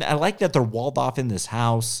 And I like that they're walled off in this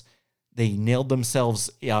house. They nailed themselves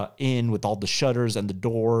in with all the shutters and the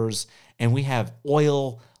doors. And we have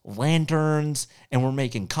oil lanterns, and we're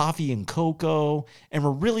making coffee and cocoa, and we're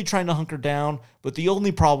really trying to hunker down. But the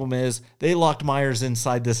only problem is they locked Myers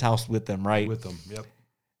inside this house with them, right? With them, yep.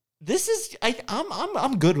 This is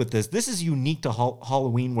I'm good with this. This is unique to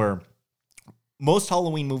Halloween, where most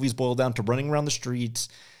Halloween movies boil down to running around the streets,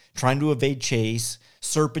 trying to evade chase,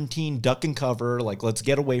 serpentine, duck and cover, like let's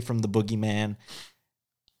get away from the boogeyman.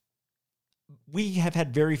 We have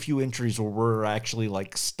had very few entries where we're actually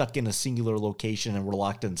like stuck in a singular location and we're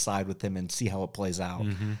locked inside with him and see how it plays out.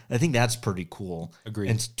 I think that's pretty cool.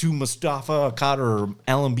 Agreed. And to Mustafa Akkad or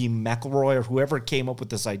Alan B. McElroy or whoever came up with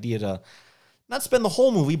this idea to not spend the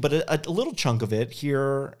whole movie, but a little chunk of it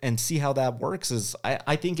here and see how that works is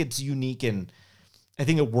I think it's unique, and I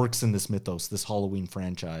think it works in this mythos, this Halloween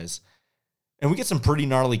franchise. And we get some pretty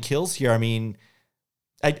gnarly kills here. I mean,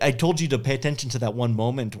 I told you to pay attention to that one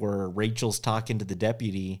moment where Rachel's talking to the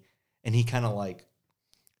deputy and he kind of like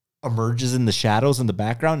emerges in the shadows in the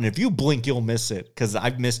background. And if you blink, you'll miss it because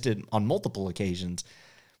I've missed it on multiple occasions.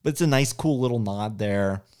 But it's a nice, cool little nod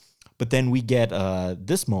there. But then we get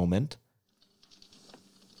this moment.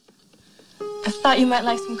 I thought you might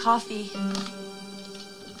like some coffee.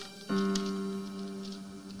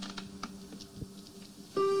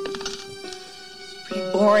 It's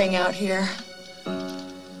pretty boring out here.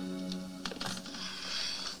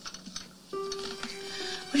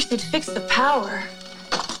 Wish they'd fix the power.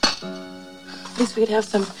 At least we could have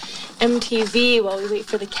some MTV while we wait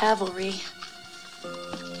for the cavalry.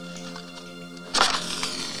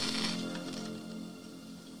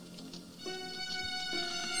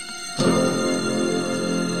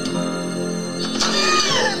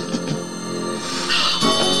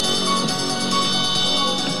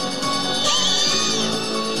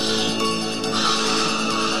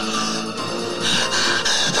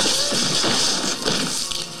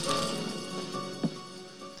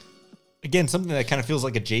 Again, something that kind of feels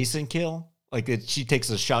like a Jason kill. Like she takes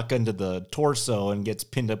a shotgun to the torso and gets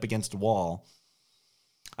pinned up against a wall.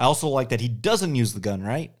 I also like that he doesn't use the gun,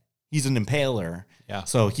 right? He's an impaler. Yeah.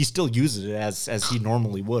 So he still uses it as he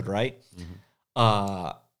normally would, right?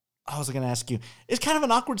 I was going to ask you, it's kind of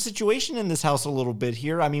an awkward situation in this house a little bit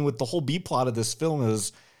here. I mean, with the whole B plot of this film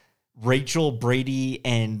is Rachel, Brady,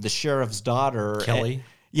 and the sheriff's daughter. Kelly.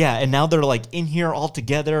 And now they're like in here all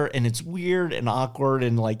together, and it's weird and awkward,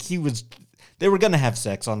 and like they were going to have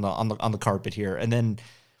sex on the carpet here, and then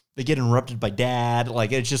they get interrupted by Dad.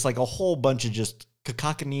 Like, it's just like a whole bunch of just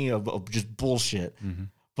cacophony of just bullshit. Mm-hmm.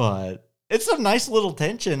 But it's a nice little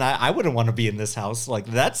tension. I wouldn't want to be in this house. Like,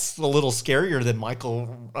 that's a little scarier than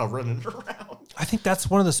Michael running around. I think that's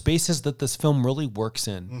one of the spaces that this film really works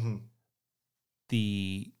in. Mm-hmm.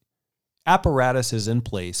 The apparatus is in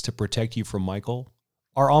place to protect you from Michael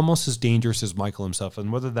are almost as dangerous as Michael himself.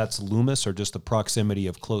 And whether that's Loomis or just the proximity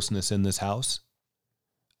of closeness in this house,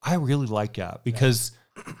 I really like that because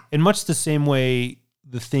in much the same way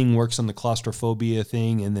the Thing works on the claustrophobia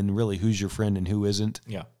thing and then really who's your friend and who isn't.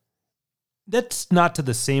 Yeah. That's not to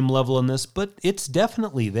the same level in this, but it's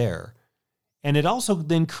definitely there. And it also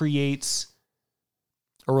then creates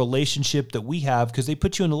a relationship that we have because they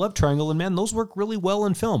put you in a love triangle and man, those work really well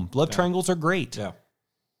in film. Love triangles are great. Yeah.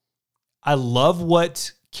 I love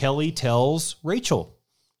what Kelly tells Rachel.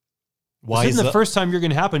 This isn't the first time you're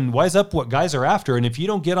going to happen. Wise up what guys are after. And if you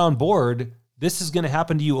don't get on board, this is going to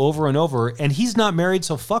happen to you over and over. And he's not married,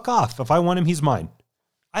 so fuck off. If I want him, he's mine.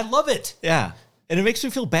 I love it. Yeah. And it makes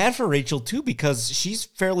me feel bad for Rachel, too, because she's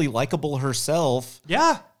fairly likable herself.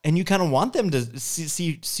 Yeah. And you kind of want them to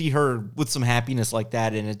see her with some happiness like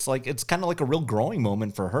that. And it's kind of like a real growing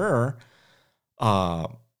moment for her.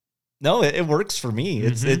 No, it works for me.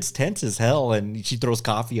 It's tense as hell. And she throws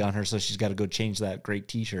coffee on her, so she's got to go change that great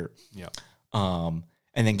T-shirt. Yeah. And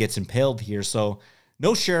then gets impaled here. So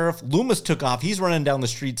no sheriff. Loomis took off. He's running down the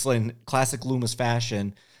streets in classic Loomis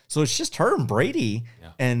fashion. So it's just her and Brady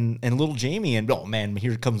and little Jamie. And, oh, man,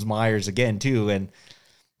 here comes Myers again, too. And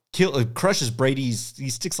crushes Brady's. He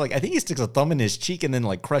sticks a thumb in his cheek and then,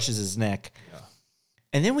 like, crushes his neck. Yeah.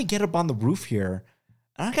 And then we get up on the roof here.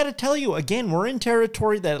 And I got to tell you, again, we're in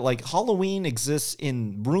territory that, like, Halloween exists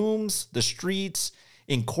in rooms, the streets,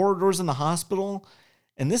 in corridors in the hospital.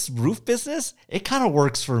 And this roof business, it kind of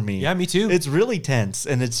works for me. Yeah, me too. It's really tense.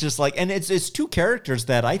 And it's just like, and it's two characters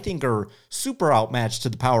that I think are super outmatched to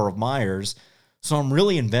the power of Myers. So I'm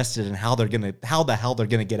really invested in how the hell they're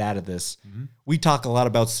gonna get out of this. Mm-hmm. We talk a lot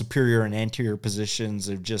about superior and anterior positions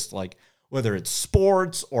of just like, whether it's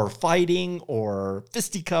sports or fighting or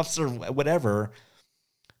fisticuffs or whatever,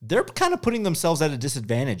 they're kind of putting themselves at a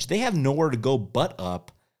disadvantage. They have nowhere to go but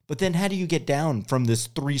up. But then how do you get down from this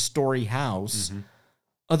 3-story house? Mm-hmm.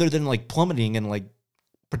 Other than like plummeting and like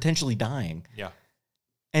potentially dying. Yeah.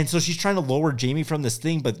 And so she's trying to lower Jamie from this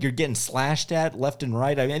thing, but you're getting slashed at left and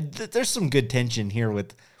right. I mean, there's some good tension here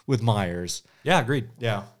with Myers. Yeah, agreed.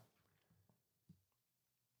 Yeah.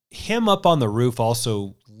 Him up on the roof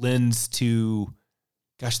also lends to,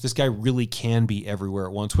 gosh, this guy really can be everywhere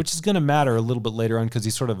at once, which is going to matter a little bit later on because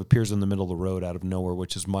he sort of appears in the middle of the road out of nowhere,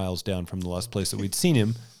 which is miles down from the last place that we'd seen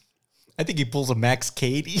him. I think he pulls a Max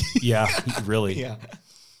Cady. Yeah, really. Yeah.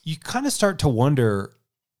 You kind of start to wonder,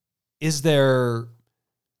 is there,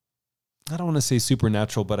 I don't want to say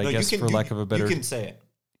supernatural, but I guess for lack of a better. You can say it.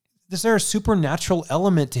 Is there a supernatural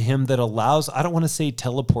element to him that allows, I don't want to say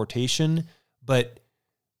teleportation, but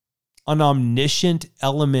an omniscient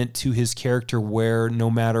element to his character where no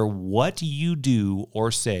matter what you do or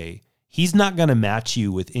say, he's not going to match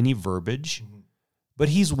you with any verbiage, but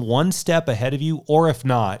he's one step ahead of you, or if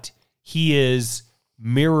not, he is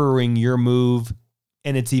mirroring your move.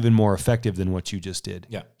 And it's even more effective than what you just did.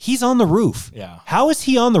 Yeah. He's on the roof. Yeah. How is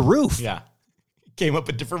he on the roof? Yeah. Came up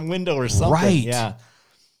a different window or something. Right. Yeah.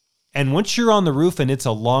 And once you're on the roof and it's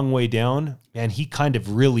a long way down, man, he kind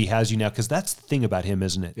of really has you now. Because that's the thing about him,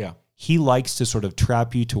 isn't it? Yeah. He likes to sort of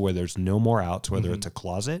trap you to where there's no more outs, whether it's a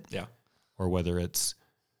closet. Yeah. Or whether it's,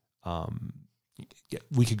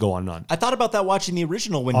 we could go on and on. I thought about that watching the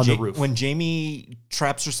original when on the roof. When Jamie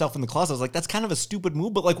traps herself in the closet. I was like, that's kind of a stupid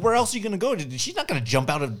move, but like, where else are you going to go? She's not going to jump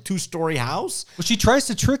out of a 2-story house. Well, she tries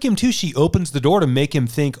to trick him too. She opens the door to make him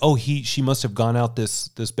think, oh, she must have gone out this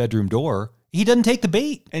bedroom door. He doesn't take the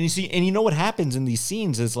bait. And you know what happens in these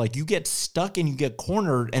scenes is like you get stuck and you get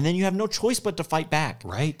cornered and then you have no choice but to fight back.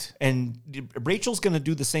 Right. And Rachel's going to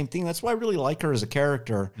do the same thing. That's why I really like her as a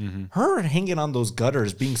character. Mm-hmm. Her hanging on those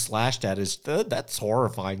gutters, being slashed at that's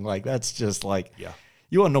horrifying. Like that's just like,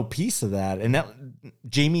 you want no piece of that. And now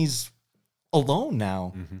Jamie's alone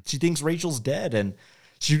now. Mm-hmm. She thinks Rachel's dead and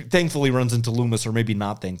she thankfully runs into Loomis, or maybe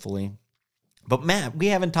not thankfully. But Matt, we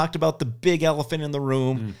haven't talked about the big elephant in the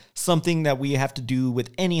room, something that we have to do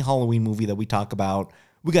with any Halloween movie that we talk about.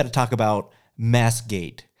 We got to talk about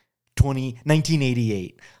Maskgate.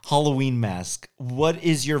 1988 Halloween Mask. What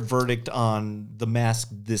is your verdict on the Mask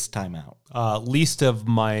this time out? Least of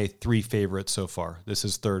my 3 favorites so far. This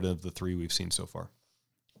is third of the 3 we've seen so far.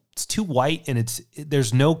 It's too white, and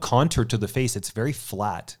there's no contour to the face. It's very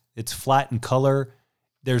flat. It's flat in color.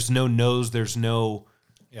 There's no nose. There's no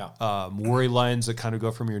worry lines that kind of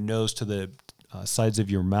go from your nose to the sides of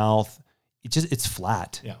your mouth. It's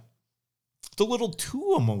flat. Yeah. It's a little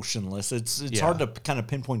too emotionless. It's hard to kind of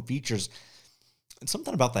pinpoint features. And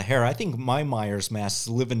something about the hair. I think my Myers masks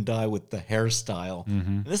live and die with the hairstyle.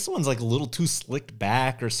 Mm-hmm. This one's like a little too slicked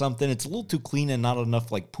back or something. It's a little too clean and not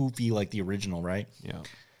enough like poofy like the original, right? Yeah.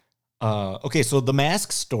 Okay, so the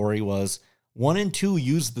mask story was 1 and 2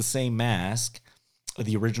 used the same mask,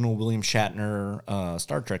 the original William Shatner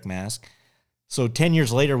Star Trek mask. So 10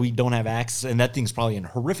 years later, we don't have access, and that thing's probably in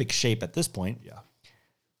horrific shape at this point. Yeah.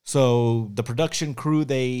 So the production crew,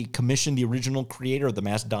 they commissioned the original creator of the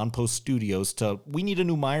mask, Don Post Studios, we need a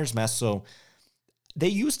new Myers mask. So they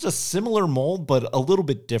used a similar mold, but a little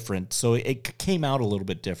bit different. So it came out a little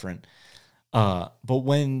bit different. But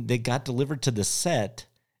when they got delivered to the set,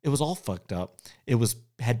 it was all fucked up. It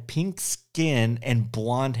had pink skin and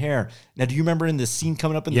blonde hair. Now, do you remember in the scene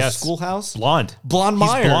coming up in the schoolhouse? Blonde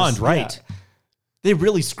Myers. He's blonde, right. Yeah. They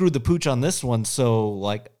really screwed the pooch on this one. So,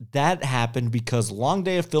 like, that happened because long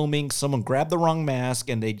day of filming, someone grabbed the wrong mask,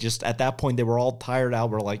 and they just, at that point, they were all tired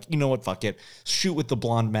out. We're like, you know what, fuck it. Shoot with the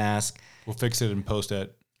blonde mask. We'll fix it and post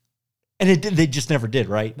it. And they just never did,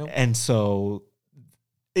 right? Nope. And so,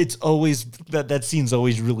 it's always, that scene's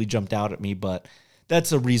always really jumped out at me, but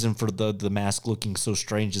that's a reason for the mask looking so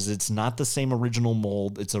strange, is it's not the same original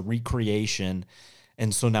mold. It's a recreation.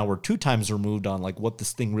 And so now we're 2 times removed on, like, what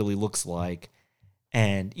this thing really looks like.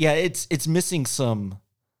 And yeah, it's missing some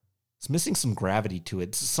gravity to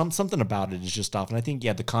it. Something about it is just off. And I think,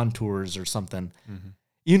 the contours or something. Mm-hmm.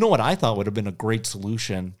 You know what I thought would have been a great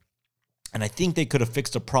solution? And I think they could have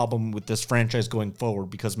fixed a problem with this franchise going forward,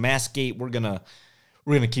 because Maskgate, we're gonna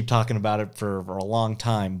keep talking about it for a long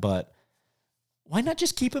time, but why not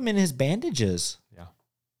just keep him in his bandages? Yeah.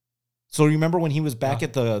 So remember when he was back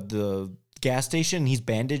at the gas station and he's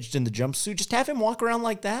bandaged in the jumpsuit? Just have him walk around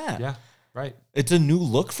like that. Yeah. Right. It's a new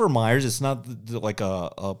look for Myers. It's not like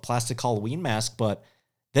a plastic Halloween mask, but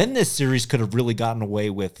then this series could have really gotten away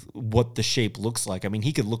with what the shape looks like. I mean,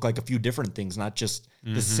 he could look like a few different things, not just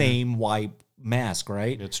the same white mask,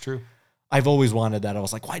 right? It's true. I've always wanted that. I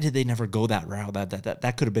was like, why did they never go that route?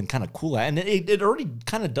 That could have been kind of cool. And it already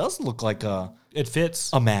kind of does look like it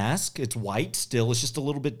fits a mask. It's white still. It's just a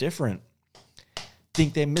little bit different.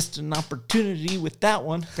 Think they missed an opportunity with that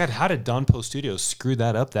one. God, how did Don Post Studios screw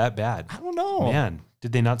that up that bad? I don't know. Man,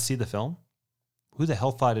 did they not see the film? Who the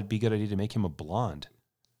hell thought it'd be a good idea to make him a blonde?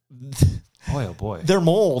 Boy, oh boy. Their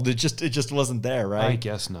mold, it just wasn't there, right? I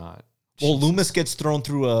guess not. Well, Loomis gets thrown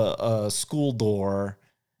through a school door,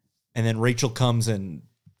 and then Rachel comes and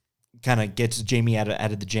kind of gets Jamie out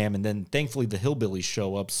of the jam, and then thankfully the hillbillies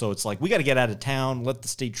show up. So it's like, we got to get out of town, let the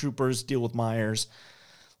state troopers deal with Myers.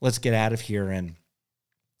 Let's get out of here. And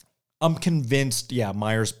I'm convinced,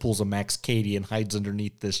 Myers pulls a Max Cady and hides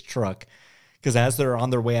underneath this truck, because as they're on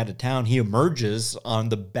their way out of town, he emerges on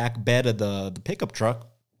the back bed of the pickup truck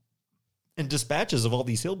and dispatches of all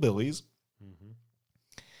these hillbillies. Mm-hmm.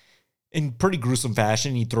 In pretty gruesome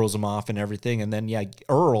fashion. He throws them off and everything. And then,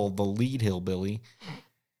 Earl, the lead hillbilly,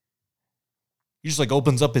 he just like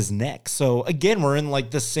opens up his neck. So again, we're in like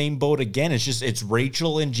the same boat again. It's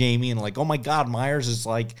Rachel and Jamie, and like, oh my God, Myers is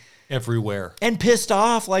like everywhere and pissed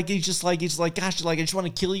off. Like he's like, gosh, like I just want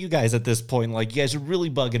to kill you guys at this point. Like, you guys are really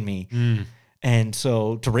bugging me. And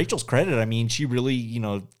so to Rachel's credit, I mean, she really,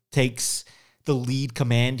 takes the lead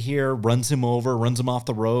command here, runs him over, runs him off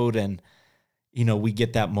the road. And, we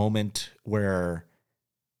get that moment where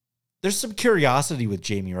there's some curiosity with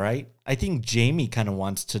Jamie, right? I think Jamie kind of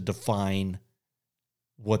wants to define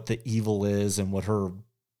what the evil is and what her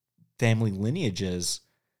family lineage is.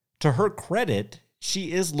 To her credit,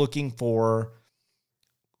 she is looking for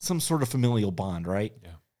some sort of familial bond, right? Yeah.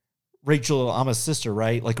 Rachel, I'm a sister,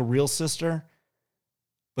 right? Like a real sister.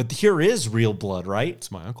 But here is real blood, right?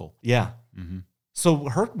 It's my uncle. Yeah. Mm-hmm. So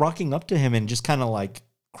her rocking up to him and just kind of like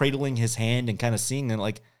cradling his hand and kind of seeing, and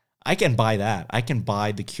like, I can buy that. I can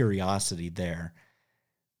buy the curiosity there.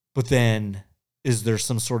 But then is there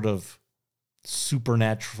some sort of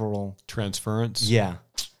supernatural transference? Yeah.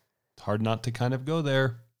 It's hard not to kind of go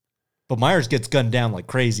there. But Myers gets gunned down like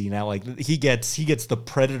crazy now. Like he gets the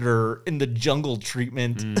predator in the jungle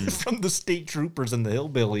treatment from the state troopers and the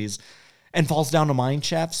hillbillies, and falls down a mine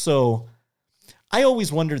shaft. So I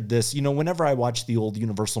always wondered this, whenever I watched the old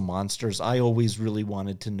Universal monsters, I always really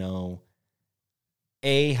wanted to know,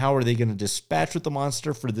 how are they going to dispatch with the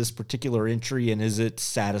monster for this particular entry, and is it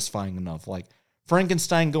satisfying enough? Like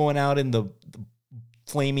Frankenstein going out in the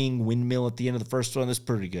flaming windmill at the end of the first one, that's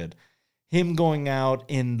pretty good. Him going out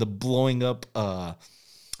in the blowing up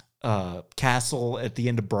castle at the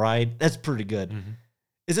end of Bride, that's pretty good. Mm-hmm.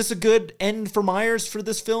 Is this a good end for Myers for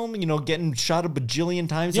this film? You know, getting shot a bajillion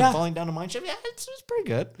times and falling down a mine shaft? Yeah, it's pretty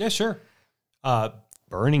good. Yeah, sure.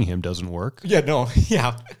 Burning him doesn't work. Yeah, no,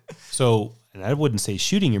 yeah. So, and I wouldn't say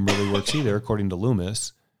shooting him really works either, according to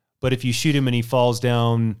Loomis. But if you shoot him and he falls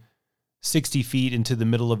down 60 feet into the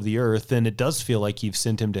middle of the earth, then it does feel like you've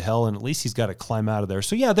sent him to hell, and at least he's got to climb out of there.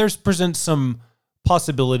 So yeah, there's presents some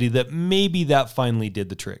possibility that maybe that finally did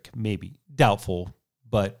the trick. Maybe. Doubtful,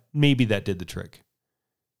 but maybe that did the trick.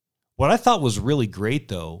 What I thought was really great,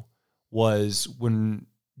 though, was when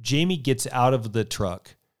Jamie gets out of the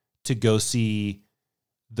truck to go see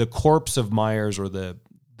the corpse of Myers, or the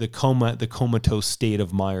comatose state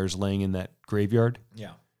of Myers laying in that graveyard.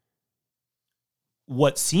 Yeah.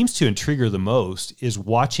 What seems to intrigue her the most is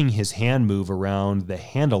watching his hand move around the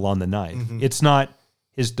handle on the knife. Mm-hmm. It's not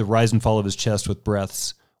the rise and fall of his chest with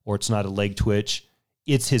breaths, or it's not a leg twitch.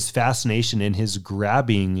 It's his fascination in his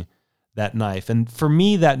grabbing that knife. And for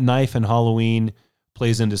me, that knife in Halloween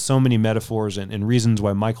plays into so many metaphors and reasons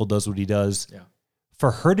why Michael does what he does. Yeah.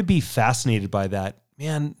 For her to be fascinated by that,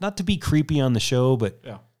 man, not to be creepy on the show, but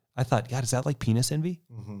I thought, God, is that like penis envy?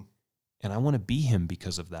 Mm-hmm. And I want to be him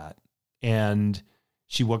because of that. And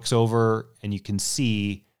she walks over and you can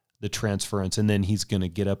see the transference, and then he's going to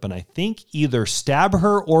get up and I think either stab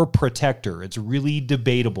her or protect her. It's really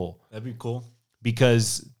debatable. That'd be cool.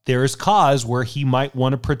 Because there's cause where he might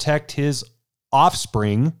want to protect his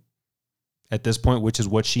offspring at this point, which is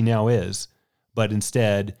what she now is. But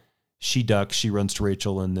instead, she ducks, she runs to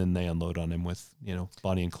Rachel, and then they unload on him with,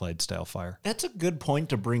 Bonnie and Clyde style fire. That's a good point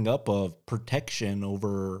to bring up, of protection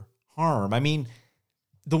over harm. I mean,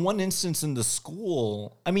 the one instance in the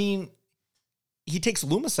school, he takes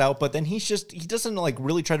Loomis out, but then he doesn't like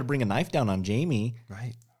really try to bring a knife down on Jamie.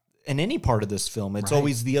 Right. In any part of this film, it's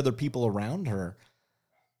always the other people around her.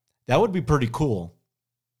 That would be pretty cool.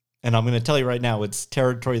 And I'm going to tell you right now, it's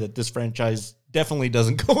territory that this franchise definitely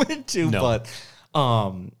doesn't go into, but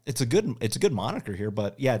it's a good moniker here.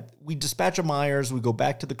 But yeah, we dispatch a Myers, we go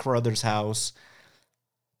back to the Carruthers house.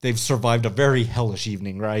 They've survived a very hellish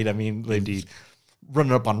evening, right? I mean, they've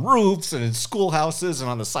running up on roofs and in schoolhouses and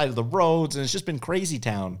on the side of the roads, and it's just been crazy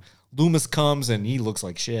town. Loomis comes and he looks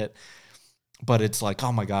like shit. But it's like,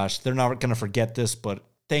 oh my gosh, they're not going to forget this, but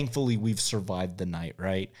thankfully we've survived the night,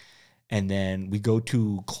 right? And then we go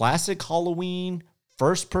to classic Halloween,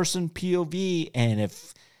 first-person POV, and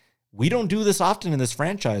if we don't do this often in this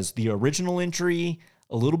franchise, the original entry,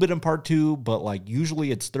 a little bit in part 2, but like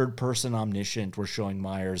usually it's third-person omniscient, we're showing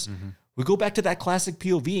Myers. Mm-hmm. We go back to that classic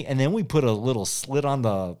POV, and then we put a little slit on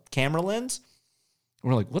the camera lens.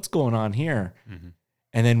 We're like, what's going on here? Mm-hmm.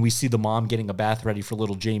 And then we see the mom getting a bath ready for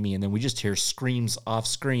little Jamie, and then we just hear screams off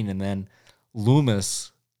screen, and then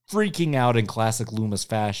Loomis freaking out in classic Loomis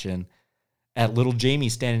fashion at little Jamie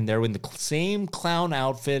standing there in the same clown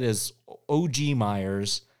outfit as OG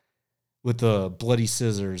Myers with the bloody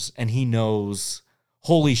scissors, and he knows,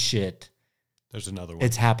 holy shit, there's another one.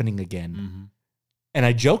 It's happening again. Mm-hmm. And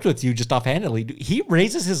I joked with you just offhandedly, he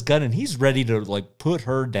raises his gun and he's ready to like put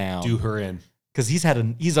her down. Do her in. Because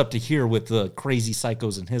he's up to here with the crazy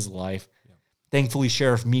psychos in his life. Yeah. Thankfully,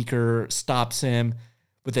 Sheriff Meeker stops him.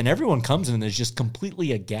 But then everyone comes in and is just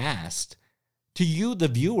completely aghast. To you, the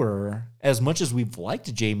viewer, as much as we've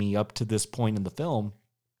liked Jamie up to this point in the film,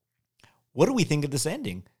 what do we think of this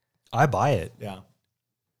ending? I buy it. Yeah.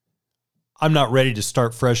 I'm not ready to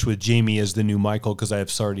start fresh with Jamie as the new Michael because I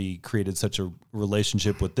have already created such a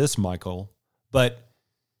relationship with this Michael. But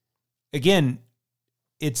again,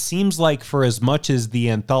 it seems like for as much as the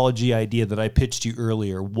anthology idea that I pitched you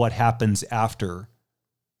earlier, what happens after,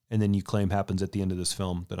 and then you claim happens at the end of this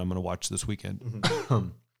film that I'm going to watch this weekend. Mm-hmm.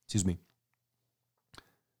 Excuse me.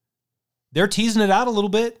 They're teasing it out a little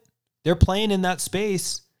bit. They're playing in that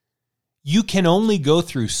space. You can only go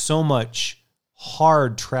through so much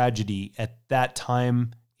hard tragedy at that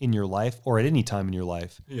time in your life, or at any time in your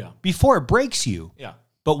life, before it breaks you. Yeah.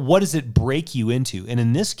 But what does it break you into? And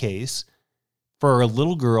in this case, for a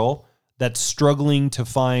little girl that's struggling to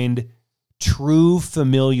find true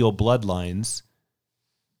familial bloodlines,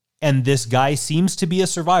 and this guy seems to be a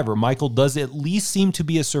survivor. Michael does at least seem to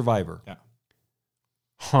be a survivor.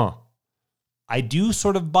 Yeah. I do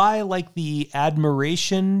sort of buy like the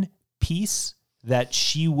admiration piece that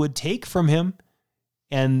she would take from him.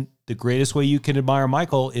 And the greatest way you can admire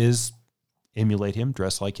Michael is emulate him,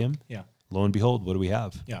 dress like him. Yeah. Lo and behold, what do we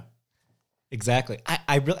have? Yeah. Exactly.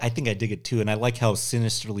 I think I dig it too, and I like how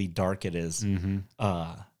sinisterly dark it is.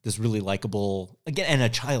 This really likable, again, and a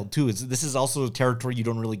child too. This is also a territory you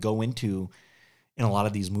don't really go into in a lot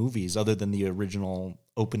of these movies, other than the original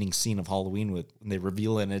opening scene of Halloween when they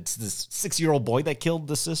reveal it, and it's this 6-year-old boy that killed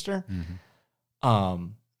the sister.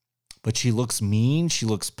 But she looks mean, she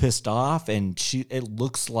looks pissed off, and it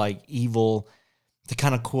looks like evil. To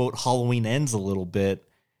kind of quote Halloween Ends a little bit,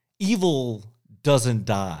 evil doesn't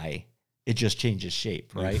die. It just changes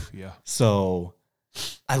shape, right? Yeah. So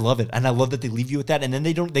I love it. And I love that they leave you with that. And then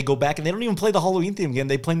they go back and they don't even play the Halloween theme again.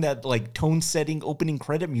 They play that like tone setting opening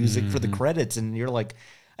credit music for the credits. And you're like,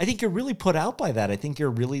 I think you're really put out by that. I think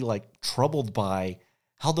you're really like troubled by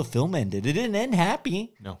how the film ended. It didn't end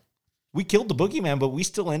happy. No. We killed the boogeyman, but we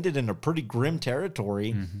still ended in a pretty grim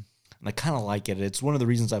territory. And I kind of like it. It's one of the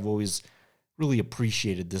reasons I've always really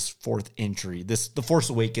appreciated this fourth entry, the Force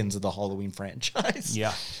Awakens of the Halloween franchise. Yeah.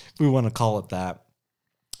 If we want to call it that.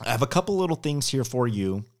 I have a couple little things here for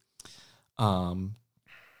you.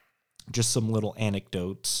 Just some little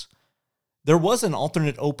anecdotes. There was an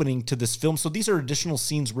alternate opening to this film. So these are additional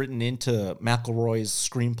scenes written into McElroy's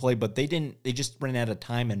screenplay, but they just ran out of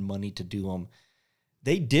time and money to do them.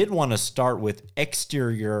 They did want to start with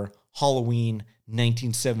exterior Halloween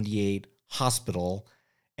 1978 hospital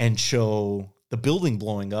and show the building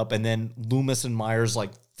blowing up, and then Loomis and Myers like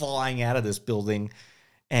flying out of this building,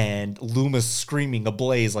 and Loomis screaming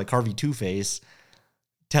ablaze like Harvey Two-Face,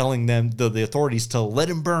 telling them, the authorities, to let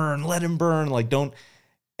him burn, like don't.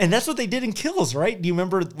 And that's what they did in Kills, right? Do you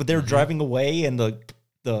remember when they were driving away and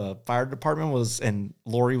the fire department and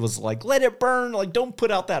Laurie was like, let it burn, like don't put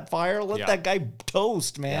out that fire, let that guy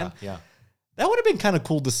toast, man. Yeah. That would have been kind of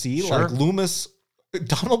cool to see, Sure. like Loomis,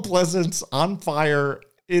 Donald Pleasance on fire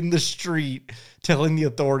in the street telling the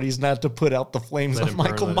authorities not to put out the flames of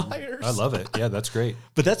Michael Myers. I love it. Yeah, that's great.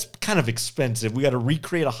 But that's kind of expensive. We got to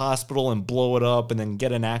recreate a hospital and blow it up and then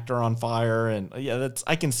get an actor on fire. And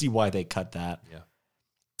I can see why they cut that.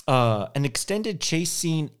 Yeah. An extended chase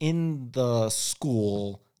scene in the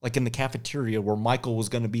school, like in the cafeteria, where Michael was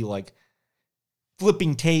going to be like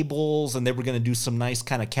flipping tables and they were going to do some nice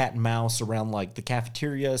kind of cat and mouse around like the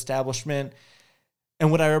cafeteria establishment. And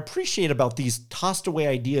what I appreciate about these tossed away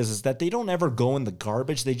ideas is that they don't ever go in the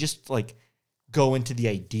garbage. They just like go into the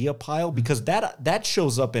idea pile, because that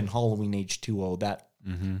shows up in Halloween H2O, that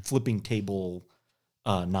flipping table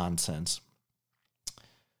nonsense.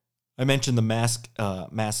 I mentioned the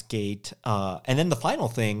mask gate. And then the final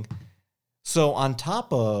thing. So on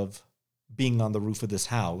top of being on the roof of this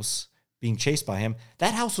house, being chased by him,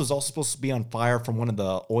 that house was also supposed to be on fire from one of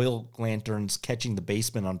the oil lanterns catching the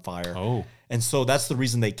basement on fire. Oh. And so that's the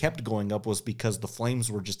reason they kept going up, was because the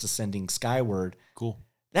flames were just ascending skyward. Cool.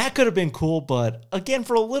 That could have been cool, but again,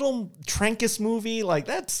 for a little Trancas movie, like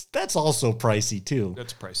that's also pricey too.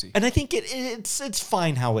 That's pricey. And I think it's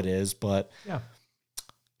fine how it is, but yeah.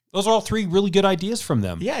 Those are all three really good ideas from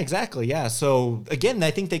them. Yeah, exactly. Yeah. So again,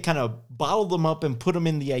 I think they kind of bottled them up and put them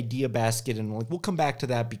in the idea basket, and like we'll come back to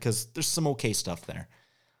that because there's some okay stuff there.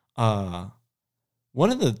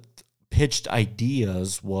 One of the pitched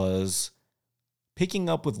ideas was picking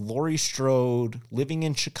up with Laurie Strode, living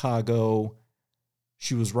in Chicago.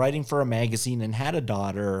 She was writing for a magazine and had a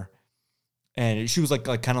daughter, and she was like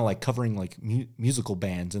kind of like covering like musical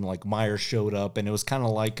bands, and like Myers showed up, and it was kind of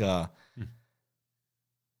like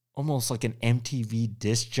almost like an MTV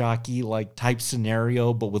disc jockey like type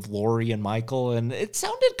scenario, but with Laurie and Michael, and it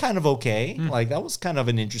sounded kind of okay. Like that was kind of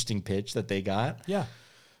an interesting pitch that they got. Yeah.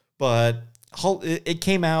 But it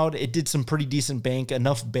came out, it did some pretty decent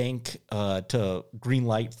enough bank to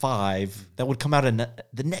greenlight 5 that would come out in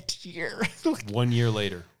the next year. 1 year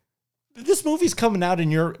later. This movie's coming out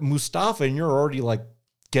and you're Mustafa and you're already like,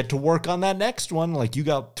 get to work on that next one. Like you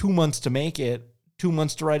got 2 months to make it. 2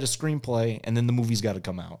 months to write a screenplay, and then the movie's got to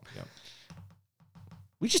come out. Yep.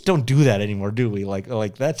 We just don't do that anymore, do we?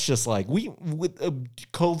 Like that's just like with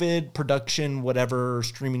COVID production, whatever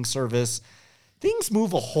streaming service, things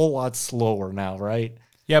move a whole lot slower now, right?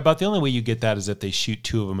 Yeah, about the only way you get that is that they shoot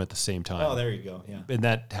 2 of them at the same time. Oh, there you go. Yeah, and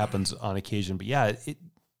that happens on occasion. But yeah,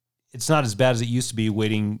 it's not as bad as it used to be.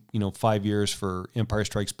 Waiting 5 years for Empire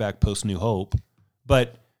Strikes Back post New Hope,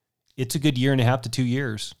 but it's a good 1.5 to 2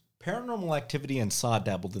 years. Paranormal Activity and Saw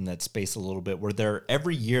dabbled in that space a little bit, where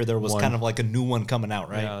every year there was kind of like a new one coming out,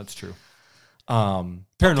 right? Yeah, that's true.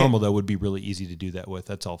 Paranormal though would be really easy to do that with.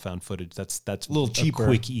 That's all found footage. That's a little cheaper,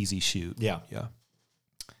 quick, easy shoot. Yeah.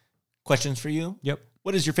 Questions for you? Yep.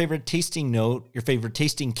 What is your favorite tasting note? Your favorite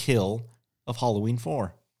tasting kill of Halloween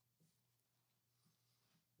 4?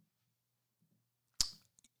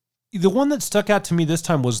 The one that stuck out to me this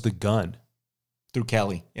time was the gun through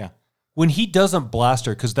Kelly. Yeah. When he doesn't blast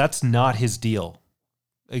her, because that's not his deal.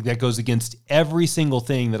 Like, that goes against every single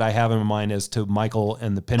thing that I have in my mind as to Michael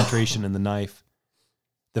and the penetration and the knife.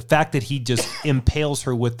 The fact that he just impales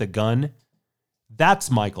her with the gun, that's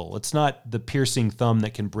Michael. It's not the piercing thumb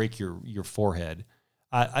that can break your forehead.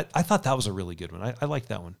 I thought that was a really good one. I like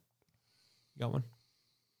that one. You got one?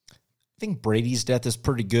 I think Brady's death is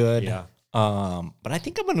pretty good. Yeah. But I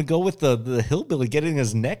think I'm going to go with the hillbilly getting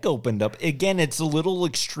his neck opened up. Again, it's a little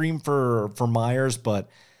extreme for Myers, but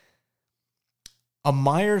a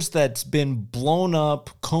Myers that's been blown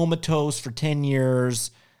up, comatose for 10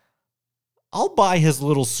 years, I'll buy his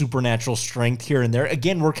little supernatural strength here and there.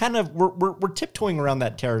 Again, we're tiptoeing around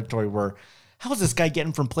that territory where how is this guy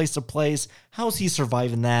getting from place to place? How is he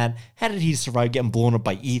surviving that? How did he survive getting blown up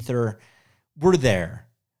by ether? We're there.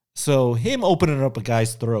 So him opening up a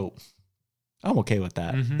guy's throat, I'm okay with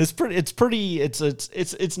that. Mm-hmm.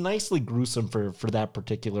 It's nicely gruesome for that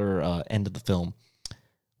particular end of the film.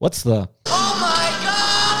 What's the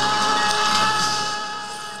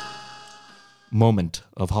moment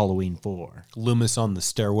of Halloween 4? Loomis on the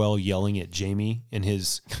stairwell yelling at Jamie in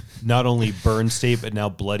his not only burned state, but now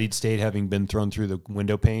bloodied state, having been thrown through the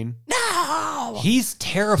window pane. No! He's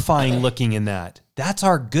terrifying looking in that. That's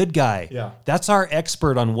our good guy. Yeah. That's our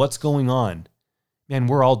expert on what's going on. Man,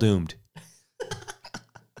 we're all doomed.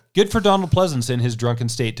 Good for Donald Pleasance in his drunken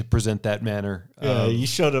state to present that manner he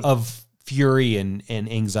showed up of fury and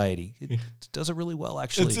anxiety. It does it really well,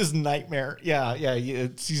 actually. It's his nightmare. Yeah.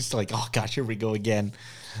 He's like, oh gosh, here we go again.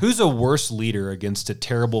 Who's a worse leader against a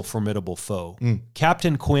terrible, formidable foe?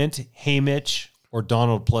 Captain Quint, Haymitch, or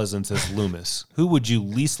Donald Pleasance as Loomis? Who would you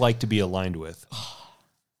least like to be aligned with?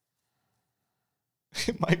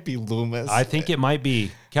 It might be Loomis. I think it might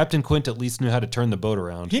be. Captain Quint at least knew how to turn the boat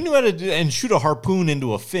around. He knew how to and shoot a harpoon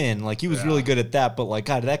into a fin. Like, he was really good at that. But, like,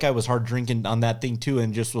 God, that guy was hard drinking on that thing, too,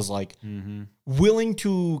 and just was, like, willing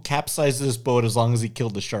to capsize this boat as long as he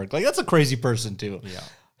killed the shark. Like, that's a crazy person, too. Yeah.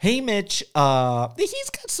 Haymitch, he's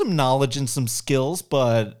got some knowledge and some skills,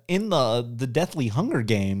 but in the Deathly Hunger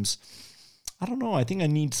Games, I don't know. I think I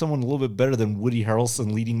need someone a little bit better than Woody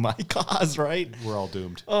Harrelson leading my cause, right? We're all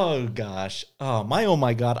doomed. Oh, gosh. Oh,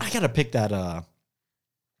 my God. I got to pick that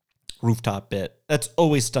rooftop bit. That's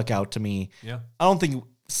always stuck out to me. Yeah. I don't think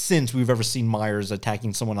since we've ever seen Myers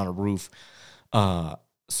attacking someone on a roof.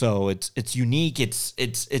 So it's unique. It's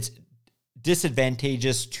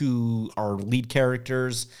disadvantageous to our lead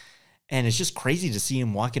characters. And it's just crazy to see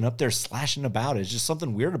him walking up there slashing about. It's just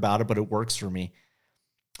something weird about it, but it works for me.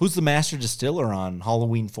 Who's the master distiller on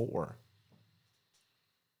Halloween 4?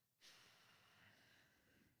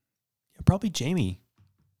 Yeah, probably Jamie.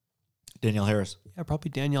 Danielle Harris. Yeah, probably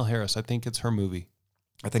Danielle Harris. I think it's her movie.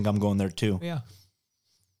 I think I'm going there too. Yeah.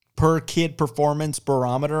 Per kid performance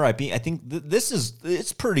barometer, I think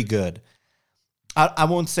it's pretty good. I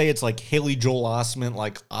won't say it's like Haley Joel Osment,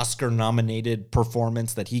 like Oscar nominated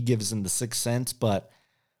performance that he gives in The Sixth Sense, but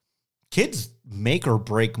kids make or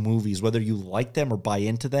break movies, whether you like them or buy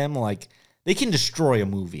into them. Like, they can destroy a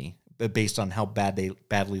movie based on how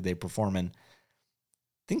badly they perform. And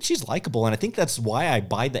I think she's likable, and I think that's why I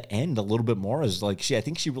buy the end a little bit more. Is like I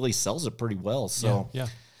think she really sells it pretty well. So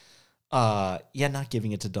not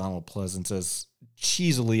giving it to Donald Pleasance as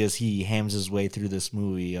cheesily as he hams his way through this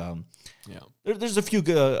movie. There's a few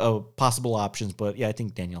possible options, but yeah, I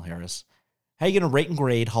think Danielle Harris. How are you going to rate and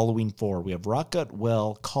grade Halloween 4? We have Rock Gut,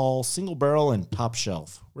 Well, Call, Single Barrel, and Top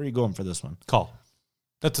Shelf. Where are you going for this one? Call.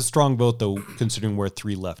 That's a strong vote, though, considering where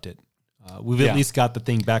 3 left it. We've at least got the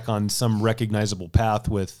thing back on some recognizable path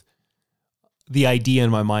with the idea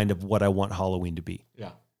in my mind of what I want Halloween to be.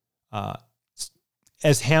 Yeah.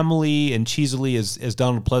 As hamily and cheesily as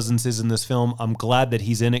Donald Pleasance is in this film, I'm glad that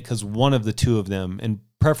he's in it because one of the two of them, and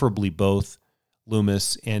preferably both,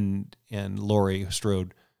 Loomis and Laurie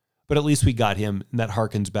Strode, but at least we got him, and that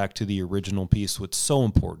harkens back to the original piece, what's so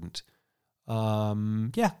important. Call.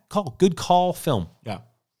 Good Call film. Yeah.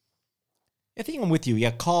 I think I'm with you.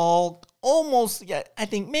 Yeah, Call, almost, yeah, I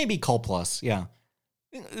think maybe Call Plus, yeah.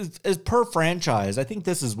 As per franchise, I think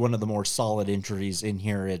this is one of the more solid entries in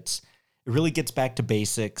here. It really gets back to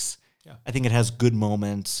basics. Yeah. I think it has good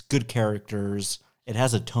moments, good characters. It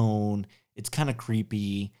has a tone. It's kind of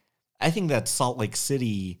creepy. I think that Salt Lake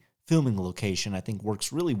City filming location, I think,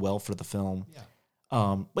 works really well for the film.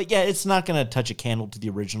 Yeah. But yeah, it's not going to touch a candle to the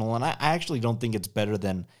original, and I actually don't think it's better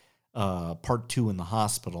than Part 2 in the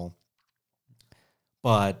hospital.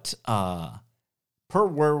 But per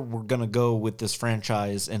where we're going to go with this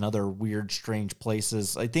franchise and other weird, strange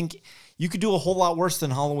places, I think you could do a whole lot worse than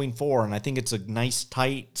Halloween 4, and I think it's a nice,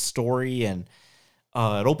 tight story, and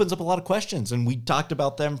it opens up a lot of questions, and we talked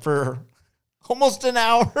about them for Almost an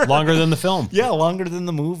hour. Longer than the film. Yeah, longer than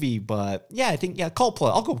the movie. But yeah, I think, Call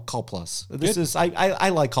Plus. I'll go Call Plus. This is, I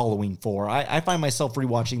like Halloween 4. I find myself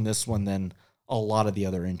rewatching this one than a lot of the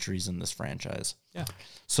other entries in this franchise. Yeah.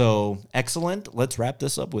 So excellent. Let's wrap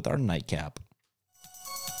this up with our nightcap.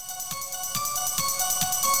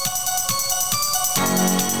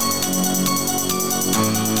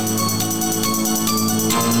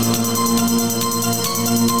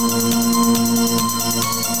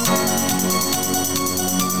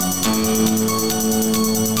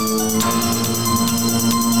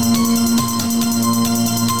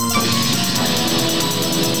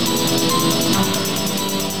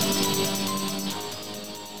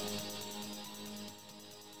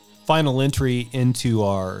 Final entry into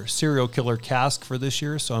our serial killer cask for this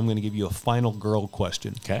year, so I'm going to give you a final girl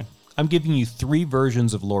question. Okay. I'm giving you 3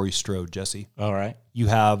 versions of Laurie Strode, Jesse. All right. You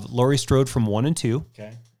have Laurie Strode from 1 and 2.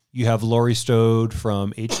 Okay. You have Laurie Strode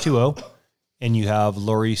from H2O, and you have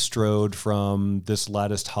Laurie Strode from this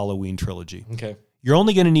latest Halloween trilogy. Okay. You're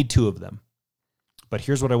only going to need 2 of them. But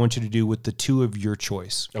here's what I want you to do with the 2 of your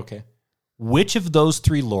choice. Okay. Which of those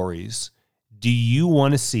 3 Lauries do you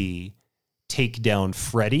want to see take down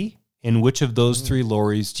Freddy? And which of those 3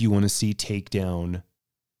 Lauries do you want to see take down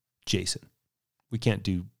Jason? We can't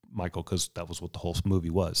do Michael because that was what the whole movie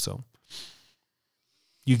was. So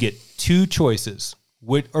you get 2 choices.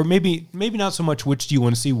 Or maybe not so much which do you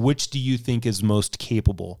want to see, which do you think is most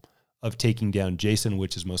capable of taking down Jason,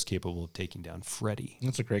 which is most capable of taking down Freddy?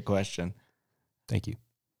 That's a great question. Thank you.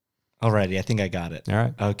 Alrighty, I think I got it. All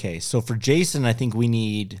right. Okay, so for Jason, I think we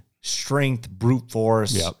need strength, brute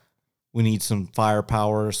force. Yep. We need some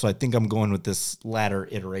firepower. So I think I'm going with this latter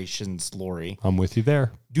iterations Laurie. I'm with you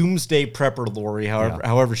there. Doomsday Prepper Laurie,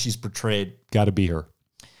 however she's portrayed. Got to be her.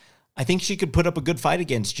 I think she could put up a good fight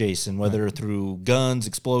against Jason, whether through guns,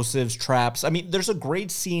 explosives, traps. I mean, there's a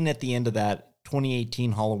great scene at the end of that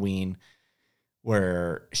 2018 Halloween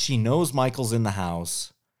where she knows Michael's in the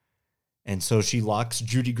house. And so she locks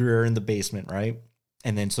Judy Greer in the basement, right?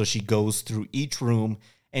 And then so she goes through each room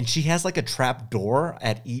and she has like a trap door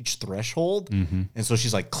at each threshold. Mm-hmm. And so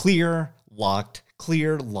she's like clear, locked.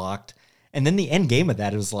 And then the end game of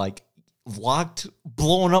that is like locked,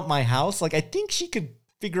 blowing up my house. Like I think she could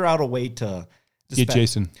figure out a way to get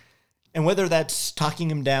Jason. And whether that's talking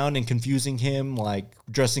him down and confusing him, like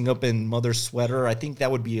dressing up in mother's sweater, I think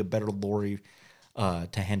that would be a better Laurie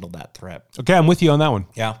to handle that threat. Okay, I'm with you on that one.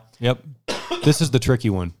 Yeah. Yep. This is the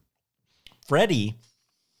tricky one. Freddy,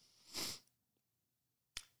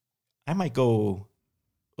 I might go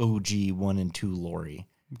OG 1 and 2 Laurie.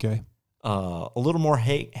 Okay. A little more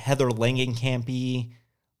Heather Langencampy,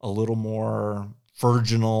 a little more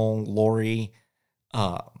virginal Laurie.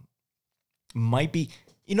 Might be,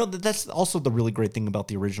 that's also the really great thing about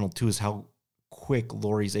the original too, is how quick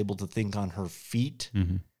Laurie's able to think on her feet.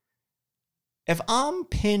 Mm-hmm. If I'm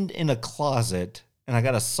pinned in a closet and I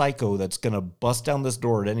got a psycho that's going to bust down this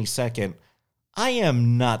door at any second, I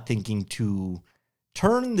am not thinking to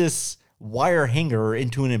turn this wire hanger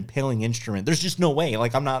into an impaling instrument. There's just no way.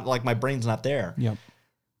 Like, I'm not, like, my brain's not there. Yep.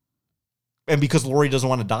 And because Laurie doesn't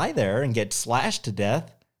want to die there and get slashed to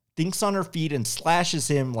death, thinks on her feet and slashes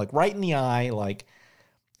him, like, right in the eye. Like,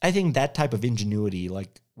 I think that type of ingenuity,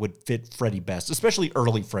 like, would fit Freddy best, especially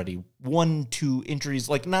early Freddy. 1-2 injuries,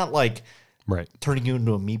 like, not like right turning you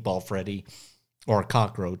into a meatball Freddy or a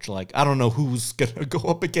cockroach. Like, I don't know who's going to go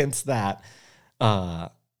up against that.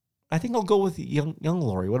 I think I'll go with young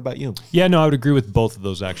Laurie. What about you? Yeah, no, I would agree with both of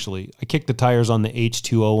those, actually. I kicked the tires on the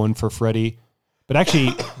H2O one for Freddy. But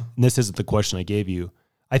actually, this isn't the question I gave you.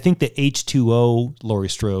 I think the H2O Laurie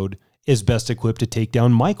Strode is best equipped to take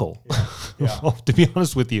down Michael, to be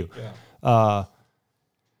honest with you. Yeah.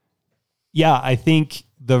 I think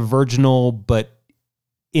the virginal but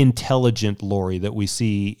intelligent Laurie that we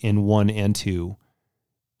see in 1 and 2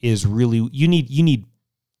 is really, you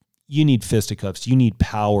need fisticuffs. You need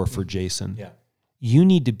power for Jason. Yeah. You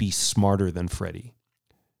need to be smarter than Freddy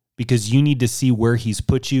because you need to see where he's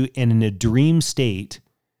put you. And in a dream state,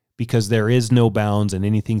 because there is no bounds and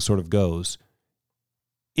anything sort of goes,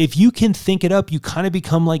 if you can think it up, you kind of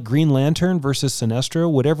become like Green Lantern versus Sinestro.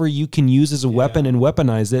 Whatever you can use as a weapon and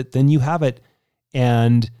weaponize it, then you have it.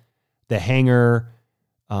 And the hanger,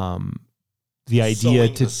 the idea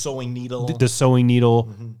the sewing needle. The sewing needle.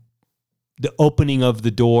 Mm-hmm. The opening of the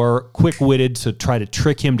door, quick-witted to try to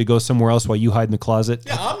trick him to go somewhere else while you hide in the closet.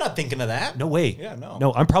 Yeah, I'm not thinking of that. No way. Yeah, no.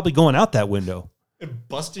 No, I'm probably going out that window. And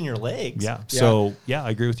busting your legs. Yeah. So, yeah, I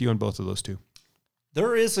agree with you on both of those two.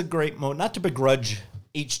 There is a great moment, not to begrudge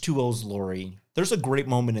H2O's Laurie. There's a great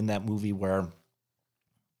moment in that movie where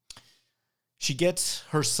she gets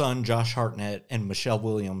her son, Josh Hartnett, and Michelle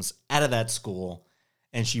Williams out of that school,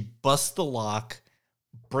 and she busts the lock,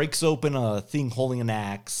 breaks open a thing holding an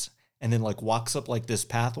axe, and then like walks up like this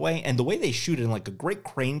pathway. And the way they shoot it in like a great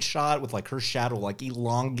crane shot with like her shadow like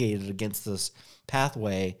elongated against this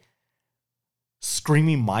pathway,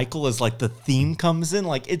 Screaming Michael as like the theme comes in.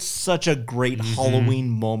 Like it's such a great Halloween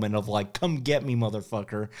moment of like, come get me,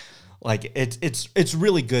 motherfucker. Like it's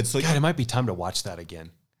really good. So God, it might be time to watch that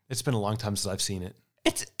again. It's been a long time since I've seen it.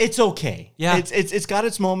 It's okay. Yeah. It's got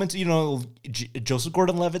its moments. You know, Joseph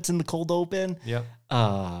Gordon-Levitt's in the cold open. Yeah.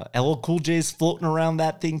 LL Cool J's floating around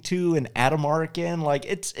that thing too, and Adam Arkin. Like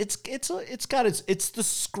it's the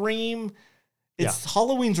Scream. It's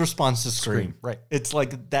Halloween's response to Scream. Right. It's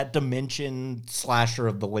like that dimension slasher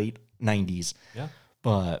of the late 90s. Yeah.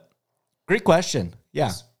 But great question.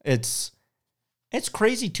 Yeah. It's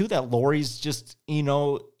crazy too that Laurie's just, you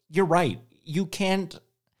know, you're right. You can't.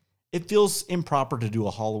 It feels improper to do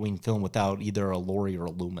a Halloween film without either a Laurie or a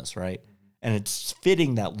Loomis, right? And it's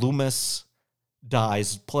fitting that Loomis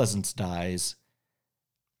dies, Pleasance dies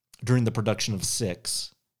during the production of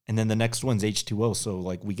 6. And then the next one's H2O, so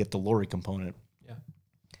like we get the Laurie component. Yeah.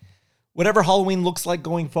 Whatever Halloween looks like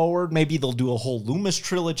going forward, maybe they'll do a whole Loomis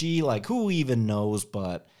trilogy, like who even knows,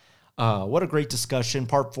 but what a great discussion.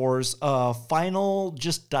 Part 4's final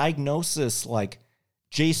just diagnosis, like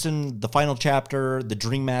Jason, the final chapter, the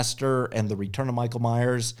Dream Master, and the Return of Michael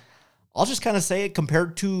Myers. I'll just kind of say it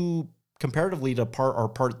comparatively to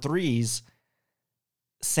part 3's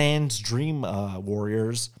Sans Dream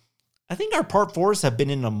Warriors. I think our part 4s have been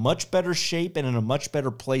in a much better shape and in a much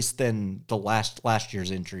better place than the last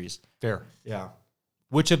year's entries. Fair. Yeah.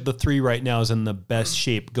 Which of the 3 right now is in the best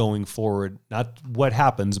shape going forward? Not what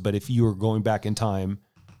happens, but if you were going back in time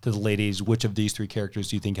to the late 80s, which of these 3 characters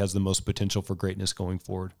do you think has the most potential for greatness going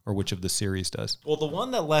forward? Or which of the series does? Well, the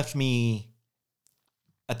one that left me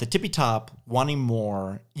at the tippy top wanting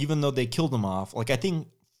more, even though they killed him off, like I think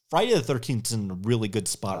Friday the 13th is in a really good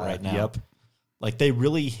spot right now. Yep. Like they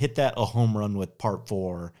really hit that a home run with part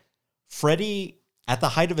 4. Freddy, at the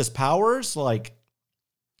height of his powers, like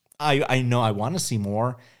I know I want to see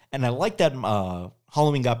more. And I like that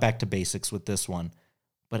Halloween got back to basics with this one.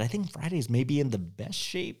 But I think Friday's maybe in the best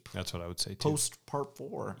shape. That's what I would say too. Post part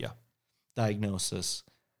 4. Yeah. Diagnosis.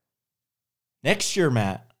 Next year,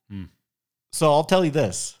 Matt. So I'll tell you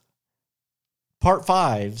this. Part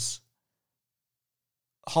 5's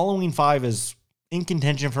Halloween 5 is in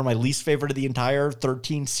contention for my least favorite of the entire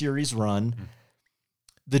 13 series run.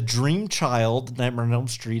 The Dream Child, Nightmare on Elm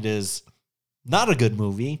Street, is not a good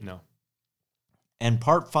movie. No. And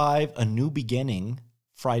part 5, A New Beginning,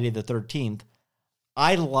 Friday the 13th,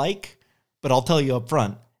 I like, but I'll tell you up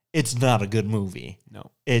front, it's not a good movie.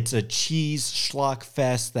 No. It's a cheese schlock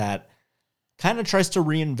fest that kind of tries to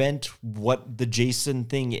reinvent what the Jason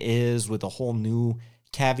thing is with a whole new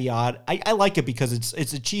caveat. I like it because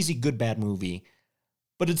it's a cheesy, good, bad movie,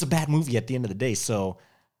 but it's a bad movie at the end of the day. So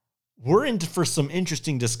we're in for some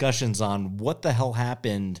interesting discussions on what the hell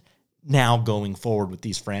happened now going forward with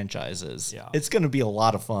these franchises. Yeah. It's going to be a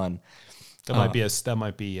lot of fun. That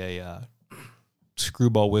might be a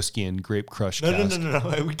Screwball Whiskey and Grape Crush cast.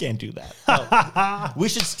 No. We can't do that. No. We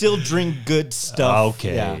should still drink good stuff.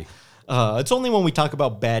 Okay. Yeah. It's only when we talk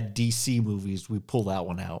about bad DC movies we pull that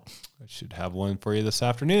one out. I should have one for you this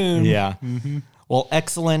afternoon. Yeah. Well,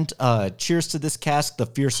 excellent. Cheers to this cast, the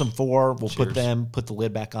Fearsome Four. We'll put the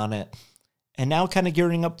lid back on it. And now kind of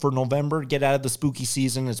gearing up for November, get out of the spooky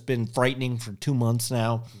season. It's been frightening for 2 months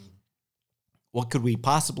now. What could we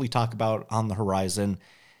possibly talk about on the horizon?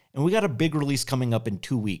 And we got a big release coming up in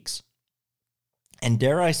 2 weeks. And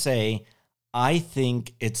dare I say, I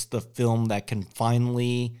think it's the film that can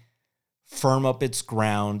finally firm up its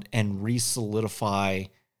ground and re-solidify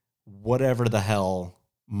whatever the hell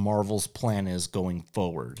Marvel's plan is going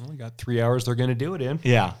forward. Well, we got 3 hours they're going to do it in.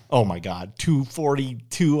 Yeah. Oh my God.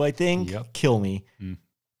 2:42, I think. Yep. Kill me.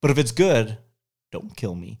 But if it's good, don't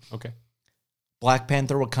kill me. Okay. Black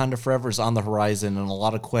Panther Wakanda Forever is on the horizon and a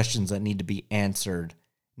lot of questions that need to be answered.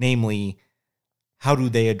 Namely, how do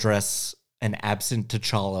they address an absent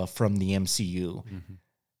T'Challa from the MCU?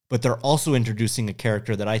 But they're also introducing a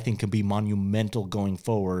character that I think could be monumental going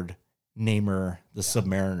forward, Namor the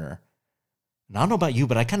Submariner. And I don't know about you,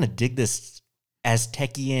 but I kind of dig this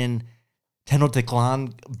Aztecian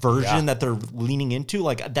Tenochtitlan version that they're leaning into.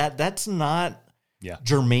 Like that's not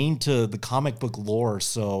germane to the comic book lore.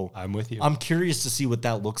 So I'm with you. I'm curious to see what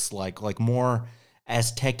that looks like more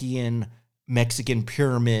Aztecian Mexican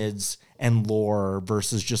pyramids and lore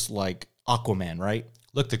versus just like Aquaman, right?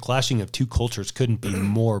 Look, the clashing of two cultures couldn't be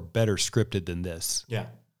more better scripted than this. Yeah.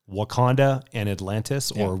 Wakanda and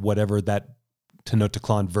Atlantis, or whatever that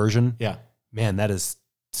Tenochtitlan version. Yeah. Man, that is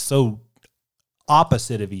so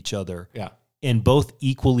opposite of each other. Yeah. And both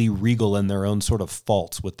equally regal in their own sort of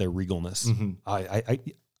faults with their regalness.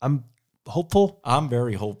 I'm hopeful. I'm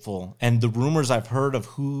very hopeful. And the rumors I've heard of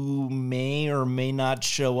who may or may not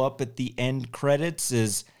show up at the end credits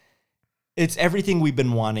it's everything we've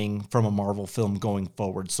been wanting from a Marvel film going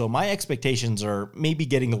forward. So my expectations are maybe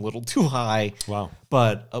getting a little too high. Wow.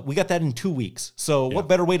 But we got that in 2 weeks. So what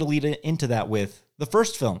better way to lead into that with the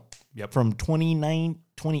first film from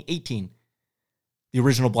 2018, the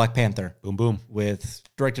original Black Panther. Boom, boom.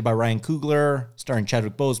 Directed by Ryan Coogler, starring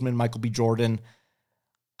Chadwick Boseman, Michael B. Jordan.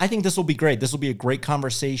 I think this will be great. This will be a great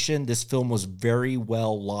conversation. This film was very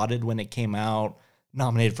well lauded when it came out,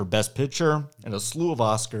 nominated for Best Picture and a slew of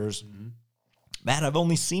Oscars. Mm-hmm. Matt, I've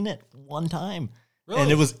only seen it one time. Really?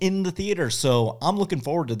 And it was in the theater. So I'm looking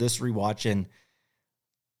forward to this rewatch. And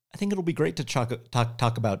I think it'll be great to talk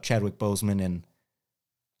about Chadwick Boseman and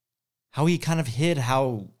how he kind of hid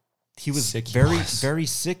how he was very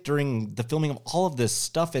sick during the filming of all of this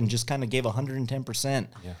stuff and just kind of gave 110%.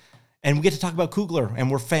 Yeah. And we get to talk about Coogler, and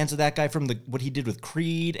we're fans of that guy from what he did with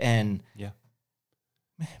Creed. And it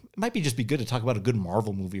might just be good to talk about a good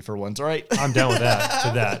Marvel movie for once, all right? I'm down with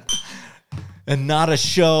that. And not a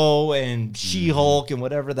show and She-Hulk and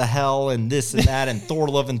whatever the hell and this and that and Thor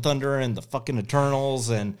Love and Thunder and the fucking Eternals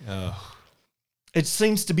and it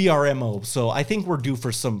seems to be our MO. So I think we're due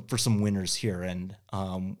for some winners here, and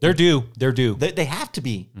they're due. They have to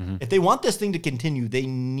be. Mm-hmm. If they want this thing to continue, they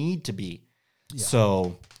need to be. Yeah.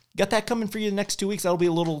 So got that coming for you the next 2 weeks. That'll be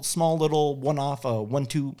a small little one-off,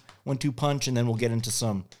 1-2 punch, and then we'll get into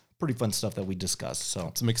some pretty fun stuff that we discussed.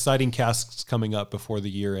 So some exciting casts coming up before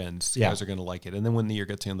the year ends. You guys are going to like it. And then when the year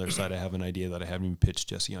gets on the other side, I have an idea that I haven't even pitched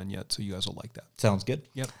Jesse on yet. So you guys will like that. Sounds good.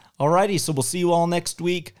 Yep. Alrighty. So we'll see you all next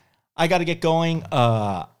week. I got to get going.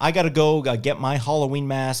 I got to go get my Halloween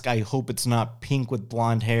mask. I hope it's not pink with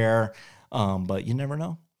blonde hair. But you never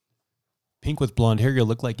know. Pink with blonde hair, you'll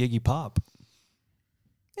look like Iggy Pop.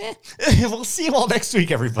 We'll see you all next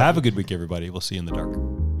week, everybody. Have a good week, everybody. We'll see you in the dark.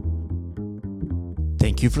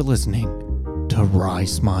 Thank you for listening to Rye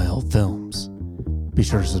Smile Films. Be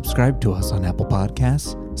sure to subscribe to us on Apple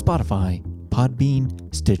Podcasts, Spotify,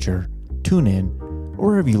 Podbean, Stitcher, TuneIn, or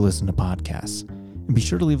wherever you listen to podcasts. And be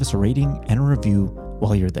sure to leave us a rating and a review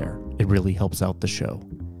while you're there. It really helps out the show.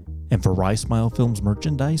 And for Rye Smile Films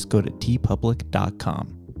merchandise, go to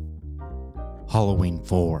tpublic.com. Halloween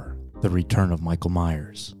 4, The Return of Michael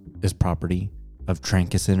Myers, is property of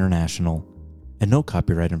Trancas International, and no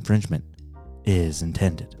copyright infringement is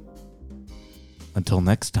intended. Until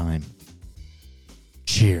next time,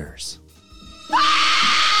 cheers. No!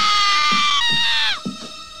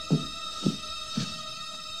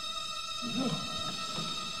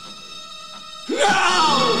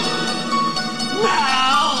 No!